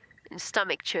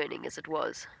stomach churning as it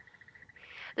was.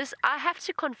 This, I have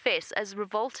to confess, as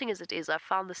revolting as it is, I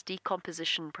found this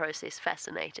decomposition process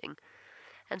fascinating.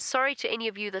 And sorry to any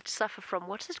of you that suffer from,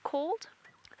 what is it called?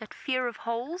 That fear of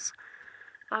holes?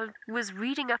 I was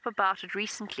reading up about it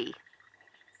recently.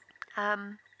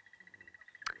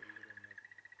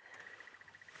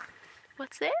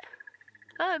 What's there?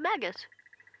 Oh, a maggot.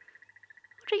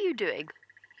 What are you doing?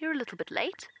 You're a little bit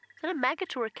late. Is that a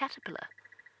maggot or a caterpillar?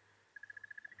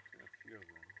 a few of them.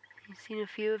 You've seen a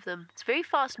few of them. It's very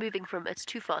fast moving it's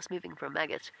too fast moving for a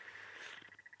maggot.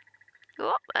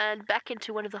 Oh, and back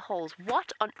into one of the holes.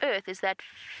 What on earth is that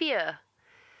fear?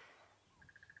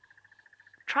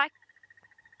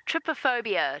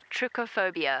 Trichophobia.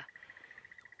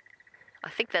 I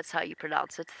think that's how you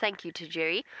pronounce it. Thank you to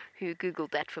Jerry, who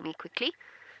Googled that for me quickly.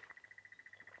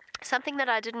 Something that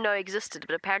I didn't know existed,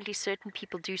 but apparently certain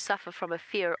people do suffer from a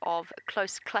fear of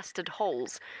close clustered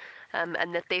holes,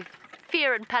 and that their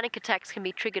fear and panic attacks can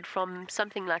be triggered from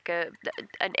something like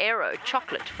an Aero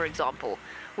chocolate, for example,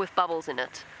 with bubbles in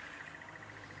it.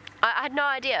 I had no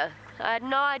idea. I had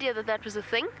no idea that that was a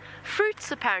thing.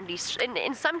 Fruits, apparently,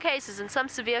 in some cases, in some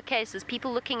severe cases,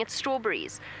 people looking at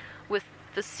strawberries with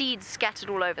the seeds scattered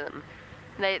all over them.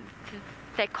 They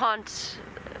can't.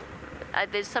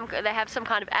 They have some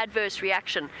kind of adverse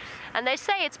reaction, and they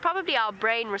say it's probably our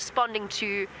brain responding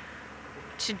to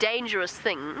dangerous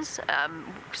things.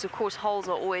 Because of course holes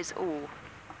are always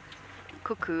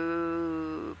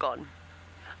cuckoo gone.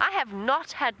 I have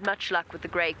not had much luck with the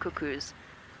grey cuckoos.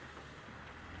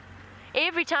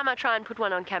 Every time I try and put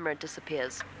one on camera, it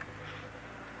disappears.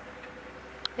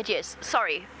 But yes,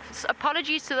 sorry.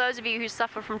 Apologies to those of you who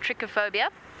suffer from trichophobia.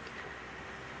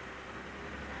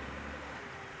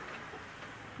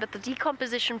 But the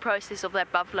decomposition process of that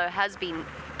buffalo has been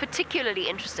particularly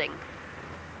interesting.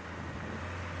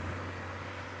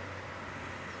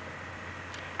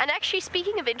 And actually,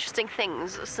 speaking of interesting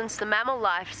things, since the mammal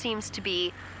life seems to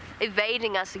be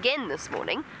evading us again this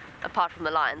morning, apart from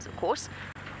the lions, of course,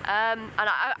 and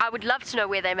I would love to know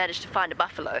where they managed to find a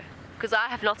buffalo, because I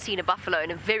have not seen a buffalo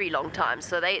in a very long time.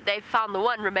 So they found the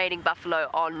one remaining buffalo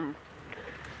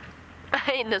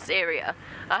in this area.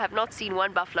 I have not seen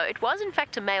one buffalo. It was in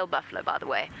fact a male buffalo, by the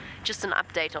way. Just an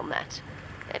update on that.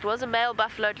 It was a male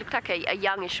buffalo. It looked like a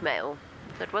youngish male.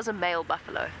 So it was a male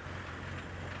buffalo.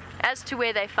 As to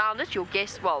where they found it, you'll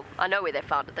guess, well, I know where they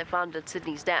found it. They found it at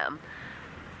Sydney's Dam.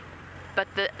 But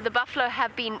the buffalo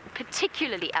have been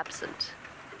particularly absent.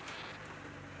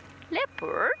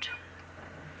 Leopard?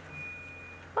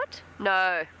 What?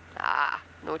 No. Ah,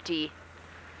 naughty.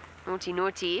 Naughty,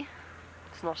 naughty.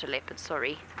 It's not a leopard,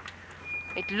 sorry.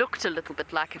 It looked a little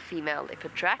bit like a female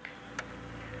leopard track.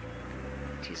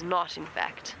 It is not, in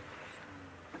fact.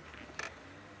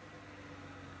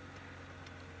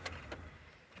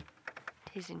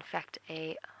 It is, in fact,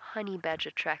 a honey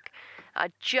badger track.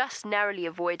 I just narrowly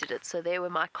avoided it, so there where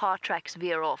my car tracks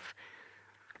veer off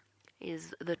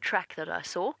is the track that I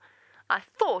saw. I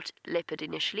thought leopard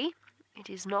initially. It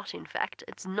is not, in fact.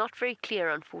 It's not very clear,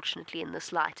 unfortunately, in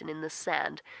this light and in this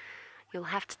sand. You'll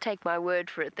have to take my word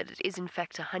for it that it is, in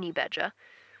fact, a honey badger,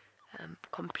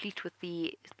 complete with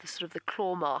the sort of the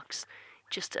claw marks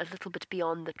just a little bit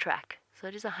beyond the track. So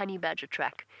it is a honey badger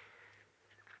track.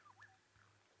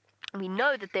 We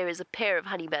know that there is a pair of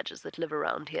honey badgers that live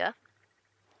around here.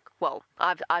 Well,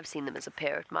 I've seen them as a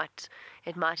pair. It might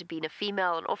have been a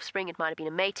female and offspring. It might have been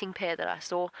a mating pair that I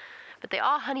saw. But there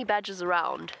are honey badgers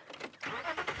around.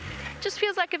 Just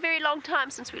feels like a very long time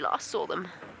since we last saw them.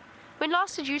 When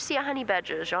last did you see a honey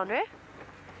badger, Genre?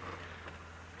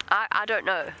 I don't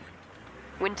know.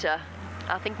 Winter.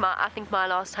 I think my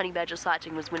last honey badger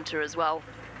sighting was winter as well.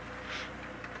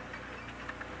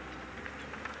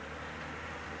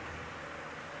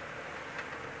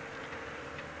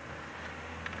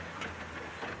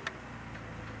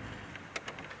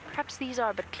 Perhaps these are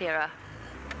a bit clearer.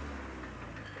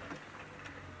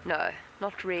 No,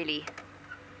 not really.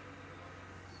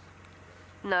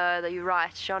 No, you're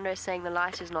right. Genre is saying the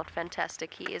light is not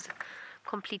fantastic. He is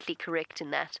completely correct in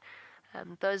that.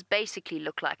 Those basically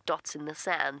look like dots in the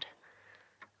sand.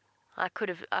 I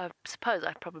suppose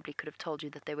I probably could have told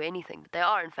you that they were anything, but they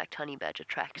are in fact honey badger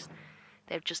tracks.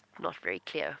 They're just not very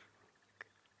clear.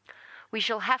 we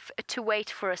shall have to wait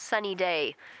for a sunny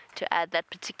day to add that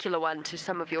particular one to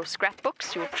some of your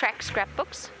scrapbooks, your track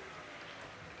scrapbooks.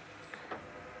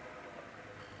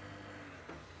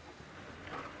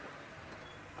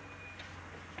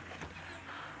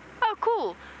 Oh,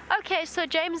 cool. Okay, so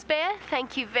James Bear,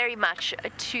 thank you very much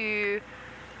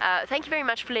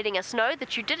for letting us know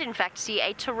that you did in fact see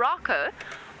a Tarraco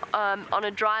on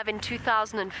a drive in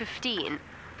 2015.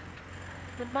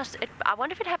 I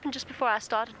wonder if it happened just before I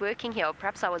started working here, or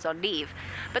perhaps I was on leave.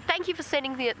 But thank you for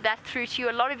sending that through to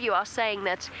you. A lot of you are saying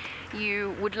that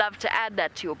you would love to add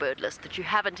that to your bird list, that you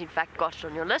haven't in fact got it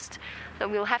on your list.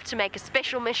 And we'll have to make a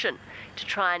special mission to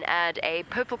try and add a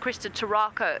purple-crested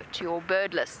Tarraco to your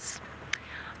bird lists.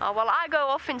 While I go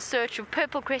off in search of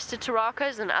purple-crested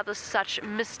Tarracos and other such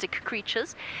mystic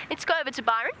creatures, let's go over to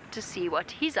Byron to see what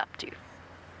he's up to.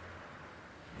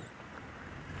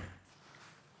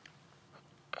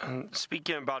 And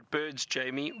speaking about birds,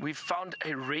 Jamie, we found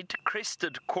a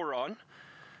red-crested coron,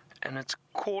 and it's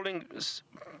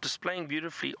displaying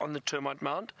beautifully on the termite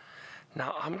mound.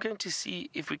 Now I'm going to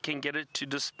see if we can get it to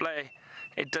display.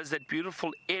 It does that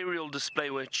beautiful aerial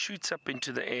display where it shoots up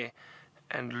into the air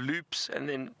and loops, and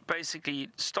then basically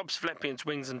stops flapping its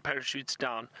wings and parachutes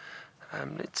down.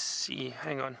 Let's see,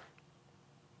 hang on.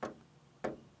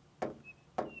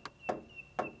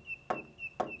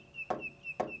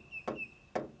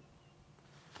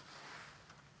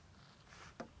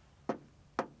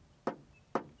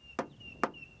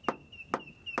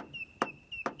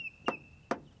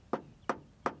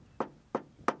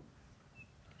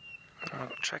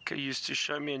 Tracker used to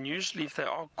show me, and usually if they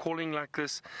are calling like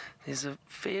this, there's a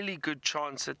fairly good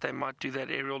chance that they might do that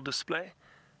aerial display.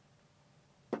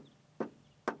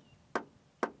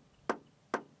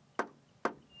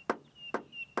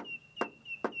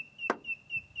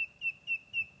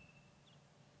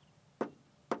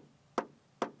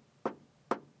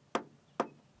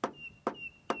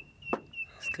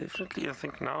 It's definitely, I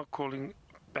think, now calling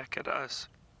back at us.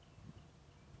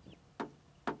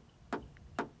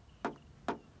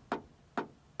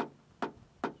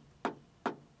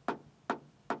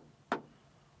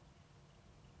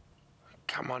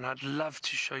 Come on, I'd love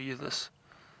to show you this.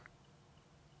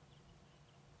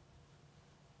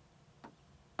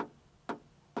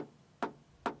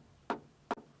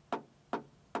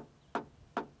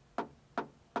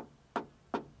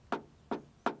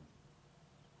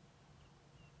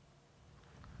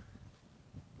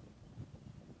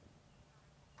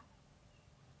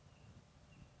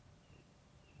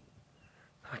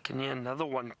 I can hear another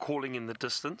one calling in the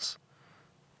distance.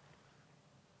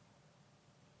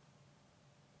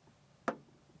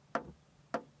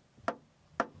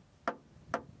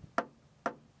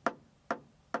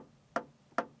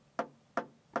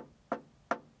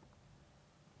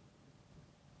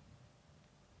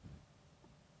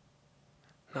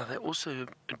 Now they also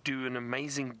do an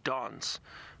amazing dance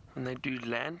when they do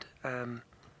land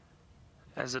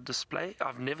as a display.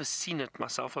 I've never seen it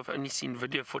myself, I've only seen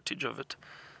video footage of it.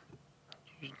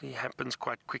 It usually happens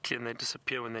quite quickly and they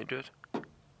disappear when they do it.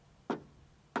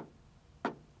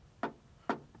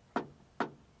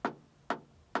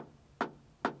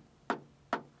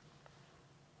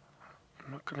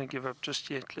 I'm not going to give up just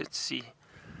yet, let's see.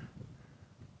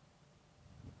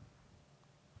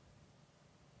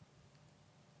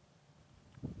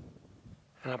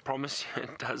 And I promise you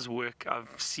it does work.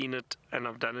 I've seen it and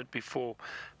I've done it before,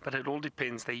 but it all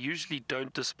depends. They usually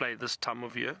don't display this time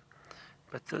of year,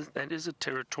 but that is a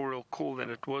territorial call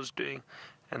that it was doing,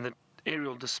 and the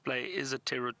aerial display is a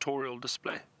territorial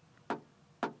display.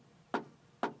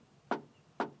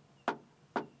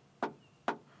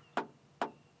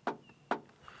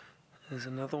 There's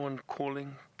another one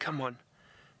calling. Come on,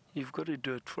 you've got to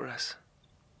do it for us.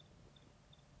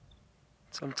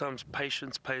 Sometimes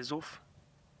patience pays off.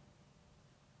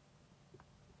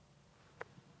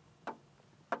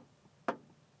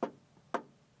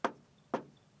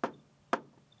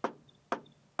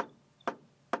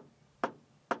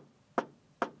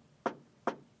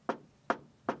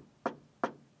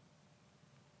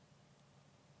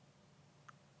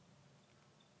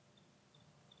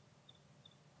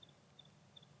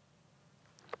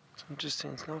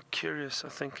 Interesting, it's now curious, I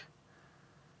think.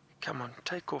 Come on,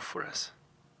 take off for us.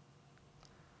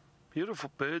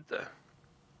 Beautiful bird though.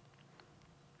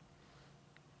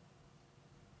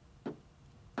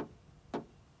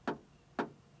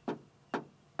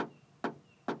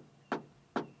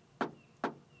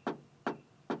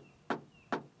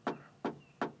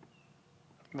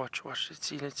 Watch, let's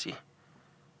see.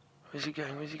 Where's he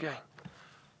going?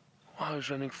 Wow, he's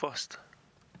running fast.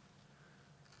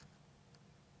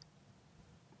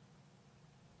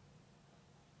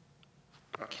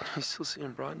 Can you still see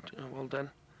him, Brian? Oh, well done.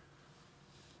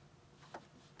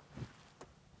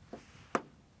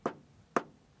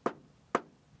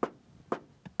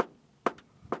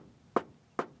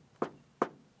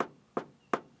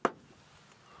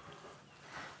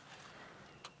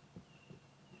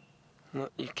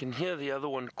 You can hear the other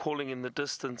one calling in the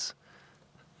distance.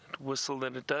 Whistle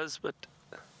that it does, but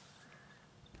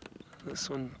this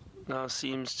one now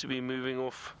seems to be moving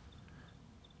off.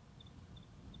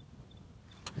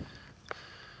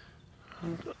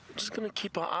 I'm just going to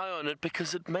keep our eye on it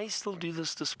because it may still do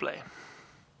this display.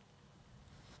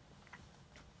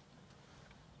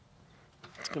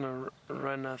 It's going to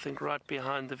run, I think, right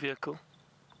behind the vehicle.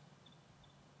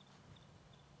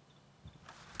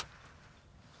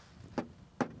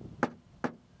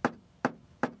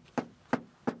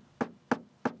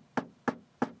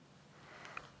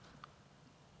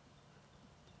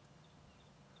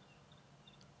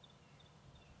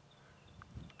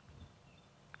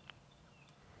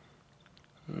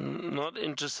 Not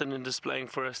interested in displaying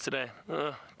for us today.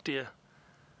 Oh dear.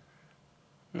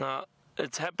 Now,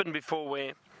 it's happened before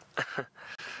where,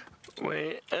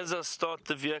 where as I start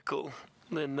the vehicle,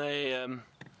 then they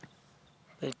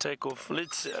take off.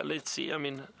 Let's see. I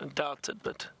mean, I doubt it,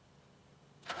 but.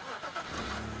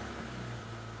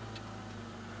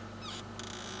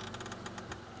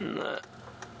 No.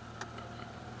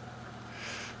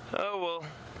 Oh well.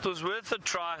 It was worth a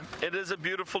try. It is a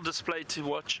beautiful display to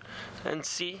watch and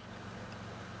see.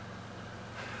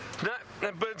 No,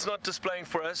 that bird's not displaying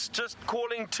for us. Just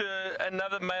calling to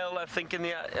another male, I think, in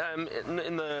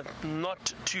the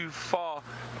not too far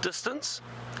distance.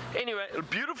 Anyway,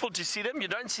 beautiful to see them. You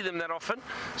don't see them that often.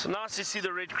 So nice to see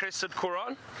the red-crested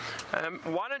coron.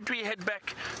 Why don't we head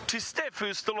back to Steph,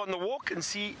 who's still on the walk, and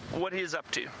see what he's up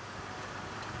to.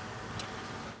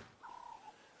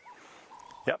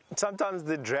 Yep, sometimes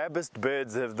the drabbest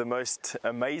birds have the most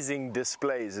amazing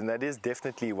displays, and that is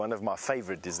definitely one of my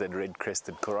favorite, is that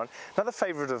red-crested coron. Another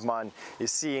favorite of mine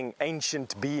is seeing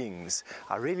ancient beings.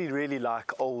 I really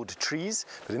like old trees,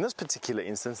 but in this particular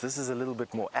instance, this is a little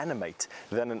bit more animate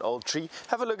than an old tree.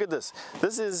 Have a look at this.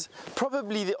 This is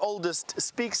probably the oldest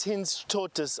speaks-hinged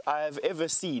tortoise I have ever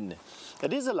seen.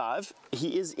 It is alive.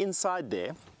 He is inside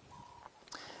there.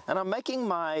 And I'm making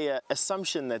my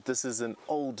assumption that this is an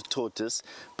old tortoise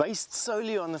based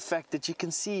solely on the fact that you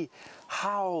can see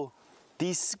how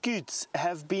these scutes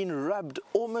have been rubbed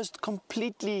almost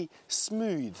completely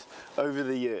smooth over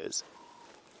the years.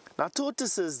 Now,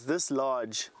 tortoises this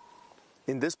large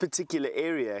in this particular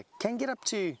area can get up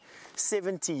to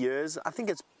 70 years. I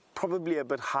think it's probably a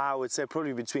bit high. I would say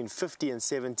probably between 50 and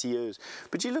 70 years.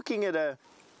 But you're looking at an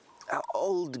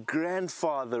old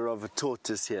grandfather of a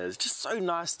tortoise here. It's just so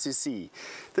nice to see.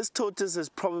 This tortoise has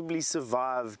probably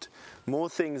survived more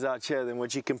things out here than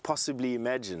what you can possibly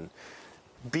imagine.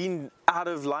 Been out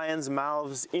of lions'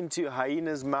 mouths, into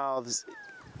hyenas' mouths,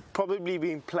 probably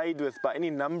been played with by any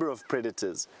number of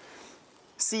predators.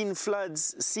 Seen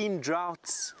floods, seen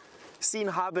droughts, seen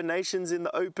hibernations in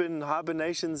the open,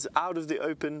 hibernations out of the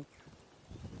open,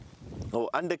 or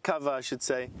undercover I should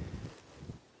say.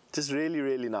 Just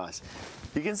really nice.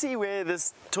 You can see where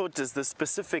this tortoise, this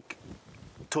specific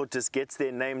tortoise, gets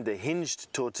their name, the hinged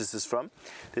tortoises, from.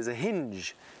 There's a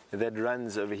hinge that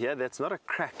runs over here. That's not a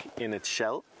crack in its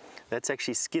shell. That's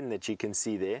actually skin that you can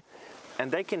see there. And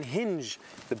they can hinge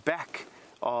the back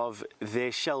of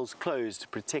their shells closed,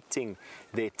 protecting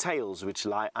their tails, which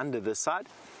lie under this side.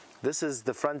 This is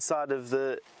the front side of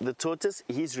the tortoise.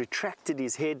 He's retracted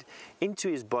his head into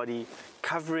his body,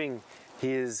 covering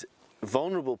his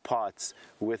vulnerable parts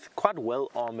with quite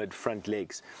well-armored front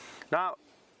legs. Now,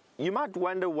 you might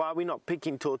wonder why we're not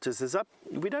picking tortoises up.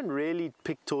 We don't really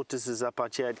pick tortoises up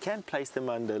out here. It can place them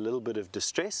under a little bit of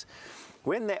distress.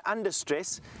 When they're under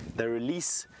stress, they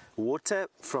release water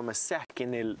from a sac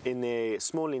in their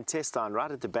small intestine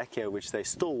right at the back here, which they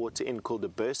store water in, called a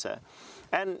bursa,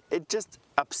 and it just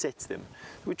upsets them.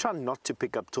 We try not to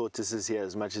pick up tortoises here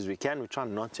as much as we can. We try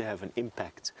not to have an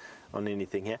impact on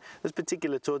anything here. This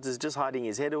particular tortoise is just hiding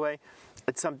his head away.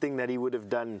 It's something that he would have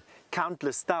done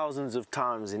countless thousands of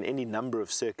times in any number of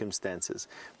circumstances.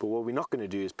 But what we're not going to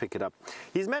do is pick it up.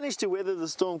 He's managed to weather the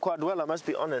storm quite well, I must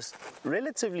be honest.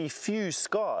 Relatively few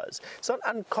scars. It's not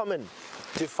uncommon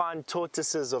to find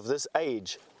tortoises of this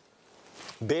age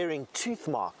bearing tooth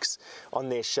marks on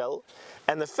their shell,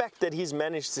 and the fact that he's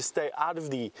managed to stay out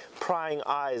of the prying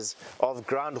eyes of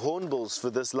ground hornbills for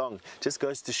this long just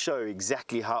goes to show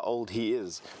exactly how old he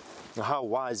is, how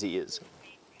wise he is.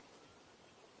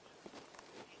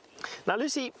 Now,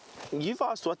 Lucy, you've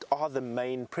asked what are the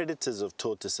main predators of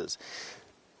tortoises.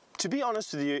 To be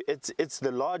honest with you, it's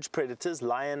the large predators,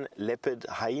 lion, leopard,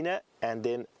 hyena, and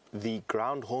then the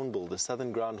ground hornbill, the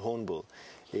southern ground hornbill,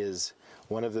 is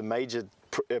one of the major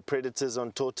predators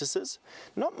on tortoises.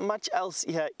 Not much else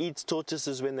here eats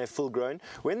tortoises when they're full grown.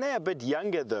 When they're a bit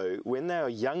younger though, when they are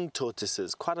young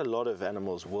tortoises, quite a lot of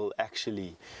animals will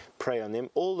actually prey on them,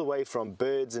 all the way from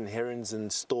birds and herons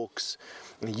and storks,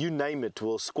 you name it,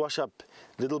 will squash up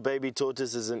little baby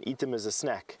tortoises and eat them as a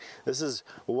snack. This is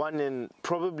one in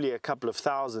probably a couple of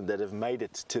thousand that have made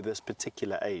it to this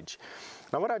particular age.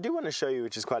 Now what I do want to show you,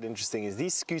 which is quite interesting, is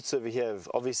these scutes over here have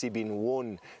obviously been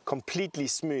worn completely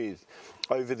smooth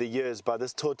over the years by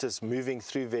this tortoise moving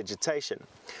through vegetation.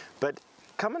 But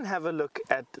come and have a look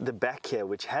at the back here,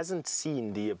 which hasn't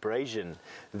seen the abrasion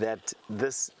that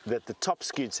the top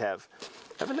scutes have.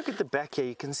 Have a look at the back here.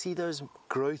 You can see those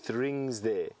growth rings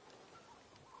there.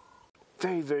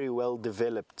 Very, very well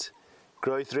developed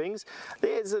growth rings.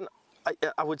 There's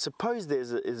I would suppose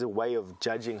there's a way of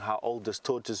judging how old this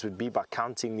tortoise would be by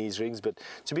counting these rings, but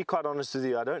to be quite honest with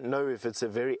you, I don't know if it's a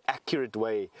very accurate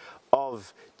way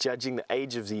of judging the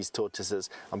age of these tortoises.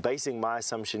 I'm basing my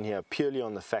assumption here purely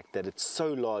on the fact that it's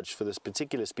so large for this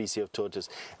particular species of tortoise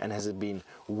and has been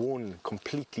worn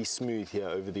completely smooth here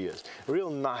over the years. A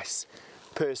real nice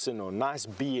person, or nice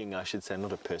being I should say,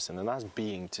 not a person, a nice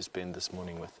being to spend this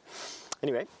morning with.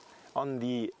 Anyway, on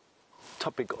the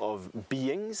topic of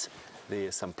beings, there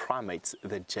are some primates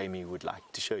that Jamie would like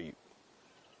to show you.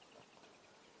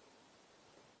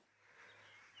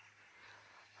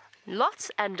 Lots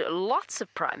and lots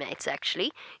of primates,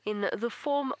 actually, in the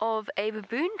form of a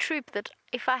baboon troop that,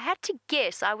 if I had to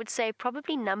guess, I would say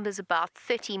probably numbers about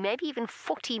 30, maybe even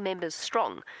 40 members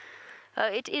strong.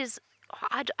 It is,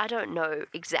 I don't know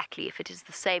exactly if it is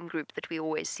the same group that we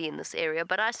always see in this area,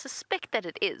 but I suspect that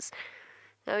it is.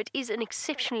 Now, it is an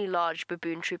exceptionally large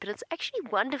baboon troop, and it's actually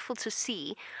wonderful to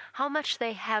see how much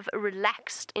they have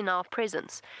relaxed in our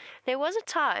presence. There was a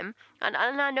time, and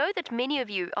I know that many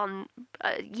of you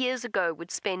years ago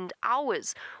would spend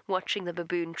hours watching the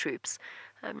baboon troops,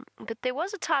 but there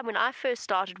was a time when I first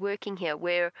started working here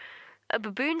where a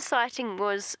baboon sighting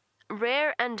was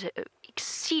rare and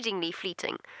exceedingly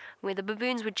fleeting, where the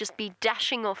baboons would just be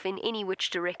dashing off in any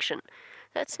which direction.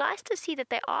 It's nice to see that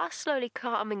they are slowly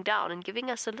calming down and giving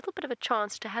us a little bit of a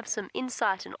chance to have some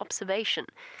insight and observation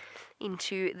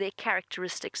into their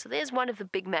characteristics. So there's one of the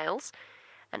big males,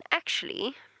 and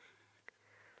actually,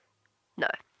 no,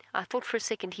 I thought for a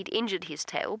second he'd injured his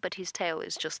tail, but his tail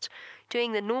is just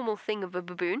doing the normal thing of a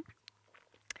baboon.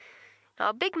 Now,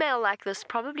 a big male like this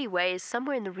probably weighs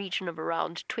somewhere in the region of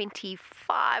around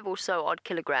 25 or so odd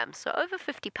kilograms, so over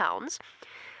 50 pounds.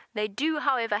 They do,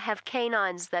 however, have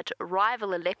canines that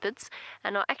rival a leopard's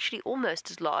and are actually almost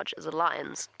as large as a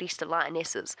lion's, at least a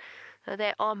lioness's.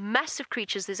 They are massive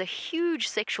creatures. There's a huge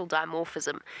sexual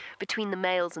dimorphism between the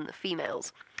males and the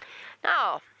females.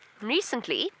 Now,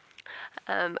 recently,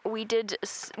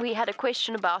 we had a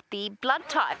question about the blood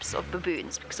types of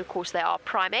baboons, because of course they are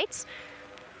primates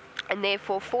and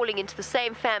therefore falling into the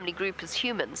same family group as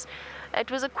humans. It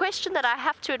was a question that I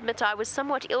have to admit I was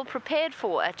somewhat ill-prepared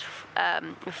for at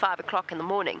 5 o'clock in the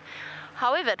morning.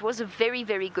 However, it was a very,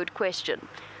 very good question.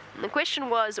 And the question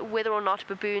was whether or not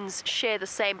baboons share the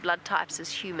same blood types as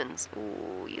humans.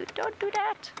 Oh, you don't do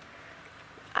that.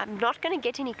 I'm not going to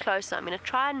get any closer. I'm going to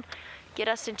try and get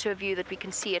us into a view that we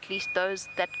can see at least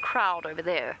that crowd over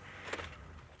there.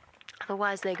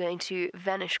 Otherwise, they're going to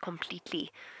vanish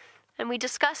completely. And we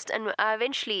discussed, and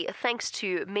eventually, thanks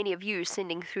to many of you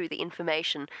sending through the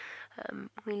information,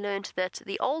 we learned that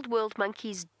the old world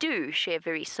monkeys do share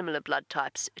very similar blood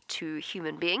types to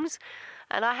human beings.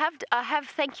 And I have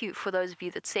thank you for those of you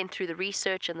that sent through the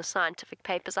research and the scientific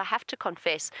papers. I have to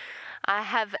confess, I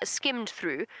have skimmed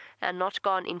through and not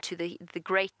gone into the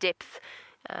great depth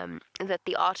that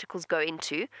the articles go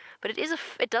into, but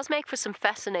it does make for some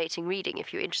fascinating reading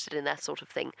if you're interested in that sort of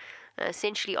thing.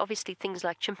 Essentially, obviously, things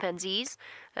like chimpanzees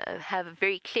have a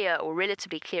very clear or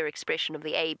relatively clear expression of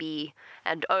the A, B,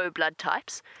 and O blood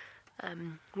types,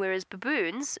 whereas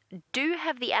baboons do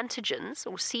have the antigens,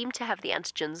 or seem to have the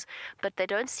antigens, but they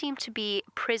don't seem to be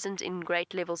present in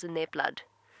great levels in their blood.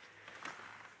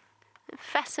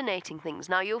 Fascinating things.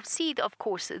 Now, you'll see, of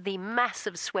course, the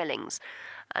massive swellings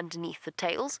underneath the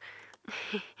tails.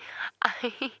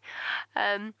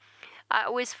 I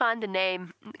always find the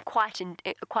name quite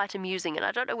amusing, and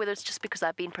I don't know whether it's just because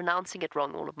I've been pronouncing it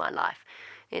wrong all of my life.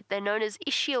 They're known as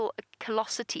ischial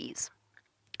callosities,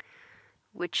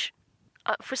 which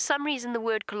for some reason the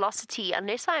word callosity,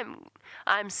 unless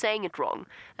I'm saying it wrong,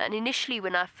 and initially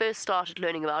when I first started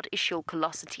learning about ischial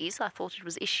callosities, I thought it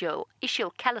was ischial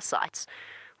callocytes,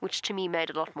 which to me made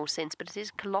a lot more sense, but it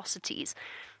is callosities.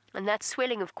 And that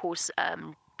swelling, of course,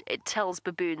 it tells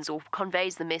baboons or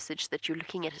conveys the message that you're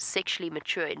looking at a sexually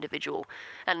mature individual,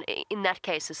 and in that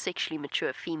case, a sexually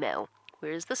mature female.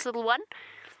 Whereas this little one,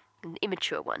 an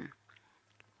immature one.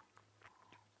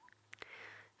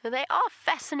 Now, they are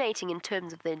fascinating in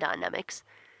terms of their dynamics,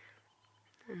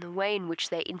 and the way in which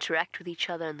they interact with each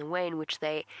other, and the way in which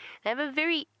they have a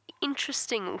very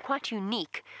interesting and quite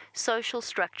unique social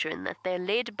structure, in that they're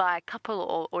led by a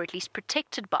couple, or at least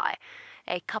protected by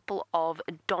a couple of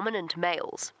dominant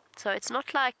males. So it's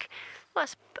not like, well,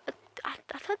 I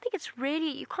don't think it's really,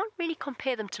 you can't really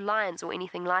compare them to lions or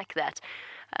anything like that.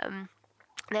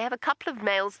 They have a couple of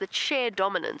males that share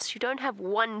dominance. You don't have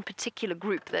one particular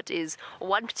group that is, or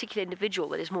one particular individual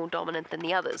that is more dominant than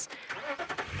the others.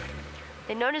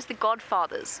 They're known as the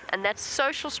godfathers, and that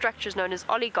social structure is known as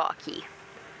oligarchy.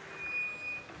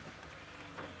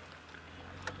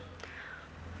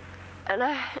 And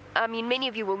I mean, many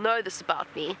of you will know this about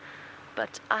me,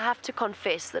 but I have to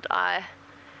confess that I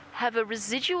have a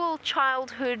residual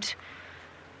childhood,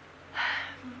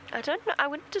 I don't know, I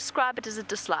wouldn't describe it as a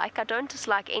dislike. I don't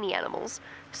dislike any animals,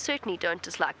 certainly don't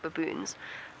dislike baboons,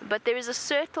 but there is a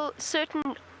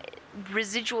certain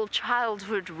residual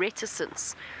childhood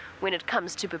reticence when it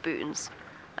comes to baboons.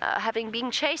 Having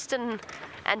been chased and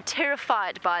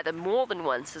terrified by them more than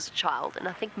once as a child, and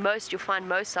I think you'll find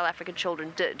most South African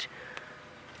children did.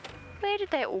 Where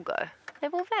did they all go?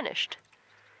 They've all vanished.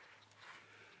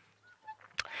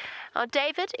 Now,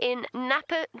 David in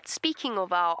Napa, speaking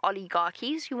of our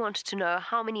oligarchies, you wanted to know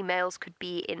how many males could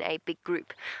be in a big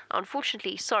group.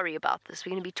 Unfortunately, sorry about this. We're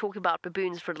going to be talking about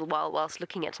baboons for a little while whilst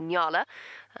looking at Nyala,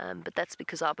 but that's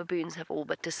because our baboons have all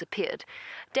but disappeared.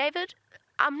 David,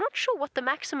 I'm not sure what the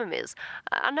maximum is.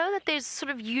 I know that there's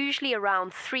sort of usually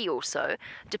around 3 or so,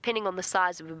 depending on the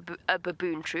size of a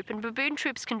baboon troop, and baboon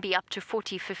troops can be up to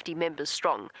 40, 50 members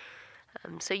strong.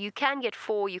 So you can get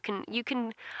 4,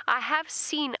 I have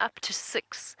seen up to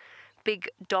 6 big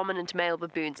dominant male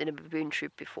baboons in a baboon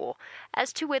troop before.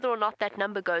 As to whether or not that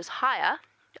number goes higher,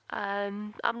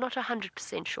 I'm not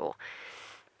 100% sure.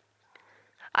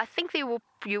 I think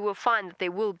you will find that there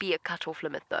will be a cut-off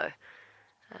limit, though.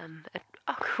 That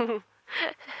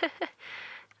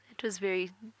was very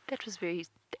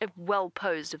well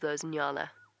posed of those Nyala.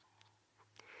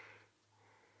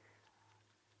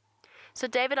 So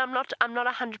David, I'm not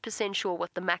 100% sure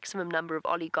what the maximum number of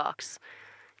oligarchs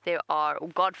there are, or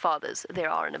godfathers there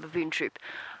are in a baboon troop.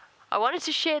 I wanted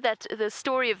to share the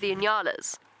story of the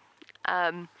Nyalas,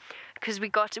 because we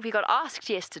got asked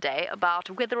yesterday about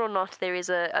whether or not there is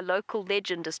a local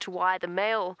legend as to why the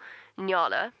male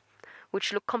Nyala,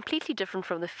 which look completely different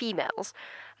from the females,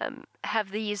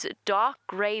 have these dark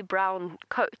grey-brown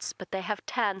coats, but they have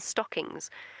tan stockings.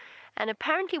 And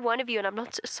apparently one of you, and I'm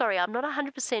not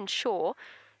 100% sure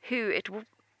who it will...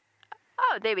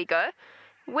 Oh, there we go.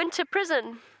 Winter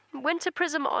Prism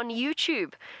on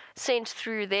YouTube sent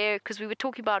through there, because we were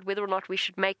talking about whether or not we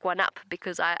should make one up,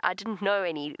 because I didn't know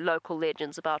any local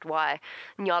legends about why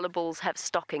Nyala bulls have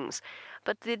stockings.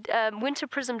 But the Winter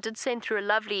Prism did send through a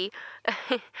lovely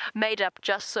made-up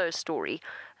just so story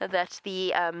that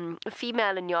the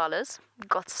female Nyalas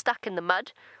got stuck in the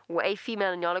mud, or a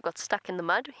female Nyala got stuck in the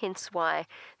mud, hence why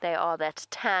they are that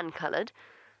tan-coloured.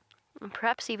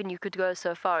 Perhaps even you could go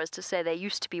so far as to say they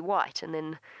used to be white, and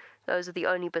then those are the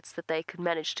only bits that they could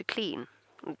manage to clean,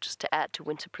 just to add to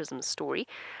Winter Prism's story.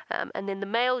 And then the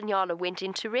male Nyala went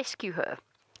in to rescue her.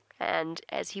 And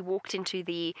as he walked into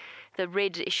the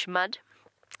reddish mud,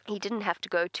 he didn't have to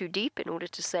go too deep in order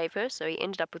to save her, so he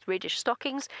ended up with reddish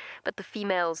stockings, but the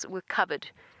females were covered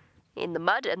in the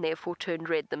mud and therefore turned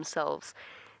red themselves.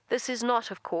 This is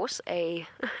not, of course, a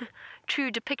true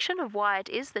depiction of why it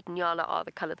is that Nyala are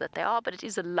the colour that they are, but it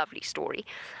is a lovely story.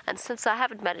 And since I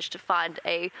haven't managed to find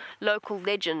a local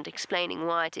legend explaining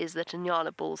why it is that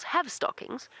Nyala bulls have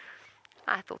stockings,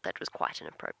 I thought that was quite an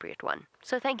appropriate one.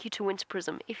 So thank you to Winter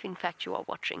Prism, if in fact you are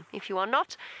watching. If you are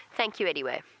not, thank you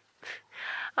anyway.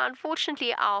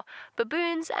 Unfortunately, our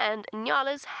baboons and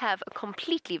Nyalas have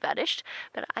completely vanished,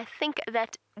 but I think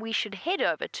that we should head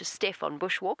over to Steph on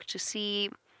Bushwalk to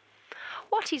see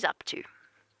what he's up to.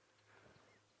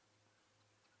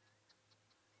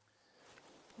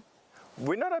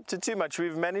 We're not up to too much.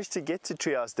 We've managed to get to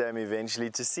Treehouse Dam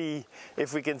eventually to see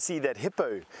if we can see that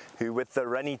hippo who with the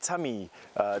runny tummy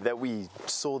that we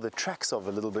saw the tracks of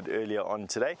a little bit earlier on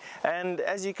today. And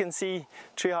as you can see,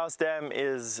 Treehouse Dam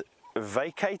is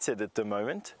vacated at the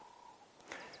moment.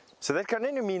 So that can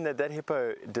only mean that that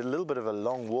hippo did a little bit of a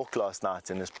long walk last night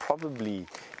and is probably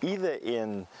either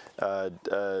in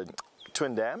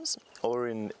Twin Dams or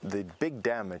in the big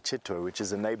dam at Chitwa, which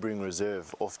is a neighboring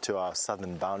reserve off to our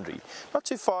southern boundary. Not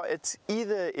too far. It's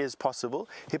either is possible.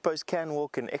 Hippos can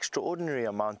walk an extraordinary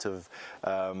amount of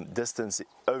distance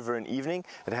over an evening.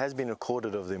 It has been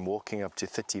recorded of them walking up to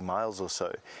 30 miles or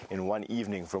so in one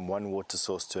evening from one water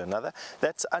source to another.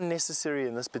 That's unnecessary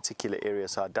in this particular area,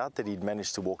 so I doubt that he'd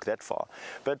manage to walk that far.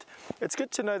 But it's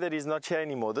good to know that he's not here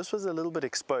anymore. This was a little bit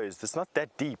exposed. It's not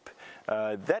that deep.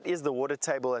 That is the water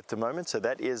table at the moment, so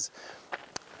that is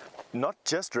not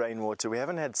just rainwater. We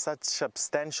haven't had such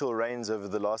substantial rains over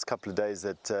the last couple of days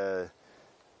that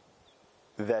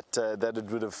that it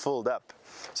would have filled up.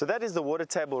 So that is the water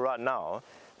table right now,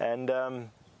 and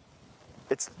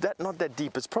it's not that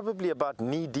deep. It's probably about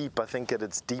knee deep, I think, at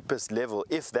its deepest level,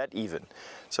 if that even.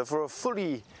 So for a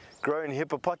fully grown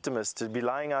hippopotamus to be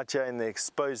lying out here in the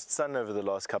exposed sun over the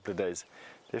last couple of days,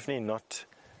 definitely not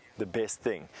the best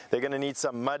thing. They're going to need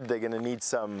some mud, they're going to need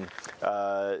some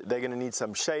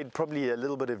shade, probably a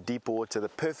little bit of deeper water. The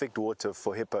perfect water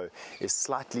for hippo is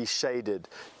slightly shaded,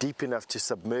 deep enough to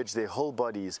submerge their whole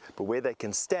bodies, but where they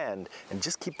can stand and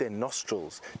just keep their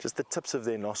nostrils, just the tips of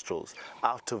their nostrils,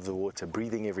 out of the water,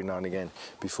 breathing every now and again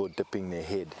before dipping their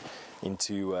head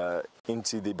into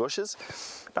the bushes.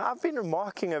 Now, I've been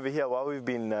remarking over here while we've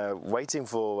been waiting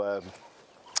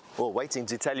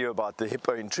to tell you about the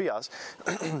hippo in Treehouse.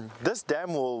 This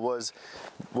dam wall was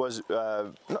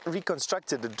not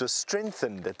reconstructed, it was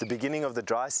strengthened at the beginning of the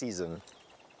dry season.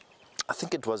 I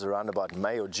think it was around about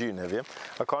May or June, have you?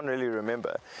 I can't really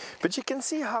remember. But you can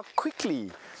see how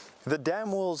quickly the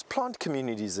dam wall's plant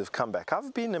communities have come back.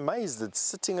 I've been amazed at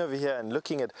sitting over here and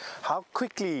looking at how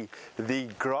quickly the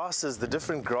grasses, the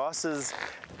different grasses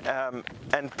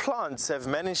and plants have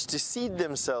managed to seed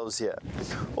themselves here.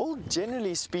 All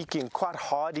generally speaking quite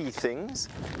hardy things.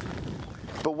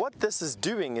 But what this is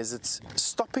doing is it's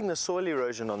stopping the soil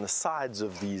erosion on the sides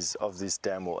of this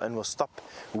dam wall, and will stop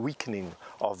weakening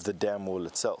of the dam wall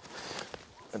itself.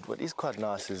 And what is quite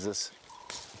nice is this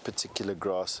particular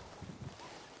grass.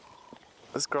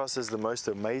 This grass is the most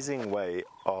amazing way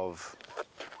of,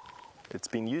 it's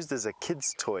been used as a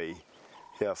kid's toy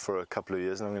here for a couple of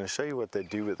years, and I'm going to show you what they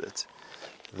do with it.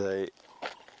 They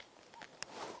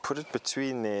put it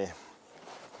between their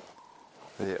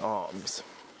arms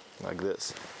like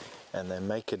this, and they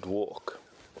make it walk.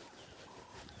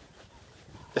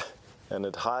 And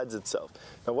it hides itself.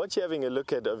 Now what you're having a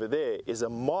look at over there is a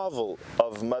marvel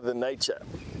of Mother Nature.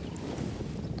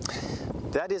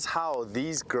 That is how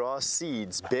these grass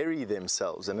seeds bury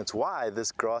themselves, and it's why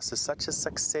this grass is such a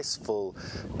successful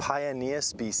pioneer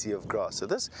species of grass. So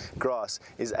this grass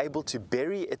is able to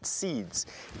bury its seeds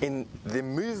in the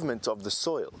movement of the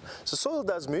soil. So soil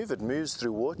does move, it moves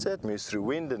through water, it moves through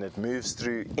wind, and it moves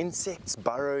through insects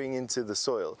burrowing into the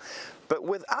soil. But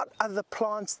without other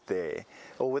plants there,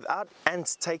 or without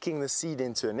ants taking the seed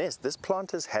into a nest, this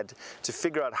plant has had to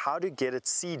figure out how to get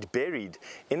its seed buried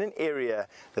in an area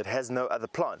that has no other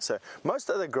plant. So most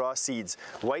other grass seeds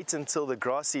wait until the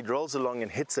grass seed rolls along and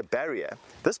hits a barrier.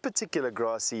 This particular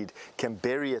grass seed can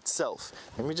bury itself.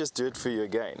 Let me just do it for you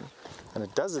again. And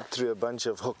it does it through a bunch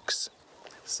of hooks.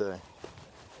 So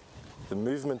the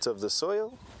movement of the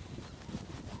soil.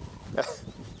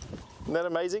 Isn't that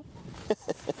amazing?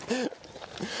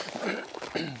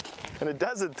 And it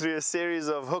does it through a series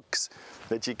of hooks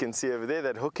that you can see over there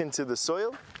that hook into the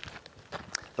soil,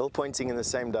 all pointing in the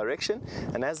same direction,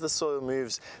 and as the soil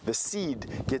moves, the seed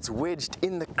gets wedged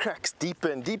in the cracks deeper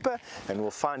and deeper and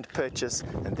will find purchase,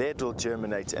 and there it will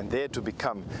germinate, and there it will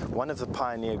become one of the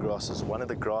pioneer grasses, one of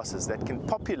the grasses that can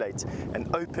populate an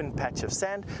open patch of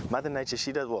sand. Mother Nature,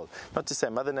 she does, well, not to say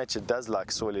Mother Nature does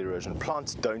like soil erosion,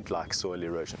 plants don't like soil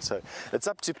erosion, so it's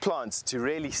up to plants to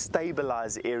really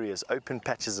stabilize areas, open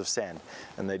patches of sand,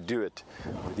 and they do it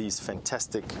with these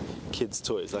fantastic kids'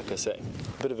 toys, like I say,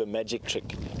 a bit of a magic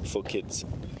trick for kids.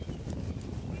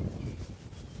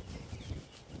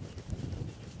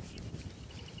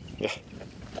 Yeah.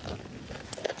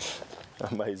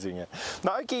 Amazing. Yeah.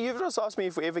 Now, okay, you've just asked me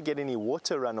if we ever get any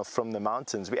water runoff from the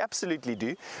mountains. We absolutely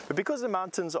do, but because the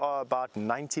mountains are about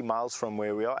 90 miles from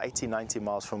where we are, 80, 90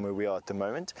 miles from where we are at the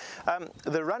moment,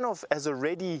 the runoff has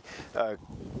already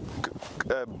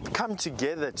come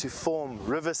together to form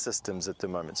river systems at the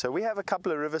moment. So we have a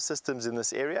couple of river systems in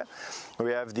this area.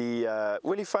 We have the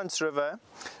Willifants River,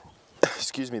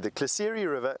 excuse me, the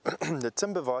Klesiri River, the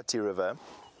Timbavati River.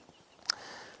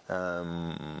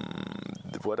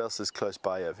 What else is close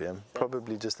by over here?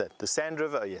 Probably just that. The Sand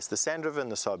River, oh yes, the Sand River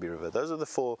and the Sabi River. Those are the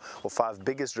 4 or 5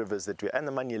 biggest rivers that we, and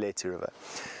the Manyeleti River.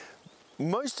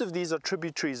 most of these are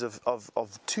tributaries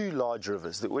of two large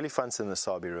rivers, the Olifants and the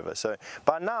Sabi River. So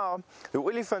by now, the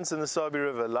Olifants and the Sabi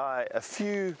River lie a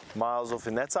few miles off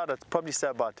in that side. I'd probably say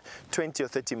about 20 or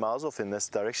 30 miles off in this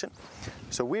direction.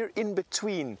 So we're in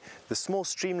between the small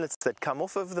streamlets that come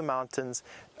off of the mountains,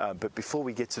 but before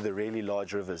we get to the really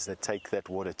large rivers that take that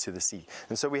water to the sea.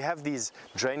 And so we have these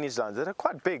drainage lines that are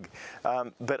quite big,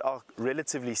 but are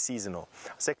relatively seasonal.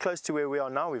 So close to where we are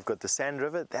now, we've got the Sand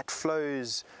River that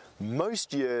flows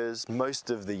most years,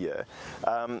 most of the year.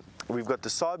 We've got the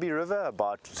Sabi River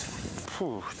about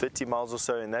 30 miles or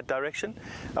so in that direction.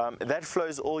 That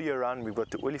flows all year round. We've got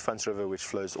the Olifants River, which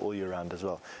flows all year round as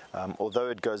well. Although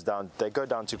it goes down, they go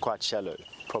down to quite shallow,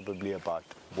 probably about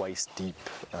waist deep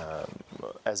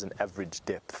as an average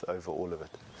depth over all of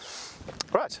it.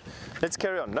 Right, let's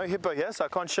carry on. No hippo here, so I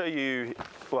can't show you,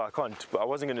 well, I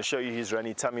wasn't going to show you his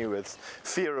runny tummy with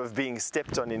fear of being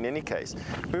stepped on in any case.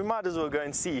 We might as well go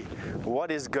and see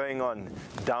what is going on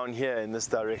down here in this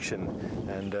direction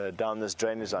and down this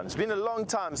drainage line. It's been a long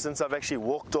time since I've actually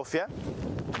walked off here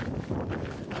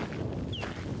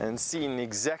and seen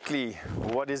exactly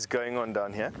what is going on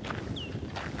down here.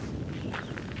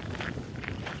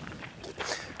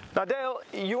 Now Dale,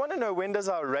 you want to know when does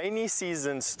our rainy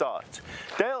season start?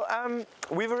 Dale,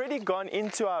 we've already gone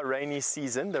into our rainy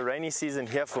season. The rainy season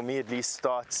here, for me at least,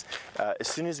 starts as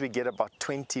soon as we get about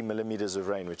 20 millimeters of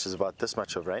rain, which is about this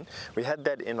much of rain. We had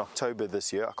that in October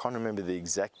this year. I can't remember the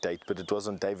exact date, but it was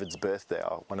on David's birthday,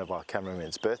 one of our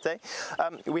cameramen's birthday.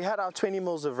 We had our 20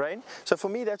 mils of rain. So for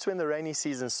me, that's when the rainy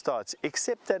season starts,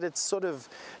 except that it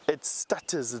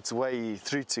stutters its way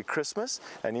through to Christmas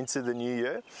and into the new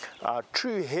year. Our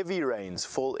true heavy rains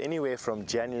fall anywhere from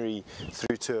January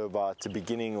through to about the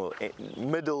beginning or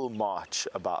middle March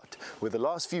about, with the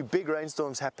last few big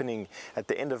rainstorms happening at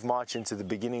the end of March into the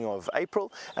beginning of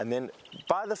April, and then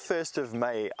by the 1st of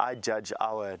May I judge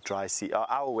our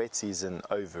wet season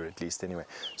over, at least anyway.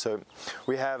 So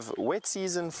we have wet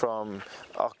season from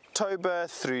October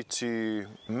through to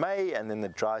May, and then the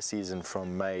dry season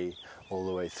from May all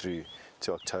the way through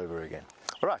to October again.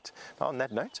 All right, now on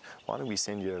that note, why don't we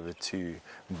send you over to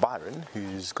Byron,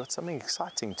 who's got something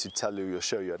exciting to tell you or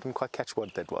show you. I didn't quite catch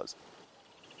what that was.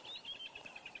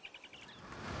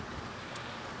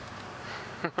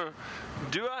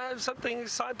 Do I have something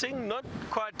exciting? Not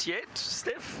quite yet,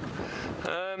 Steph.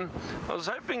 I was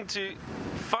hoping to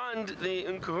find the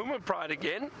Nkuhuma Pride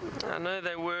again. I know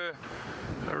they were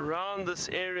around this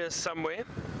area somewhere.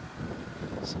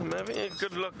 So I'm having a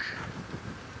good look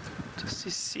just to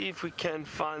see if we can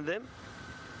find them.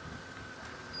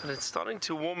 But it's starting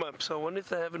to warm up, so I wonder if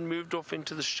they haven't moved off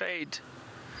into the shade,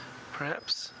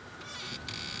 perhaps.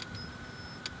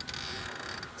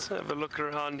 Let's have a look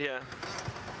around here.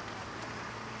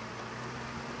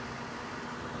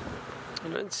 I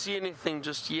don't see anything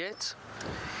just yet,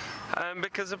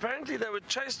 because apparently they were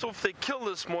chased off their kill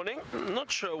this morning. I'm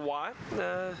not sure why,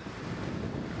 or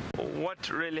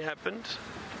what really happened.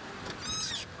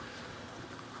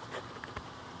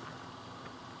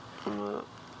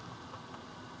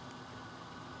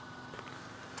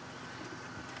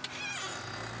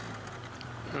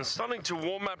 It's starting to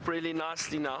warm up really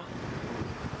nicely now.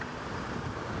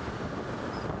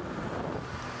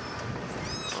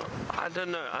 I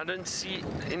don't know, I don't see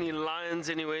any lions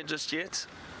anywhere just yet.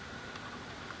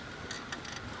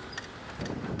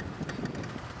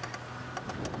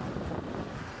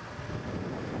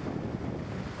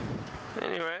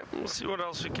 Anyway, we'll see what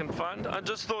else we can find. I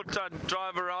just thought I'd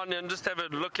drive around and just have a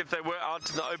look if they were out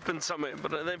in the open somewhere,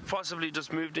 but they've possibly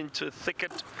just moved into a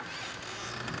thicket.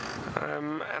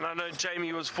 And I know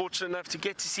Jamie was fortunate enough to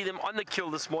get to see them on the kill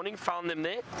this morning, found them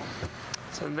there.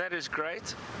 So that is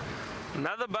great.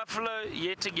 Another buffalo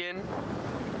yet again.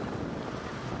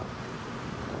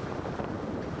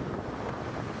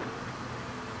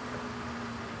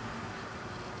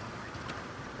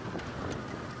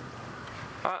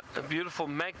 A beautiful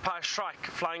magpie shrike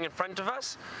flying in front of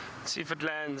us. Let's see if it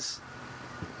lands.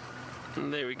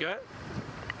 And there we go.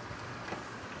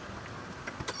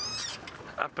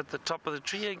 Up at the top of the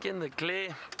tree again, the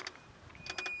glare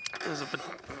is a bit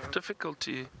difficult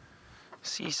to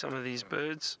see some of these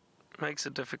birds. Makes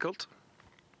it difficult.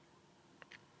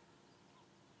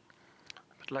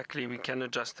 But luckily we can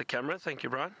adjust the camera. Thank you,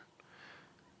 Brian.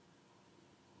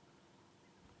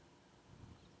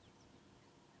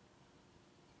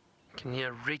 You can hear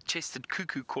a red-chested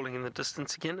cuckoo calling in the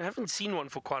distance again. I haven't seen one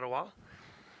for quite a while.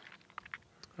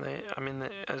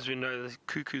 As we know, the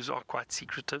cuckoos are quite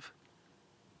secretive.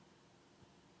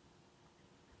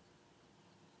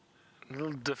 A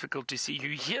little difficult to see. You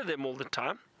hear them all the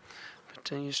time,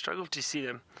 but you struggle to see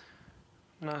them.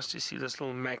 Nice to see this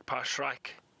little magpie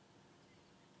shrike.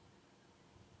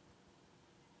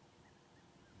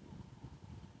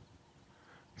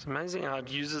 It's amazing how it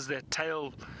uses that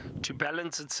tail to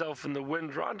balance itself in the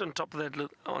wind right on top of that,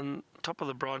 on top of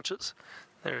the branches.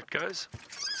 There it goes.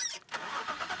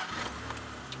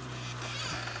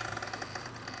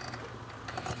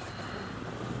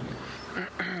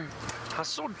 I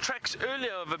saw tracks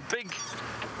earlier of a big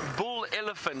bull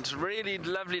elephant, really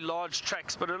lovely large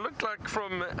tracks, but it looked like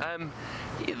from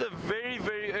either very,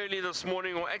 very early this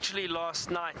morning or actually last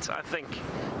night, I think,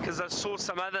 because I saw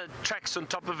some other tracks on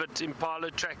top of it, impala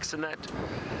tracks and that.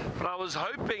 But I was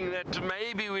hoping that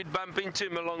maybe we'd bump into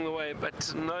him along the way,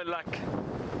 but no luck.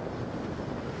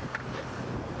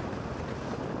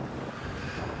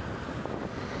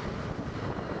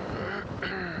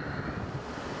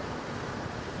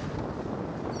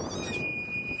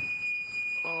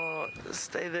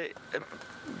 Stay there. A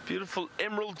beautiful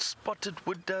emerald spotted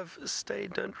wood dove. Stay,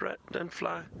 don't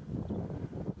fly.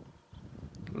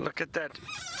 Look at that.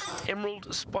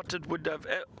 Emerald spotted wood dove.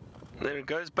 There it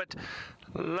goes. But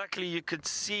luckily you could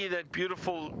see that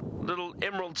beautiful little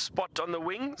emerald spot on the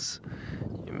wings.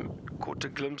 You caught a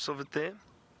glimpse of it there.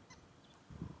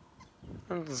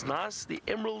 And it's nice. The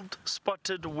emerald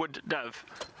spotted wood dove.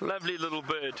 Lovely little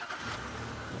bird.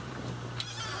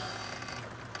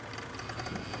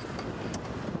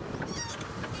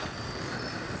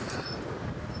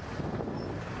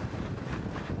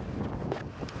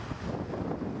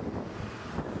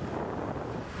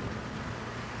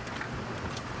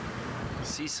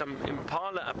 See some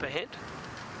impala up ahead.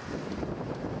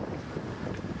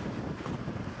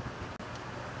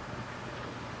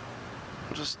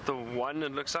 Just the one,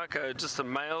 it looks like just a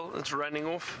male that's running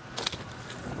off.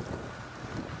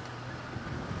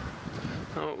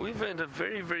 Oh, we've had a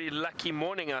very, very lucky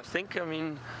morning, I think. I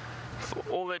mean, for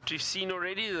all that we've seen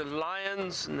already, the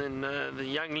lions and then the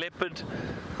young leopard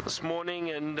this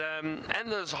morning, and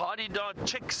those hardy dart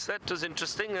chicks. That was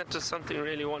interesting. That was something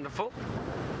really wonderful.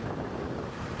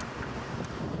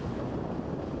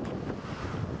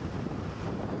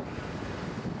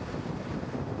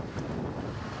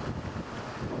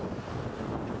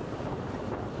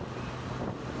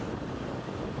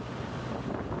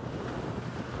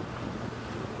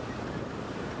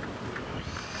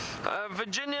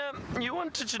 Virginia, you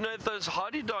wanted to know if those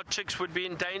hardy dart chicks would be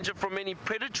in danger from any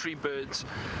predatory birds.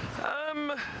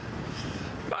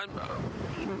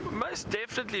 Most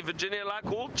definitely, Virginia,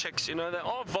 like all chicks, you know, they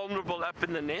are vulnerable up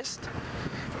in the nest.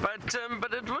 But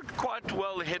it looked quite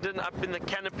well hidden up in the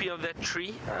canopy of that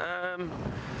tree.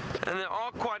 And they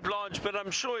are quite large, but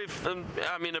I'm sure if,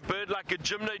 I mean, a bird like a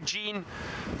gymnogene,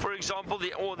 for example,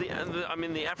 the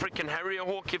African harrier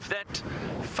hawk, if that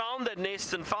found that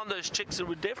nest and found those chicks, it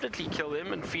would definitely kill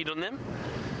them and feed on them.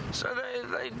 So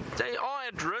they are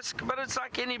at risk, but it's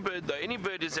like any bird, though. Any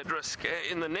bird is at risk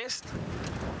in the nest.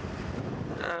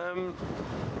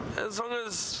 As long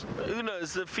as, who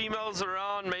knows, the females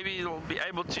around, maybe they'll be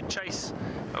able to chase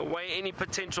away any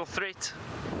potential threat.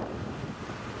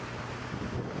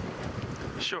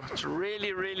 Sure, it's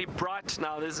really, really bright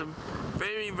now. There's a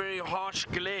very, very harsh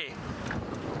glare.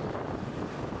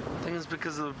 I think it's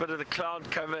because of a bit of the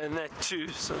cloud cover and that too,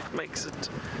 so it makes it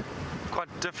quite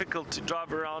difficult to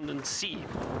drive around and see.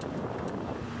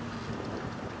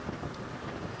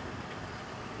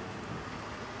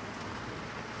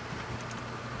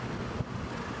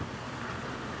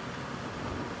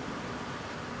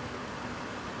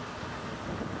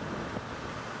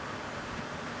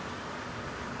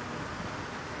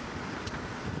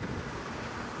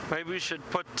 Maybe we should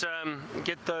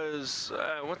get those,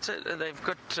 what's it, they've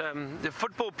got the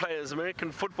football players,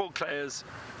 American football players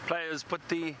put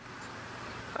the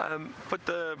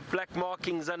black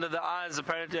markings under the eyes.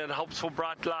 Apparently it helps for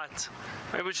bright light.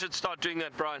 Maybe we should start doing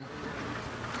that, Brian.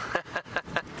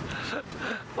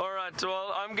 Alright,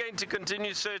 well, I'm going to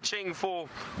continue searching for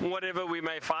whatever we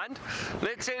may find.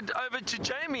 Let's head over to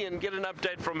Jamie and get an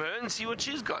update from her and see what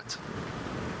she's got.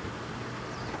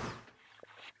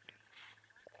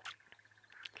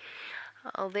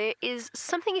 Well, there is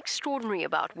something extraordinary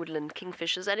about woodland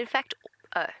kingfishers, and in fact,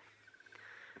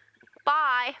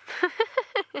 bye.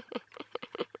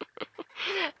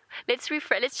 Let's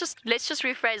just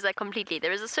rephrase that completely.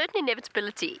 There is a certain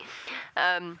inevitability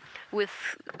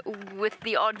with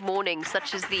the odd mornings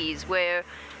such as these, where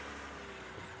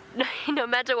no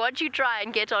matter what you try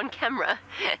and get on camera,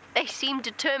 they seem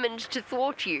determined to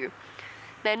thwart you.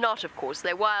 They're not, of course.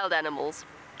 They're wild animals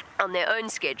on their own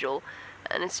schedule.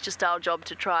 And it's just our job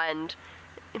to try and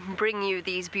bring you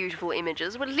these beautiful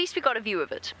images. Well, at least we got a view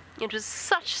of it. It was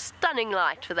such stunning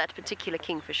light for that particular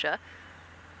kingfisher.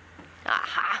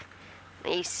 Aha!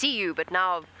 I see you, but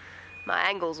now my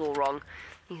angle's all wrong.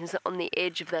 He's on the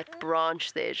edge of that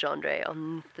branch there, Gendre,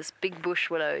 on this big bush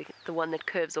willow, the one that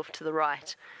curves off to the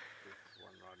right.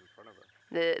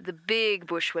 The big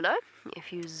bush willow,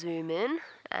 if you zoom in,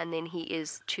 and then he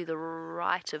is to the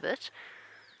right of it.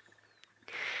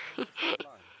 Well,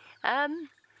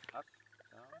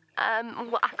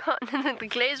 I can't. The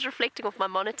glare is reflecting off my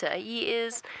monitor. He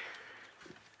is.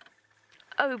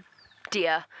 Oh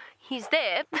dear, he's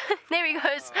there. There he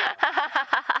goes.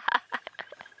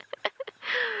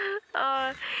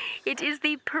 It is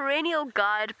the perennial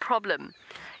guide problem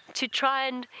to try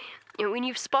and, when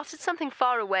you've spotted something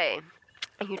far away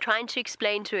and you're trying to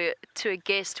explain to a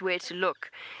guest where to look,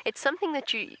 it's something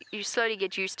that you slowly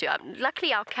get used to.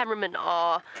 Luckily, our cameramen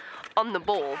are on the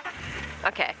ball.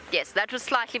 Okay, yes, that was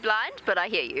slightly blind, but I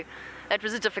hear you. That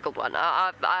was a difficult one.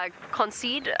 I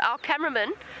concede. Our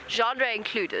cameramen, Gendre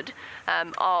included,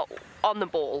 are on the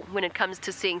ball when it comes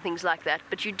to seeing things like that.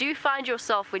 But you do find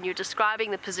yourself, when you're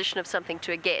describing the position of something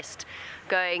to a guest,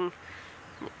 going,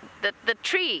 the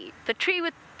tree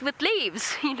with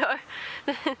leaves, you know,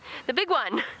 the big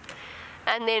one,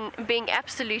 and then being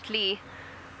absolutely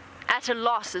at a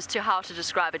loss as to how to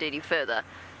describe it any further.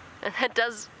 And that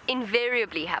does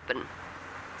invariably happen.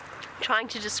 Trying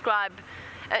to describe,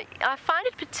 I find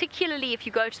it particularly if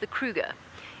you go to the Kruger.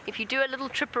 If you do a little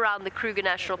trip around the Kruger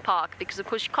National Park, because of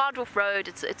course you can't off-road,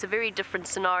 it's a very different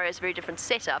scenario, it's a very different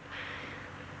setup.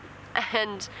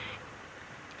 And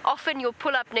often you'll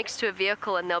pull up next to a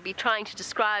vehicle and they'll be trying to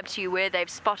describe to you where they've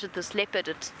spotted this leopard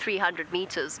at 300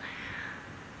 meters.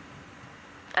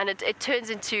 And it turns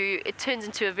into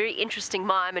a very interesting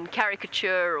mime and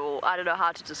caricature, or I don't know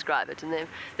how to describe it. And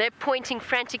they're pointing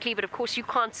frantically, but of course you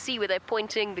can't see where they're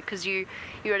pointing because you're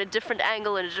at a different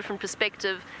angle and a different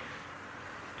perspective.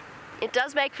 It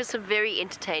does make for some very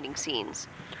entertaining scenes.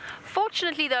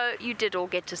 Fortunately, though, you did all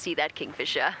get to see that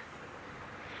kingfisher.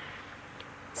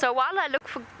 So while I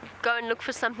go and look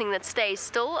for something that stays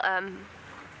still,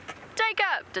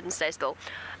 didn't stay still.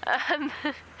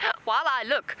 While I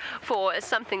look for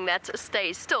something that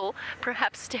stays still,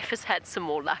 perhaps Steph has had some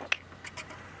more luck.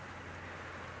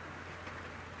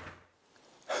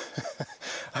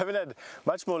 I haven't had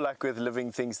much more luck with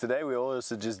living things today. We're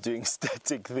also just doing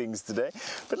static things today.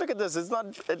 But look at this,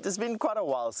 it's been quite a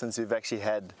while since we've actually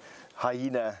had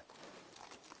hyena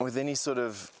with any sort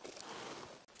of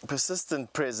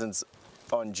persistent presence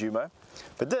on Djuma.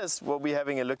 But this, what we're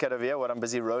having a look at over here, what I'm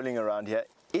busy rolling around here,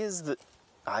 is the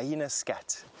hyena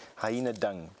scat, hyena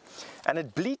dung. And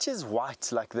it bleaches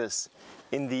white like this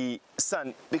in the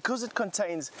sun because it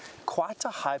contains quite a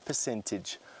high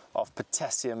percentage of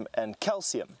potassium and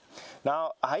calcium.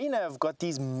 Now, hyena have got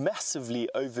these massively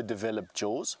overdeveloped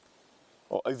jaws,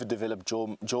 or overdeveloped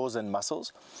jaws and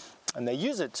muscles, and they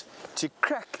use it to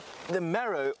crack the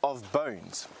marrow of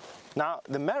bones. Now,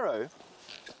 the marrow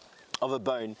of a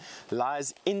bone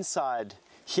lies inside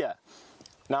here.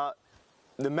 Now,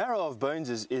 the marrow of bones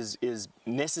is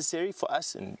necessary for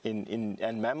us and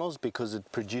mammals because it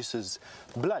produces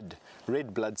blood,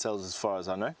 red blood cells as far as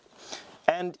I know.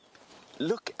 And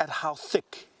look at how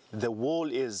thick the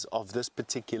wall is of this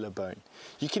particular bone.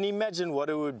 You can imagine what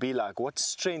it would be like, what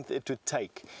strength it would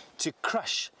take to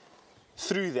crush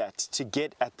through that to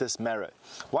get at this marrow.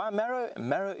 Why marrow?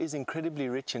 Marrow is incredibly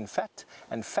rich in fat,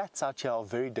 and fats out here are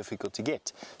very difficult to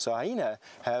get. So hyena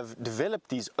have developed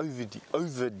these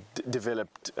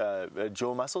overdeveloped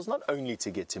jaw muscles, not only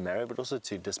to get to marrow, but also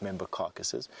to dismember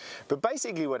carcasses. But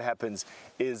basically what happens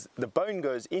is the bone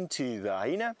goes into the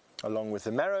hyena along with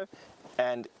the marrow,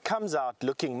 and comes out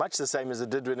looking much the same as it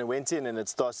did when it went in, and it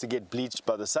starts to get bleached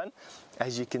by the sun,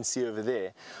 as you can see over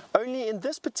there. Only in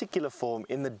this particular form,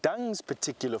 in the dung's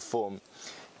particular form,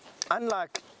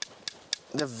 unlike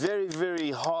the very,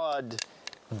 very hard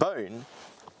bone,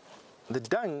 the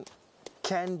dung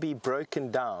can be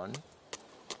broken down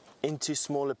into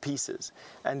smaller pieces.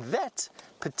 And that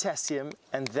potassium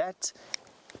and that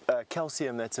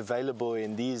calcium that's available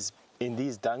in these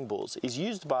dung balls is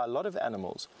used by a lot of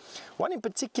animals. One in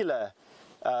particular,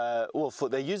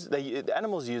 the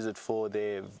animals use it for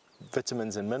their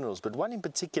vitamins and minerals, but one in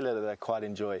particular that I quite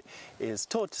enjoy is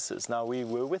tortoises. Now, we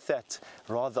were with that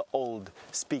rather old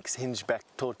Speaks hingeback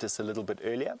tortoise a little bit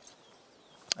earlier.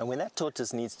 And when that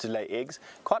tortoise needs to lay eggs,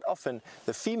 quite often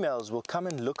the females will come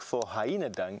and look for hyena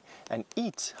dung and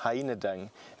eat hyena dung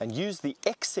and use the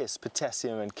excess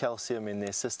potassium and calcium in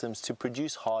their systems to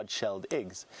produce hard-shelled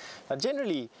eggs. Now,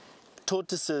 generally,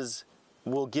 tortoises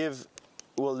will give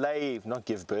will lay, not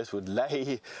give birth, would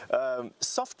lay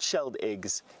soft-shelled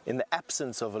eggs in the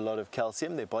absence of a lot of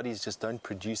calcium. Their bodies just don't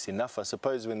produce enough. I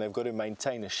suppose when they've got to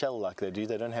maintain a shell like they do,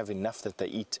 they don't have enough that they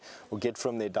eat or get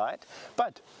from their diet.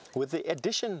 But with the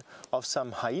addition of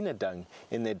some hyena dung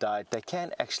in their diet, they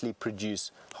can actually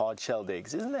produce hard-shelled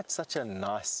eggs. Isn't that such a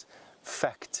nice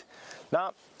fact?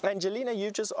 Now, Angelina,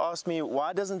 you just asked me,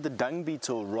 why doesn't the dung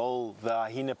beetle roll the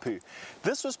hyena poo?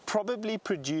 This was probably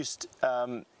produced,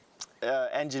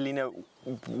 Angelina,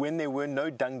 when there were no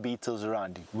dung beetles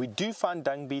around. We do find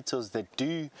dung beetles that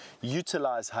do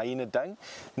utilize hyena dung.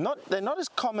 They're not as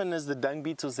common as the dung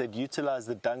beetles that utilize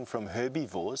the dung from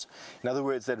herbivores. In other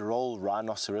words, that roll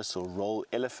rhinoceros or roll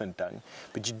elephant dung.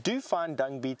 But you do find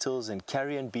dung beetles and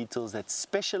carrion beetles that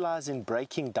specialize in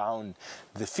breaking down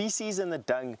the feces and the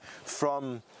dung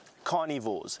from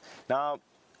carnivores. Now,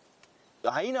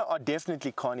 hyena are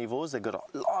definitely carnivores. They've got a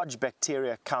large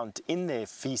bacteria count in their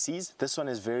feces. This one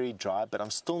is very dry, but I'm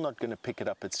still not going to pick it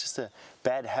up. It's just a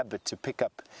bad habit to pick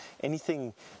up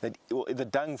anything that, or the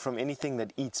dung from anything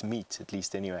that eats meat, at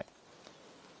least anyway.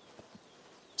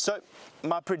 So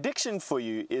my prediction for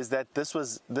you is that this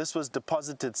was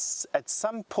deposited at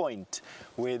some point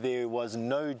where there was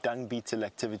no dung beetle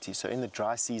activity, so in the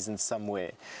dry season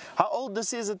somewhere. How old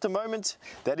this is at the moment,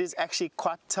 that is actually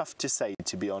quite tough to say,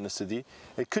 to be honest with you.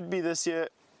 It could be this year,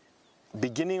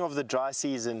 beginning of the dry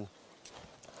season,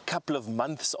 couple of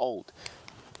months old.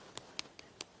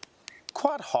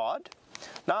 Quite hard.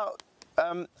 Now,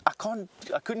 I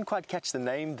couldn't quite catch the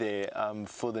name there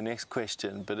for the next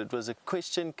question, but it was a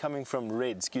question coming from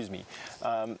Red, excuse me.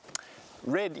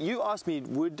 Red, you asked me,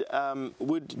 would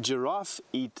giraffe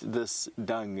eat this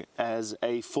dung as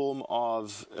a form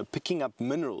of picking up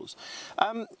minerals?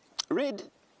 Red,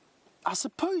 I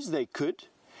suppose they could.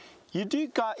 You do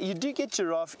get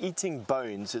giraffe eating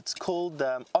bones. It's called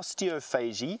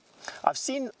osteophagy. I've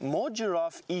seen more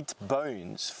giraffe eat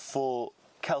bones for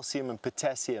calcium and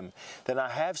potassium than I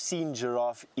have seen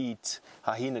giraffe eat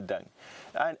hyena dung.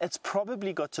 And it's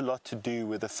probably got a lot to do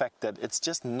with the fact that it's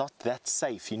just not that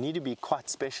safe. You need to be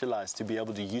quite specialized to be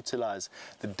able to utilize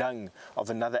the dung of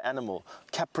another animal.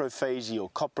 Caprophagy or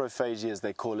coprophagy as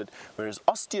they call it, whereas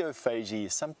osteophagy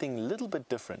is something a little bit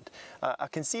different. I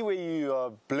can see where you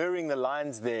are blurring the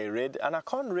lines there, Red, and I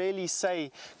can't really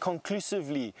say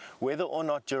conclusively whether or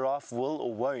not giraffe will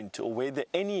or won't, or whether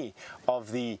any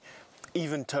of the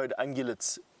even-toed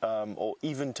ungulates or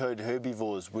even-toed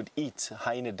herbivores would eat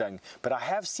hyena dung. But I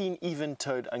have seen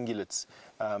even-toed ungulates,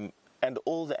 and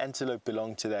all the antelope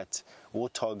belong to that,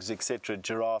 warthogs, etc.,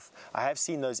 giraffe. I have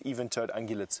seen those even-toed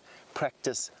ungulates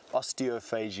practice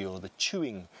osteophagy, or the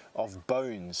chewing of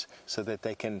bones, so that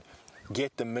they can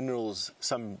get the minerals,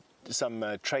 some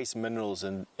trace minerals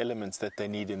and elements that they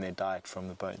need in their diet from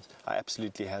the bones. I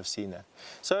absolutely have seen that.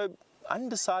 So,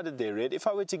 undecided there, Red. If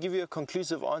I were to give you a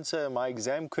conclusive answer, my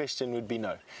exam question would be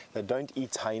no. They don't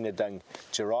eat hyena dung.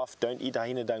 Giraffe don't eat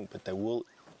hyena dung, but they will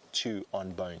chew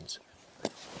on bones.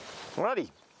 Alrighty.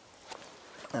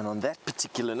 And on that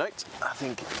particular note, I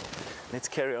think let's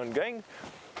carry on going.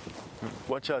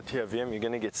 Watch out here, VM. You're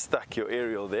going to get stuck, your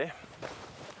aerial there.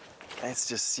 Let's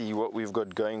just see what we've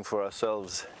got going for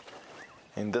ourselves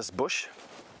in this bush.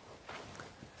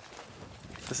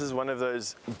 This is one of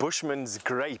those bushman's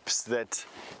grapes that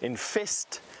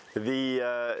infest the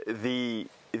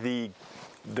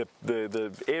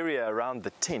area around the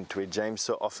tent where James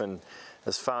so often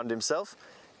has found himself.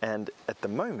 And at the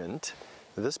moment,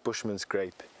 this bushman's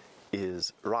grape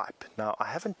is ripe. Now, I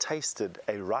haven't tasted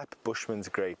a ripe bushman's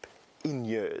grape in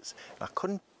years. I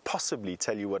couldn't possibly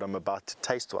tell you what I'm about to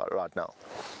taste right now.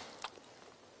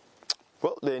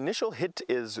 Well, the initial hit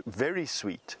is very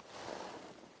sweet.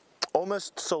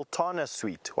 Almost sultana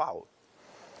sweet. Wow.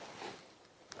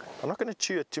 I'm not going to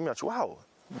chew it too much. Wow,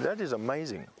 that is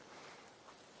amazing.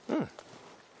 It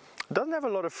doesn't have a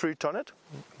lot of fruit on it.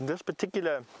 This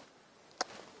particular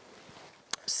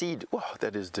seed, wow,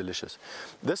 that is delicious.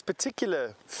 This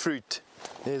particular fruit,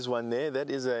 there's one there, that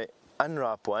is a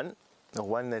unripe one, the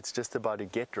one that's just about to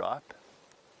get ripe.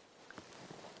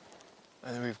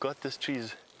 And we've got this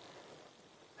tree's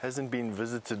hasn't been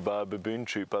visited by a baboon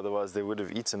troop, otherwise they would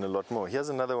have eaten a lot more. Here's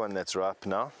another one that's ripe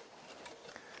now.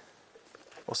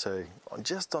 Also,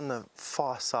 just on the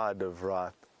far side of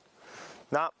ripe.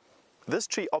 Now, this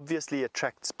tree obviously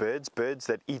attracts birds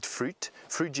that eat fruit,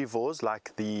 frugivores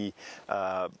like the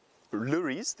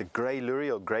lories, the grey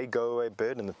lory or grey go-away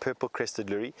bird and the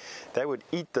purple-crested lory. They would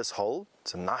eat this whole.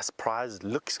 It's a nice prize,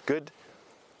 looks good.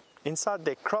 Inside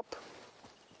their crop,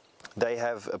 they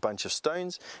have a bunch of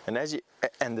stones, and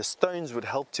the stones would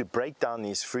help to break down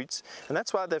these fruits, and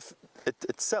that's why it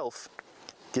itself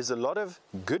gives a lot of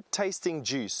good tasting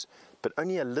juice, but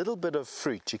only a little bit of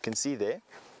fruit. You can see there,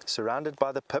 surrounded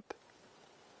by the pip.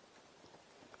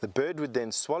 The bird would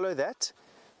then swallow that.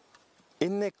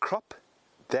 In their crop,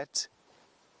 that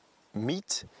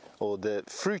meat or the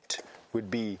fruit would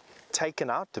be taken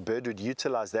out. The bird would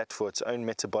utilize that for its own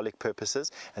metabolic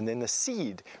purposes, and then the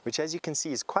seed, which as you can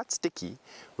see is quite sticky,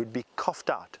 would be coughed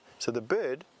out. So the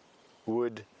bird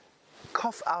would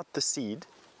cough out the seed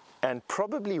and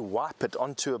probably wipe it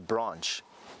onto a branch,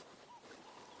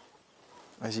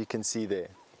 as you can see there.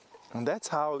 And that's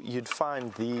how you'd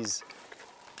find these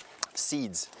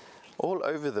seeds all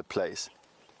over the place.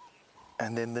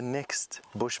 And then the next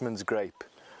bushman's grape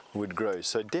would grow.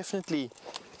 So definitely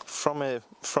from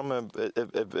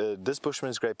this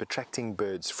bushman's grape attracting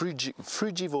birds,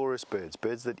 frugivorous birds,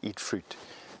 birds that eat fruit.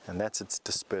 And that's its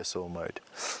dispersal mode.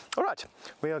 All right,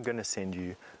 we are going to send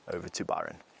you over to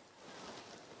Byron.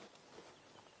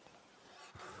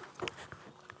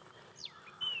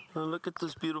 Now look at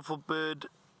this beautiful bird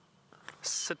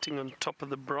sitting on top of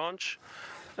the branch.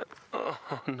 Oh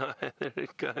no, there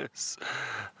it goes.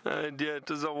 Oh dear, it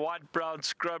is a white-browed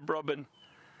scrub robin.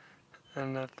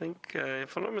 And I think,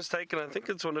 if I'm not mistaken, I think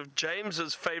it's one of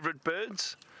James's favorite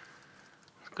birds.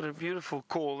 It's got a beautiful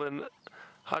call, and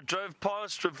I drove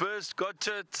past, reversed, got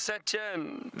to it, sat here,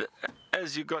 and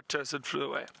as you got to us, it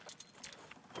flew away.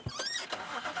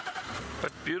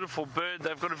 But beautiful bird.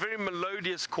 They've got a very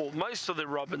melodious call. Most of the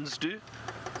robins do.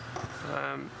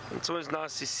 It's always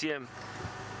nice to see them.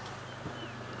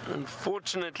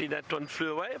 Unfortunately, that one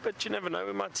flew away, but you never know.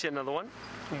 We might see another one.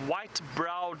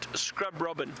 White-browed scrub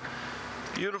robin.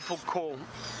 Beautiful call.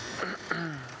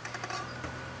 I'm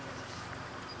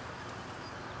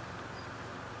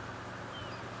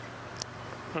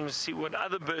going to see what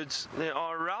other birds there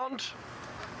are around.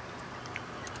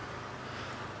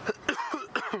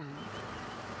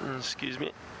 Excuse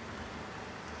me.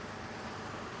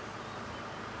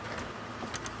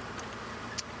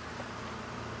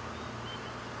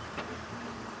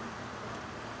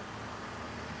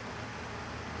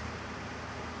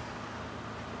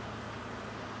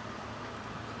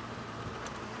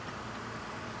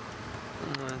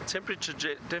 Temperature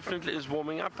definitely is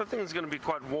warming up. I think it's going to be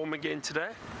quite warm again today.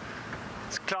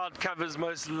 This cloud cover is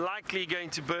most likely going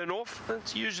to burn off.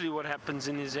 That's usually what happens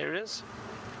in these areas.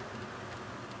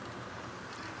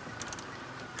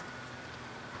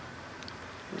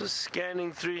 I'm just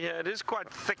scanning through here. It is quite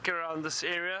thick around this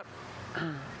area.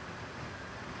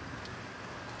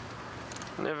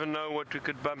 Never know what we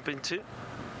could bump into.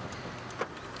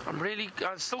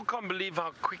 I still can't believe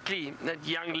how quickly that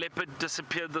young leopard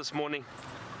disappeared this morning.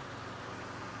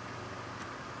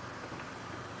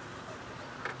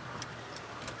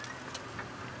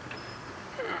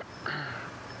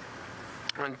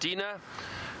 And Dina,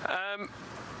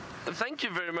 thank you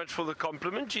very much for the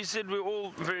compliment. You said we're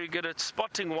all very good at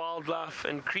spotting wildlife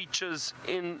and creatures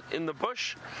in the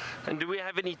bush. And do we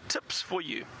have any tips for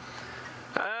you?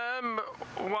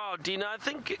 Wow, Dina, I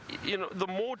think, you know, the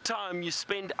more time you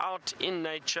spend out in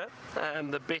nature,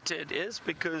 the better it is,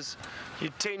 because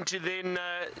you tend to then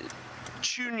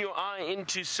tune your eye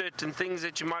into certain things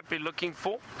that you might be looking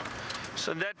for.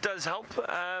 So that does help.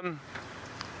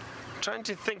 Trying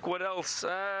to think what else.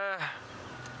 I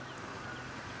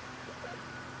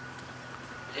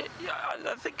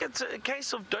think it's a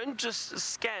case of don't just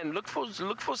scan. Look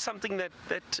for something that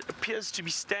appears to be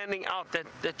standing out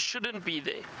that shouldn't be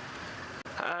there.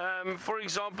 For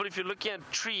example, if you're looking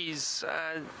at trees,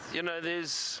 you know,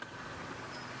 there's.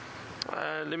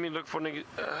 Let me look for a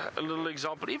little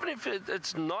example. Even if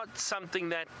it's not something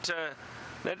that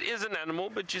is an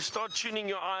animal, but you start tuning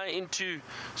your eye into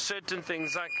certain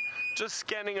things, like just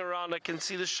scanning around. I can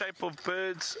see the shape of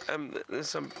birds. There's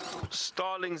some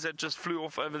starlings that just flew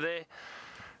off over there,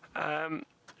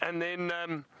 and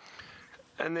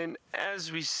then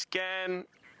as we scan,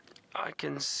 I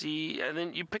can see, and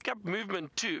then you pick up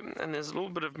movement too, and there's a little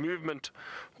bit of movement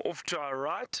off to our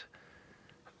right,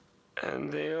 and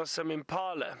there are some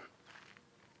impala.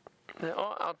 They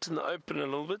are out in the open a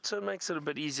little bit, so it makes it a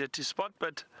bit easier to spot,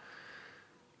 but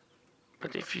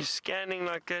if you're scanning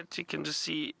like that, you can just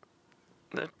see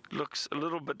that looks a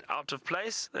little bit out of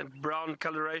place, that brown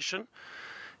coloration.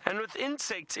 And with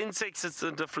insects, it's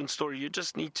a different story. You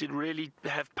just need to really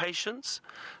have patience,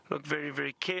 look very,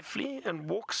 very carefully, and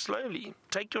walk slowly.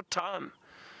 Take your time.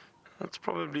 That's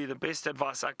probably the best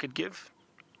advice I could give.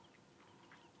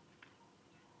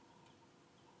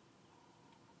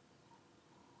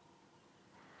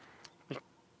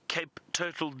 Cape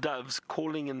turtle doves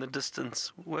calling in the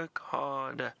distance. Work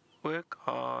harder, work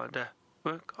harder,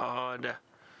 work harder.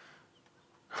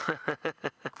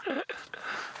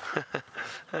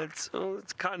 It's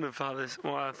kind of how this,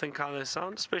 well, I think how they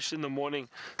sound, especially in the morning,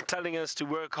 telling us to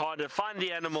work harder, find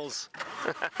the animals.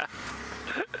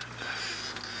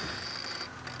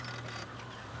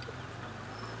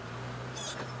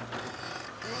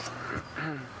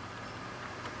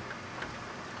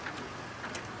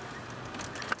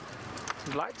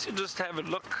 I'd like to just have a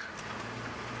look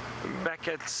back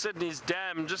at Sydney's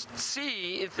dam, just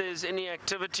see if there's any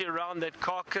activity around that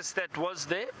carcass that was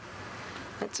there.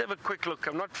 Let's have a quick look.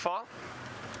 I'm not far.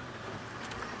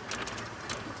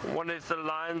 I wonder if the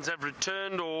lions have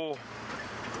returned, or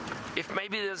if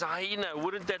maybe there's a hyena.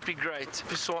 Wouldn't that be great if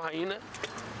you saw a hyena?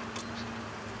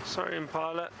 Sorry,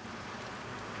 impala.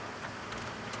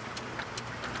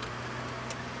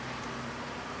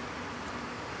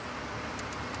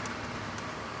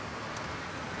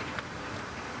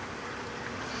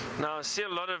 Now I see a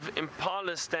lot of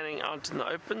impalas standing out in the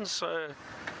open, so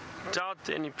doubt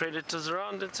there are any predators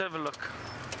around. Let's have a look.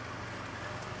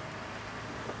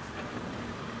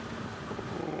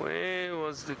 Where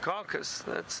was the carcass?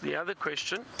 That's the other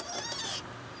question.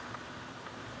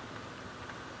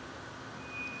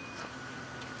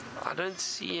 I don't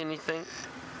see anything.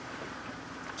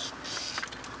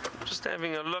 Just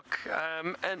having a look,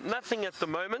 and nothing at the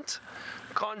moment.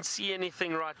 Can't see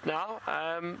anything right now,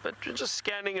 but we're just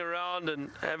scanning around and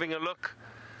having a look.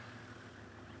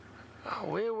 Oh,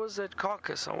 where was that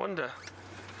carcass? I wonder.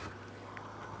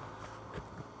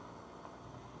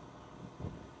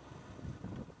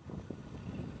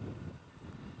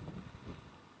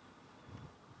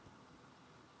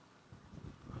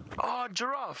 Oh,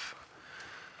 giraffe.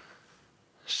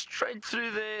 Straight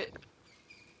through there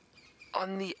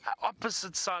on the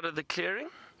opposite side of the clearing.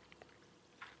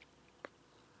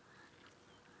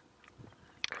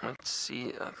 Let's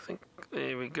see, I think,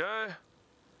 there we go.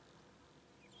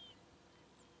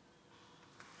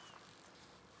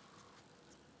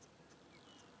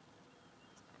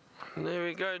 There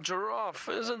we go, giraffe.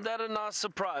 Isn't that a nice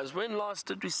surprise? When last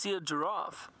did we see a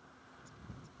giraffe?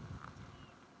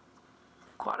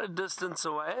 Quite a distance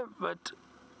away, but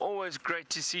always great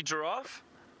to see giraffe.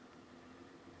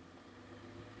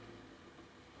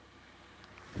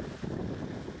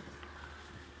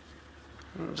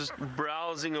 I'm just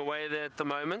browsing away there at the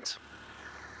moment.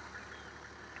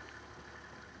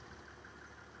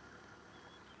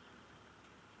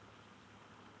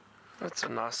 That's a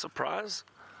nice surprise.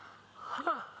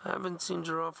 Huh, I haven't seen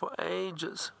giraffe for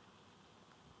ages.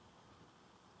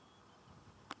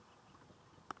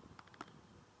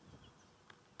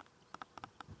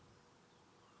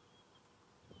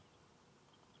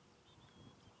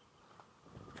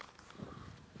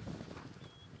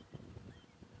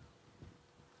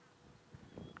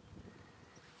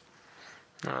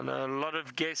 I know a lot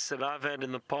of guests that I've had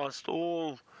in the past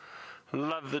all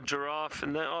love the giraffe,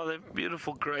 and they're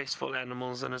beautiful, graceful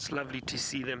animals, and it's lovely to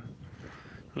see them.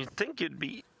 You'd think it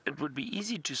would be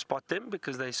easy to spot them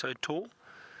because they're so tall,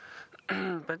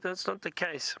 but that's not the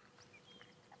case.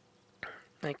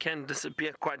 They can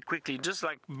disappear quite quickly, just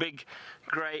like big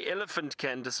grey elephant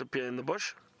can disappear in the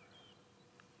bush.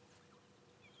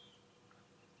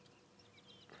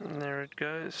 And there it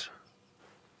goes.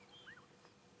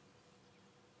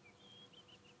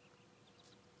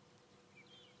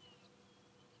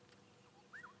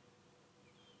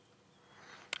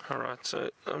 Alright, so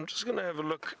I'm just going to have a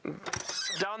look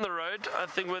down the road. I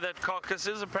think where that carcass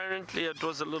is, apparently it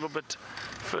was a little bit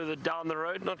further down the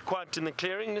road, not quite in the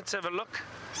clearing. Let's have a look,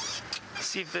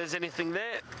 see if there's anything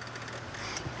there.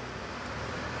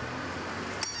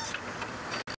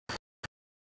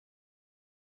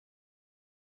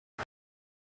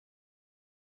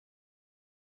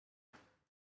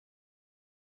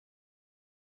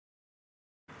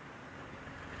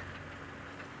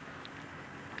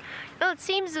 Well, it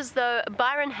seems as though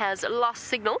Byron has lost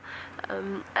signal.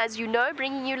 As you know,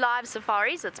 bringing you live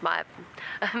safaris, that's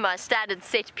my standard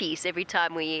set piece every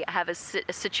time we have a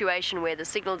situation where the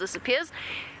signal disappears.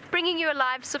 Bringing you a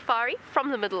live safari from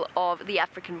the middle of the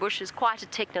African bush is quite a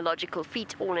technological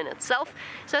feat all in itself.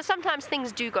 So sometimes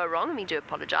things do go wrong, and we do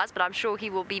apologize, but I'm sure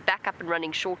he will be back up and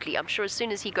running shortly. I'm sure as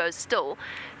soon as he goes still,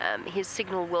 his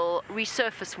signal will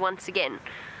resurface once again.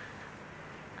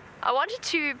 I wanted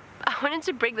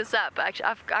to bring this up.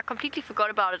 Actually, I completely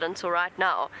forgot about it until right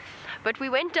now. But we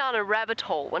went down a rabbit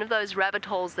hole, one of those rabbit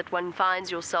holes that one finds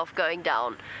yourself going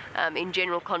down in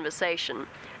general conversation.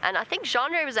 And I think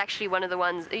Jean-Ray was actually one of the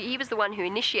ones, he was the one who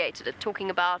initiated it,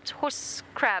 talking about horse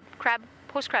crab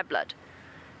blood.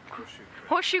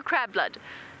 Horseshoe crab blood.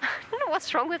 I don't know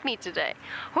what's wrong with me today.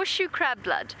 Horseshoe crab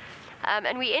blood.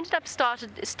 And we ended up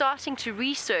starting to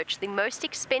research the most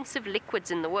expensive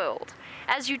liquids in the world,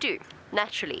 as you do.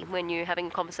 naturally, when you're having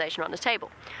a conversation on a table.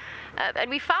 And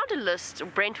we found a list, or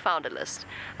Brent found a list,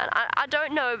 and I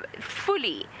don't know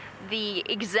fully the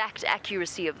exact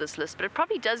accuracy of this list, but it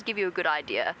probably does give you a good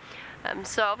idea.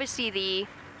 So obviously the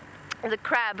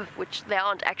crab, which they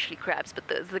aren't actually crabs, but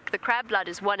the crab blood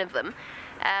is one of them,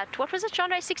 at, what was it,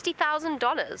 Chandra,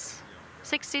 $60,000?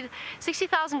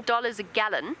 $60,000 a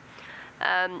gallon.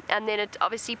 And then it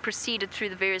obviously proceeded through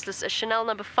the various lists. Chanel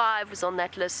number 5 was on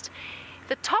that list.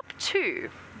 The top 2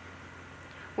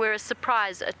 were a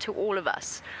surprise to all of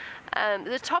us.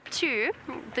 The top 2,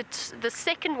 the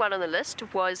second one on the list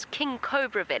was king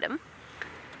cobra venom,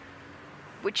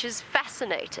 which is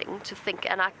fascinating to think,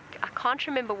 and I can't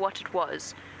remember what it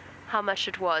was, how much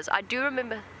it was. I do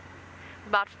remember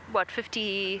about, what,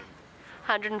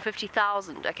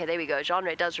 150,000. Okay, there we go.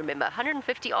 Genre does remember.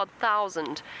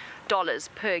 $150,000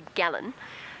 per gallon.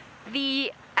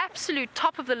 The absolute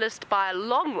top of the list by a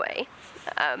long way,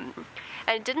 and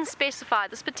it didn't specify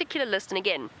this particular list, and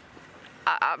again,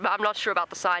 I'm not sure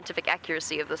about the scientific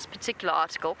accuracy of this particular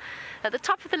article. The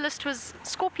top of the list was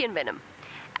scorpion venom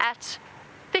at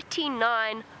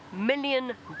 $39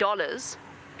 million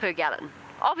per gallon.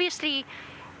 Obviously,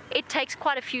 it takes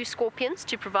quite a few scorpions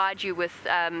to provide you with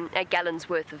a gallon's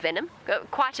worth of venom,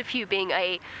 quite a few being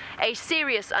a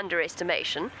serious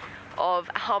underestimation of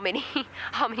how many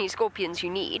scorpions you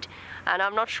need, and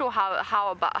I'm not sure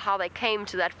how they came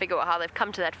to that figure or how they've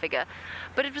come to that figure,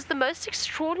 but it was the most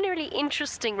extraordinarily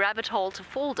interesting rabbit hole to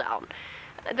fall down.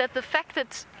 That the fact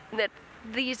that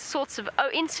these sorts of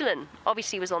insulin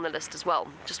obviously was on the list as well,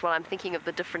 just while I'm thinking of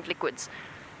the different liquids.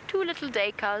 2 little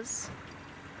Decas,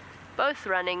 both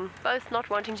running, both not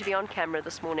wanting to be on camera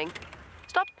this morning.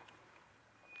 Stop.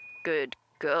 Good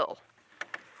girl.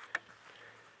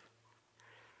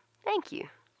 Thank you.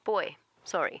 Boy.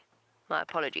 Sorry. My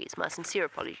apologies. My sincere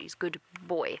apologies. Good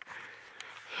boy.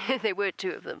 There were 2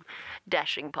 of them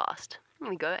dashing past. Here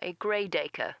we go. A grey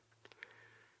Deca.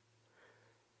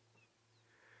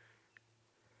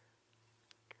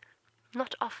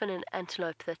 Not often an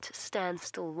antelope that stands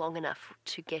still long enough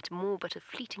to get more but a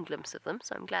fleeting glimpse of them,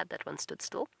 so I'm glad that one stood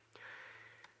still.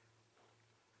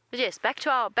 But yes, back to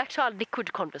our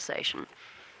liquid conversation.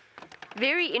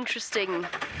 Very interesting.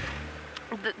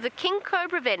 The king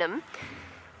cobra venom,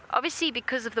 obviously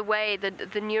because of the way the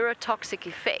neurotoxic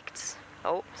effects.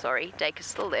 Oh, sorry, Deca's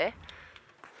still there.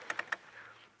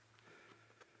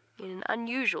 In an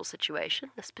unusual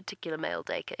situation, this particular male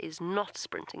Deca is not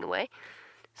sprinting away.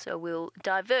 So we'll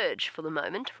diverge for the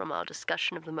moment from our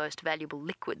discussion of the most valuable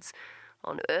liquids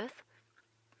on Earth.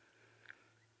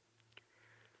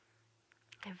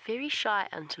 A very shy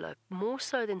antelope, more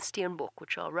so than steenbok,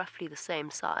 which are roughly the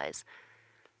same size.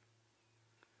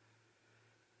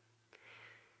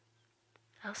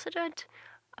 I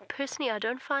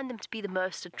don't find them to be the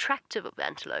most attractive of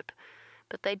antelope,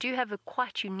 but they do have a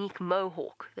quite unique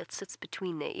mohawk that sits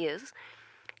between their ears,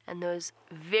 and those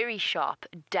very sharp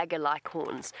dagger-like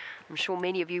horns. I'm sure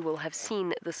many of you will have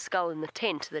seen the skull in the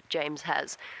tent that James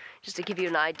has, just to give you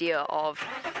an idea of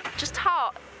just how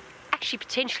actually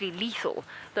potentially lethal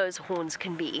those horns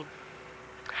can be.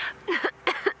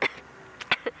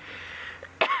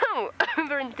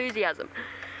 Over enthusiasm.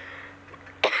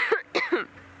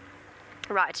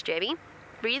 Right, JB.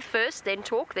 Breathe first, then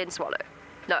talk, then swallow.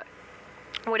 No.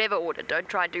 Whatever order. Don't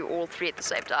try to do all 3 at the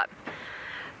same time.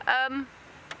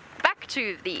 Back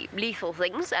to the lethal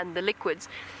things and the liquids.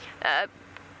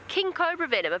 King cobra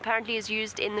venom apparently is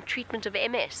used in the treatment of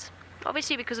MS.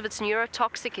 Obviously because of its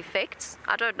neurotoxic effects.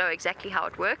 I don't know exactly how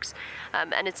it works,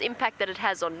 and its impact that it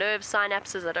has on nerve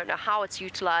synapses. I don't know how it's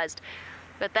utilized,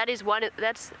 but that is one.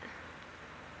 That's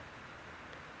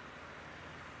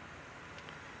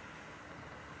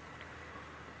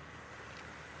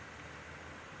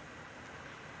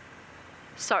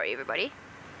sorry, everybody.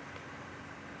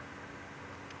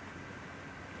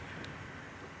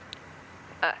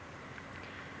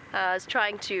 I was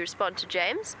trying to respond to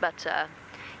James, but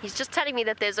he's just telling me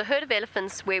that there's a herd of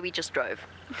elephants where we just drove.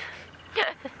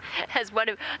 as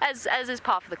is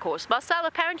part of the course. Marcel,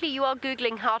 apparently you are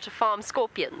Googling how to farm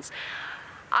scorpions.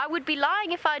 I would be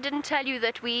lying if I didn't tell you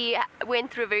that we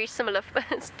went through a very similar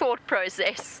thought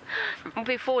process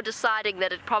before deciding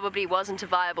that it probably wasn't a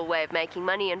viable way of making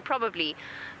money, and probably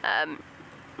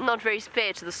not very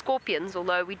fair to the scorpions,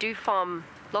 although we do farm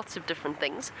lots of different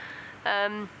things.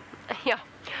 Yeah,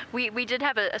 we did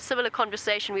have a similar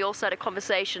conversation. We also had a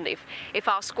conversation if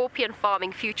our scorpion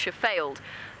farming future failed,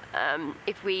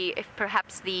 if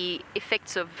perhaps the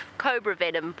effects of cobra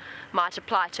venom might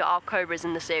apply to our cobras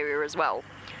in this area as well.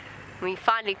 We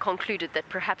finally concluded that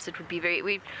perhaps it would be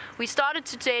we started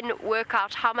to then work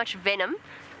out how much venom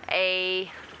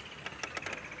a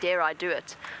dare I do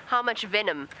it, how much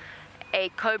venom a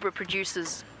cobra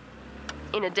produces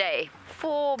in a day.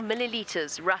 4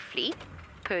 milliliters roughly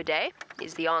per day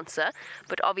is the answer,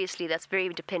 but obviously that's very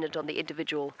dependent on the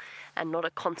individual and not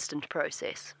a constant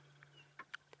process.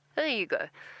 There you go.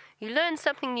 You learn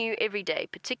something new every day,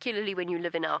 particularly when you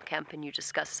live in our camp and you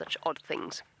discuss such odd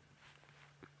things.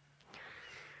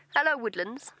 Hello,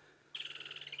 Woodlands.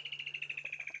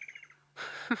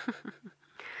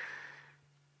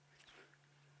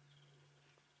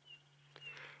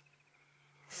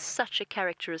 Such a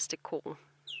characteristic call.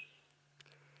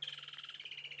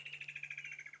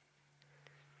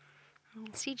 You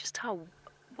can see just how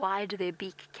wide their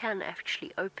beak can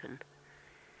actually open.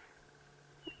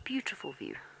 Beautiful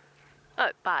view.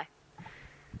 Oh, bye.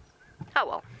 Oh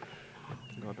well.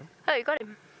 Got him. Oh, you got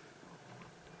him.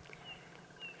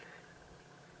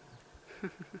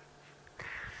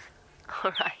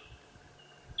 All right.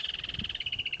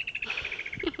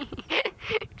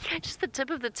 Just the tip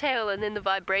of the tail and then the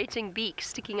vibrating beak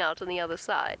sticking out on the other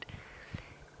side.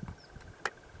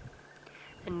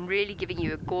 And really giving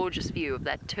you a gorgeous view of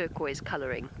that turquoise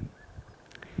colouring.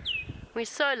 We're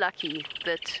so lucky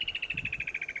that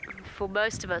for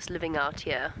most of us living out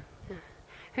here,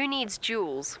 who needs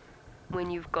jewels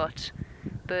when you've got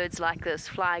birds like this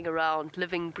flying around,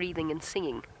 living, breathing and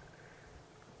singing?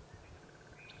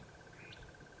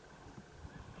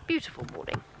 Beautiful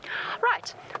morning.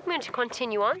 Right, I'm going to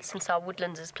continue on since our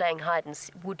woodland is playing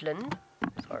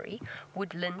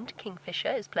woodland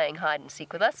kingfisher is playing hide and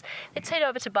seek with us. Let's head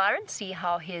over to Byron, see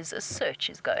how his search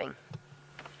is going.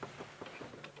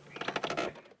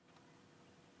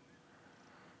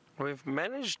 We've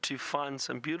managed to find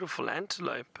some beautiful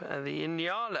antelope, the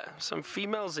Inyala, some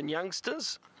females and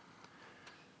youngsters,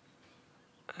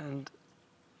 and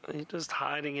they're just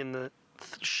hiding in the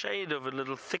shade of a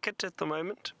little thicket at the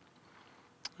moment.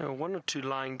 One or two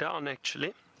lying down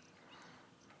actually.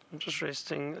 I'm just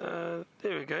resting. There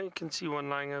we go, you can see one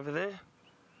lying over there.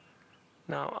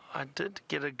 Now I did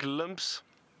get a glimpse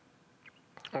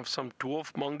of some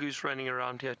dwarf mongoose running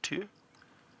around here too.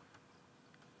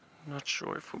 Not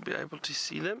sure if we'll be able to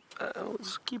see them. We'll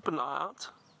just keep an eye out.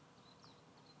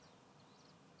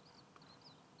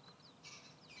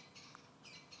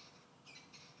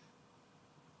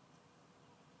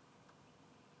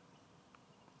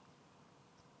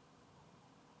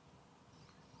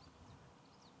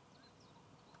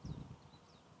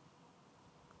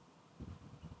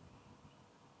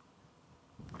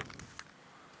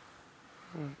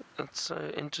 It's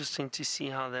so interesting to see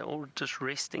how they're all just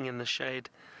resting in the shade.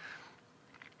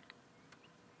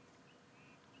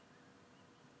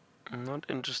 I'm not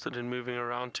interested in moving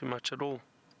around too much at all.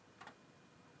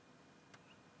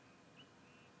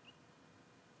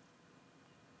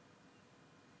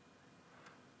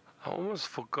 I almost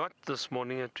forgot this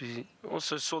morning that we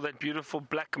also saw that beautiful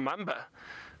black mamba,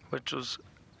 which was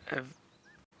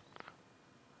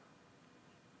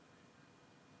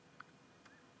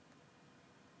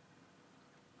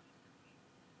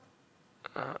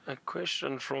a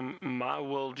question from My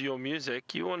World Your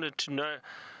Music. You wanted to know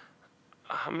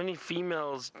how many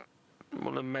females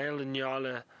will a male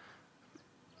Inyala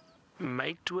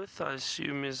mate with, I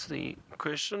assume is the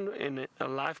question, in a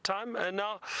lifetime. And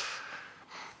now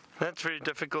that's very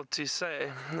difficult to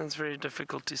say. That's very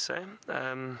difficult to say.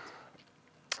 I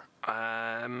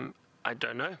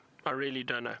don't know. I really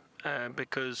don't know.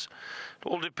 Because it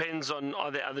all depends on,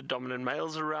 are there other dominant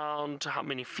males around, how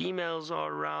many females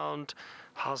are around,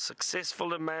 how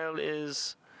successful a male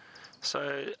is.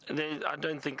 So I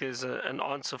don't think there's an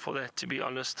answer for that, to be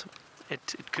honest.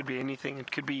 It could be anything.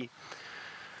 It could be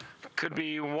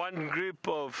one group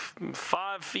of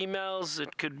 5 females.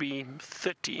 It could be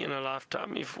 30 in a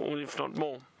lifetime, if not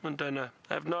more. I don't know.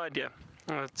 I have no idea.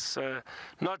 It's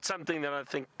not something that I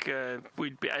think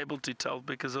we'd be able to tell,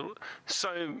 because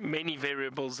so many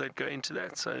variables that go into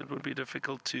that. So it would be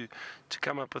difficult to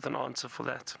come up with an answer for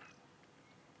that.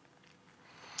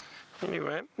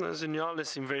 Anyway, those Inyala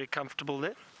seem very comfortable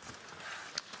there.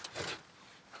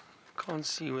 Can't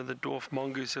see where the dwarf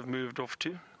mongoose have moved off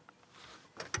to.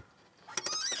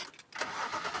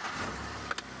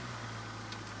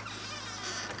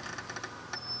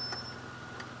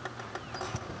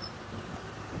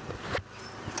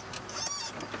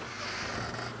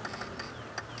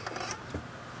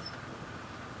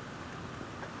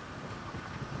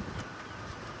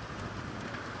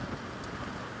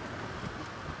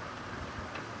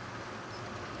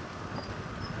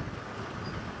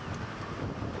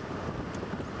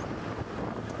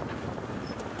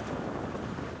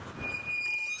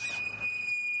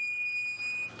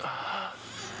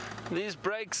 These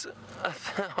breaks I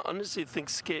honestly think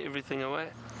scare everything away.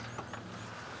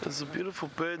 There's a beautiful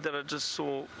bird that I just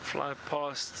saw fly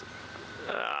past.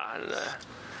 I don't know.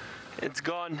 It's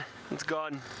gone. It's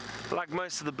gone. Like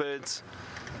most of the birds.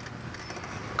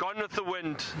 Gone with the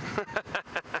wind.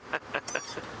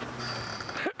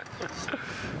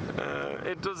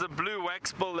 It was a blue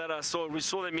waxbill that I saw. We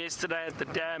saw them yesterday at the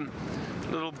dam.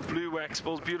 Little blue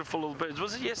waxbills, beautiful little birds.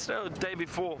 Was it yesterday or the day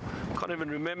before? Can't even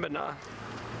remember now.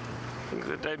 I think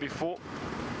the day before.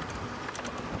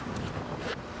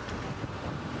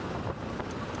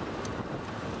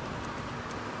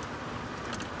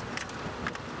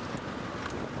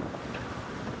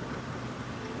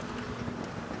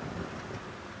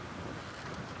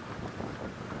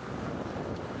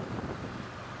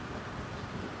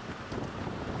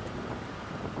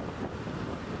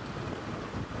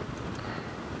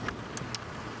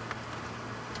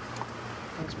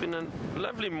 It's been a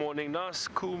lovely morning, nice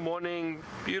cool morning,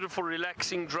 beautiful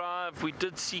relaxing drive. We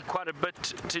did see quite a bit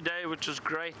today, which was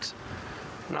great.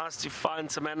 Nice to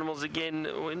find some animals again.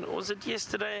 When was it,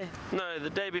 yesterday? No, the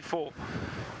day before.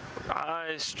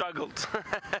 I struggled,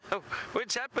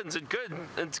 which happens.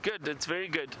 It's good, it's very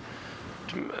good.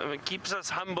 It keeps us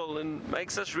humble and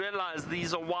makes us realize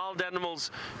these are wild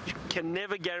animals. You can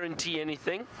never guarantee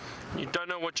anything. You don't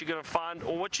know what you're going to find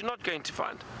or what you're not going to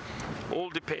find. All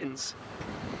depends.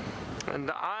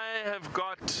 And I have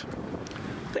got,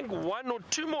 I think, 1 or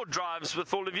 2 more drives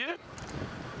with all of you,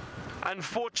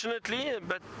 unfortunately,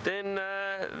 but then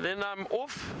I'm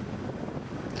off,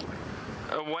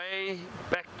 away,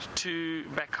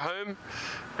 back home,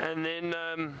 and then,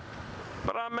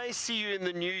 but I may see you in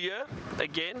the new year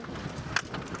again.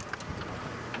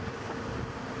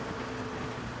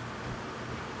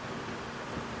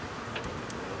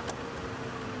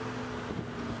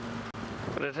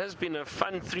 But it has been a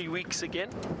fun 3 weeks again.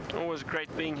 Always great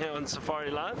being here on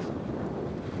Safari Live.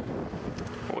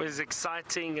 Always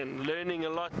exciting and learning a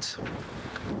lot.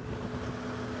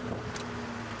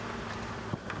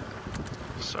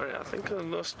 Sorry, I think I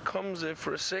lost comms there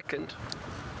for a second.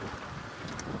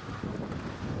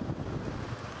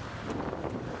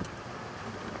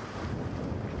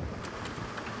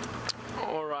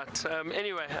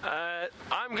 Anyway,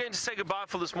 I'm going to say goodbye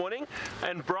for this morning.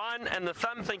 And Brian and the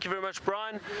Thumb, thank you very much,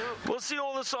 Brian. We'll see you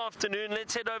all this afternoon.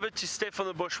 Let's head over to Steph on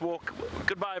the bushwalk.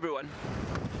 Goodbye, everyone.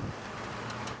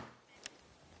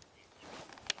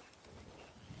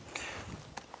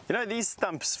 You know, these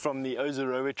stumps from the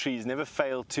Ozoroa trees never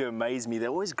fail to amaze me. They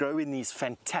always grow in these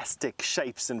fantastic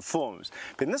shapes and forms.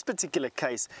 But in this particular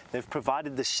case, they've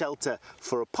provided the shelter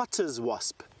for a potter's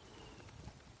wasp.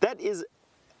 That is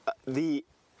the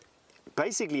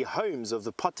basically homes of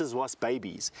the potter's wasp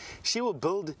babies. She will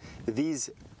build these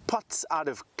pots out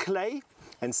of clay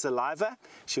and saliva.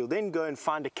 She'll then go and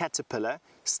find a caterpillar,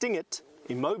 sting it,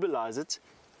 immobilize it,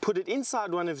 put it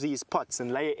inside one of these pots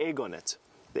and lay an egg on it.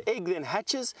 The egg then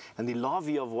hatches, and the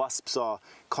larvae of wasps are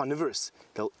carnivorous.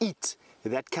 They'll eat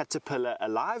that caterpillar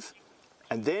alive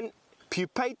and then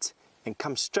pupate and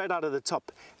come straight out of the top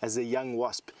as a young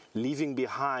wasp, leaving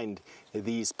behind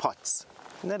these pots.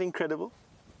 Isn't that incredible?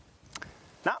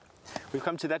 Now, we've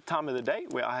come to that time of the day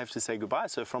where I have to say goodbye.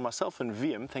 So from myself and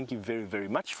VM, thank you very, very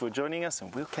much for joining us,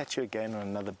 and we'll catch you again on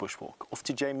another bushwalk. Off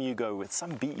to Jamie you go with some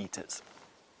bee eaters.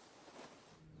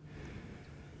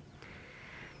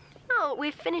 Well,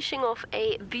 we're finishing off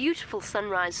a beautiful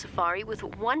sunrise safari with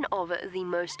one of the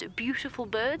most beautiful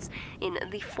birds in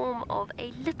the form of a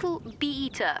little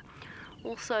bee-eater,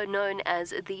 also known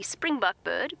as the springbuck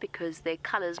bird because their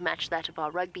colours match that of our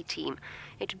rugby team.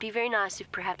 It would be very nice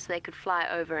if perhaps they could fly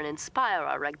over and inspire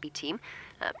our rugby team.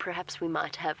 Perhaps we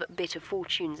might have better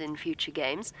fortunes in future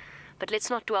games. But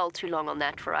let's not dwell too long on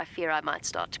that, for I fear I might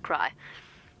start to cry.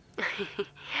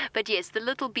 But yes, the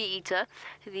little bee-eater,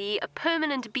 the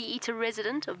permanent bee-eater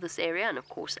resident of this area, and of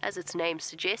course, as its name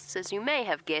suggests, as you may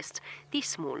have guessed, the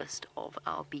smallest of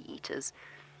our bee-eaters.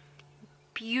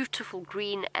 Beautiful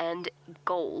green and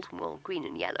gold, well, green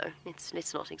and yellow,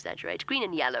 let's not exaggerate, green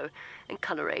and yellow in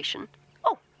coloration.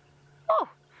 Oh,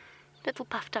 little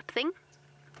puffed up thing.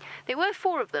 There were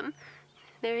 4 of them,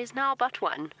 there is now but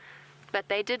 1, but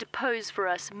they did pose for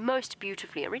us most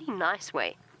beautifully, a really nice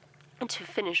way to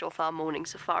finish off our morning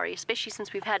safari, especially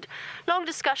since we've had long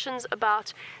discussions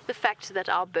about the fact that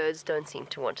our birds don't seem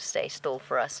to want to stay still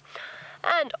for us.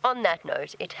 And on that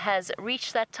note, it has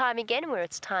reached that time again where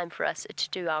it's time for us to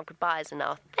do our goodbyes and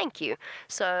our thank you.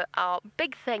 So our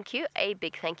big thank you, our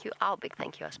big thank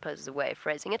you, I suppose is a way of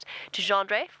phrasing it, to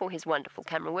Jean-Dre for his wonderful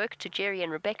camera work, to Jerry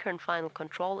and Rebecca in Final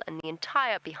Control, and the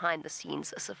entire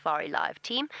behind-the-scenes Safari Live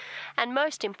team. And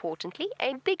most importantly,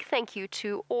 a big thank you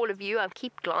to all of you. I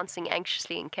keep glancing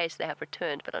anxiously in case they have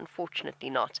returned, but unfortunately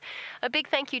not. A big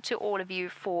thank you to all of you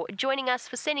for joining us,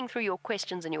 for sending through your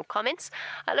questions and your comments.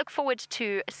 I look forward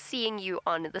to seeing you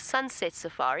on the Sunset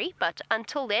Safari, but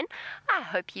until then, I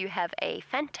hope you have a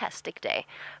fantastic day.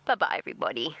 Bye-bye,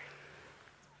 everybody.